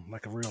phone,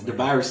 like a real man. The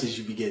viruses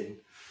you be getting.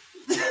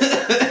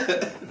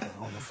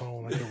 On the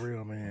phone, like a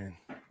real man.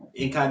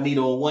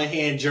 Incognito in one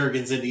hand,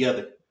 Jergens in the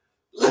other.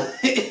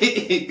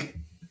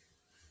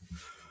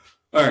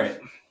 All right.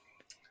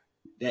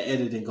 That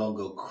editing gonna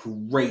go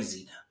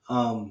crazy.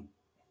 What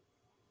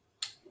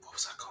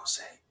was I gonna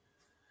say?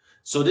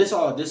 So this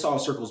all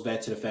circles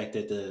back to the fact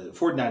that the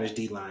 49ers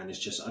D line is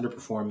just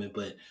underperforming,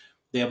 but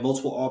they have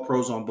multiple all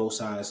pros on both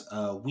sides.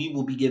 We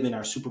will be giving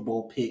our Super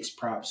Bowl picks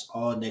props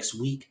all next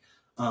week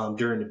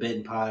during the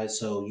betting pod.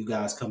 So you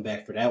guys come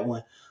back for that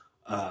one.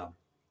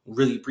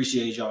 Really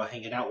appreciate y'all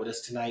hanging out with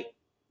us tonight.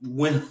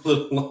 Went a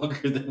little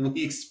longer than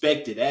we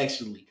expected,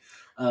 actually,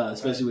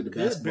 especially with the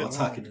basketball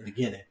talk at the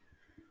beginning.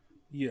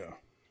 Yeah.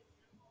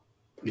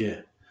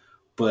 Yeah.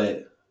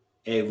 But,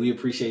 hey, we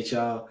appreciate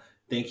y'all.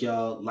 Thank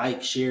y'all.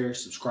 Like, share,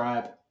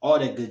 subscribe, all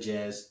that good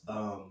jazz.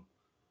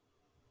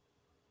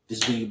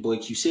 This has been your boy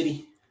Q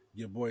City.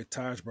 Your boy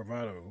Taj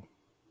Bravado.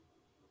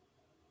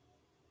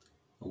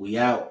 We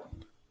out.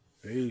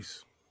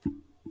 Peace.